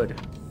not as good.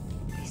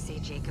 They say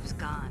Jacob's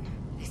gone.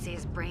 They say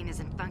his brain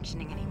isn't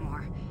functioning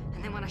anymore,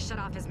 and they want to shut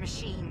off his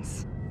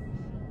machines.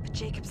 But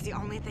Jacob's the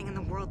only thing in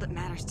the world that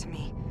matters to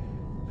me.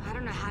 I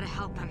don't know how to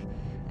help him,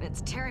 and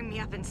it's tearing me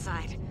up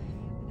inside.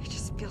 I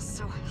just feel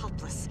so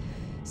helpless,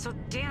 so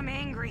damn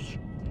angry.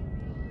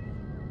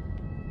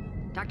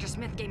 Dr.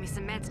 Smith gave me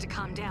some meds to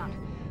calm down,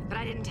 but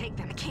I didn't take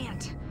them. I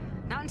can't.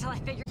 Not until I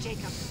figure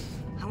Jacob.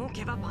 I won't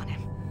give up on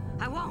him.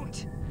 I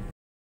won't.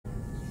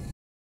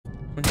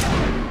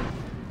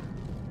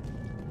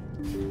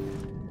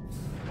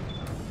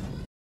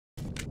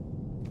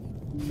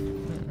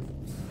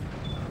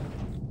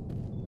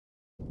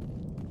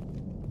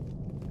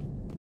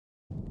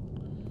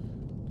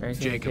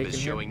 Jacob is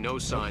showing no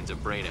signs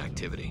of brain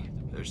activity.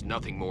 There's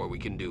nothing more we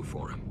can do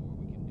for him.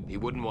 He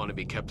wouldn't want to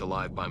be kept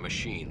alive by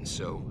machines,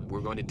 so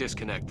we're going to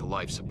disconnect the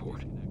life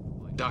support.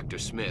 Dr.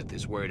 Smith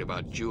is worried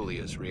about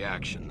Julia's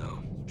reaction,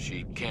 though.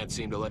 She can't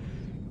seem to let...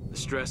 The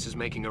stress is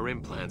making her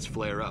implants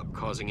flare up,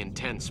 causing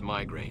intense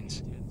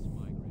migraines.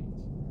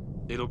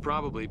 It'll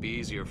probably be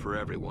easier for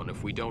everyone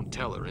if we don't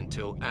tell her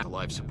until at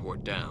life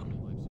support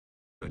down.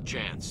 A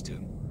chance to...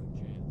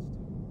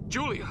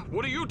 Julia,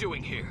 what are you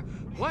doing here?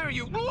 Why are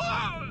you...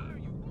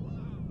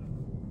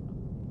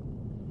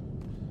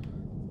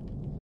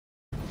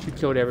 She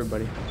killed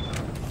everybody.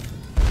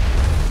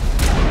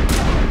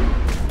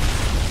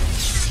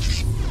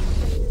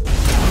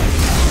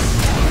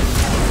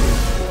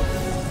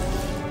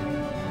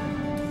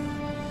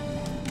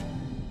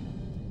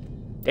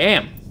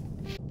 Damn.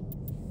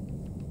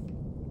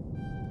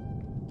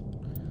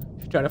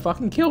 She's trying to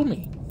fucking kill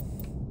me.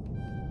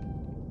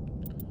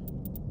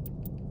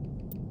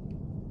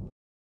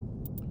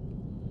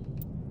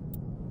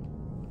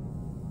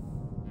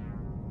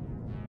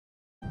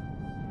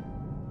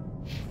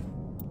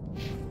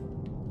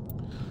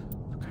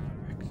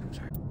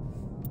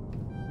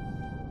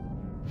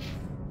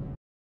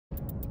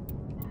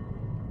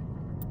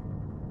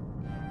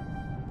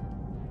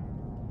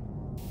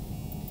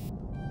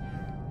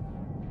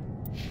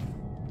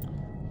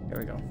 There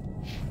we go.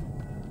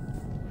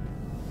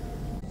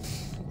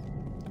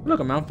 Look,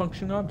 a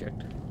malfunctioning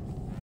object.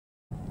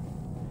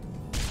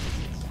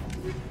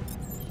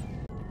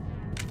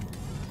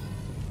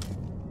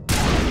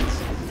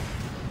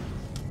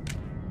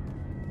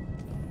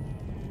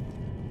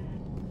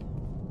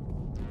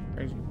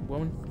 Crazy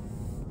woman.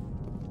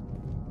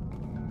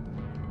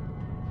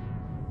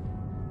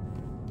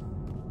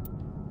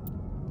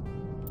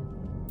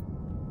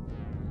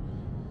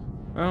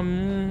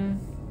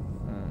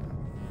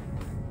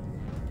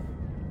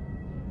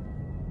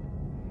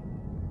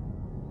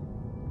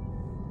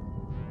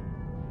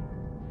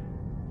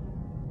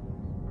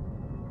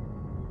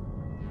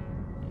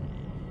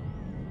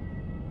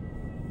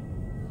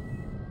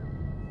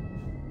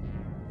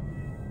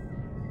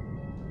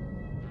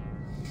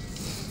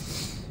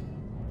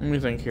 Let me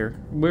think here.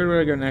 Where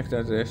do I go next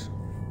after this?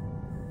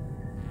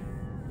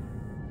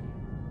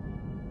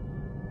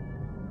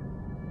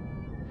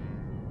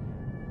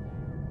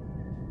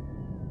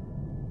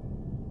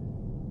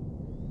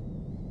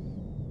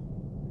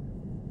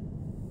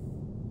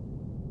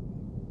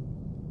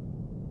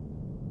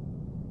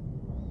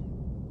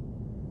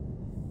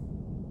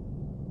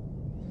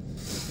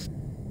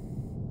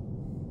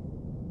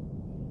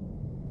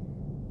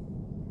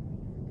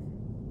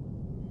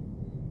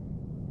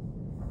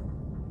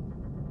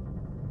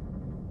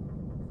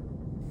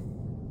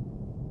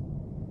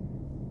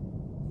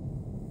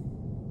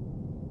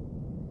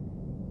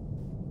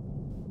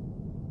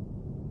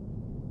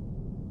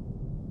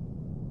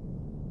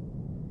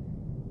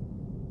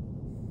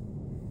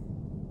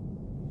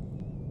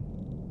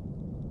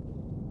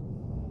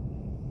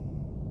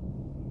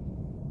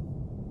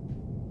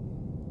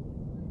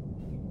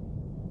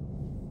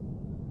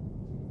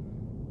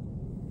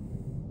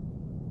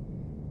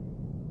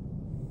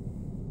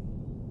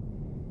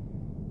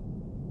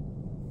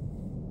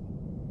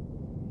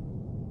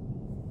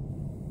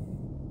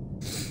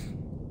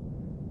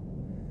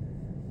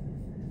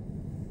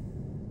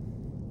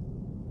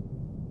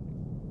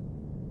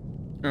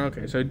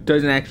 Okay, so it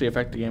doesn't actually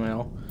affect the game at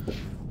all.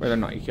 Whether or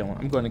not you kill him.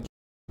 I'm going to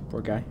kill him.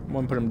 Poor guy. I'm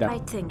going to put him down. I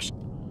think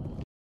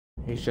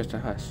he's just a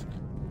husk.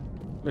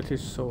 Let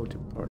his soul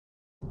depart.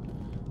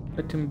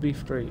 Let him be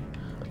free.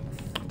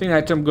 I think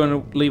that's I'm going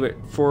to leave it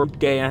for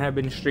today. I have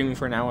been streaming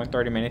for an hour and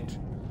 30 minutes.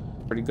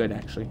 Pretty good,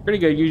 actually. Pretty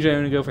good. Usually I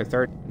only go for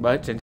 30.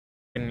 But since,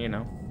 you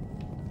know,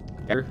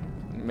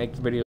 make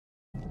the video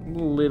a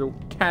little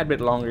tad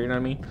bit longer, you know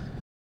what I mean?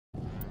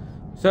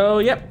 So,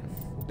 yep.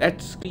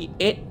 That's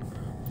it.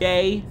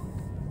 Yay.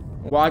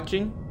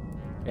 Watching,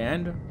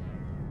 and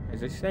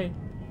as I say,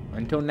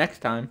 until next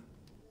time,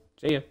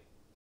 see ya.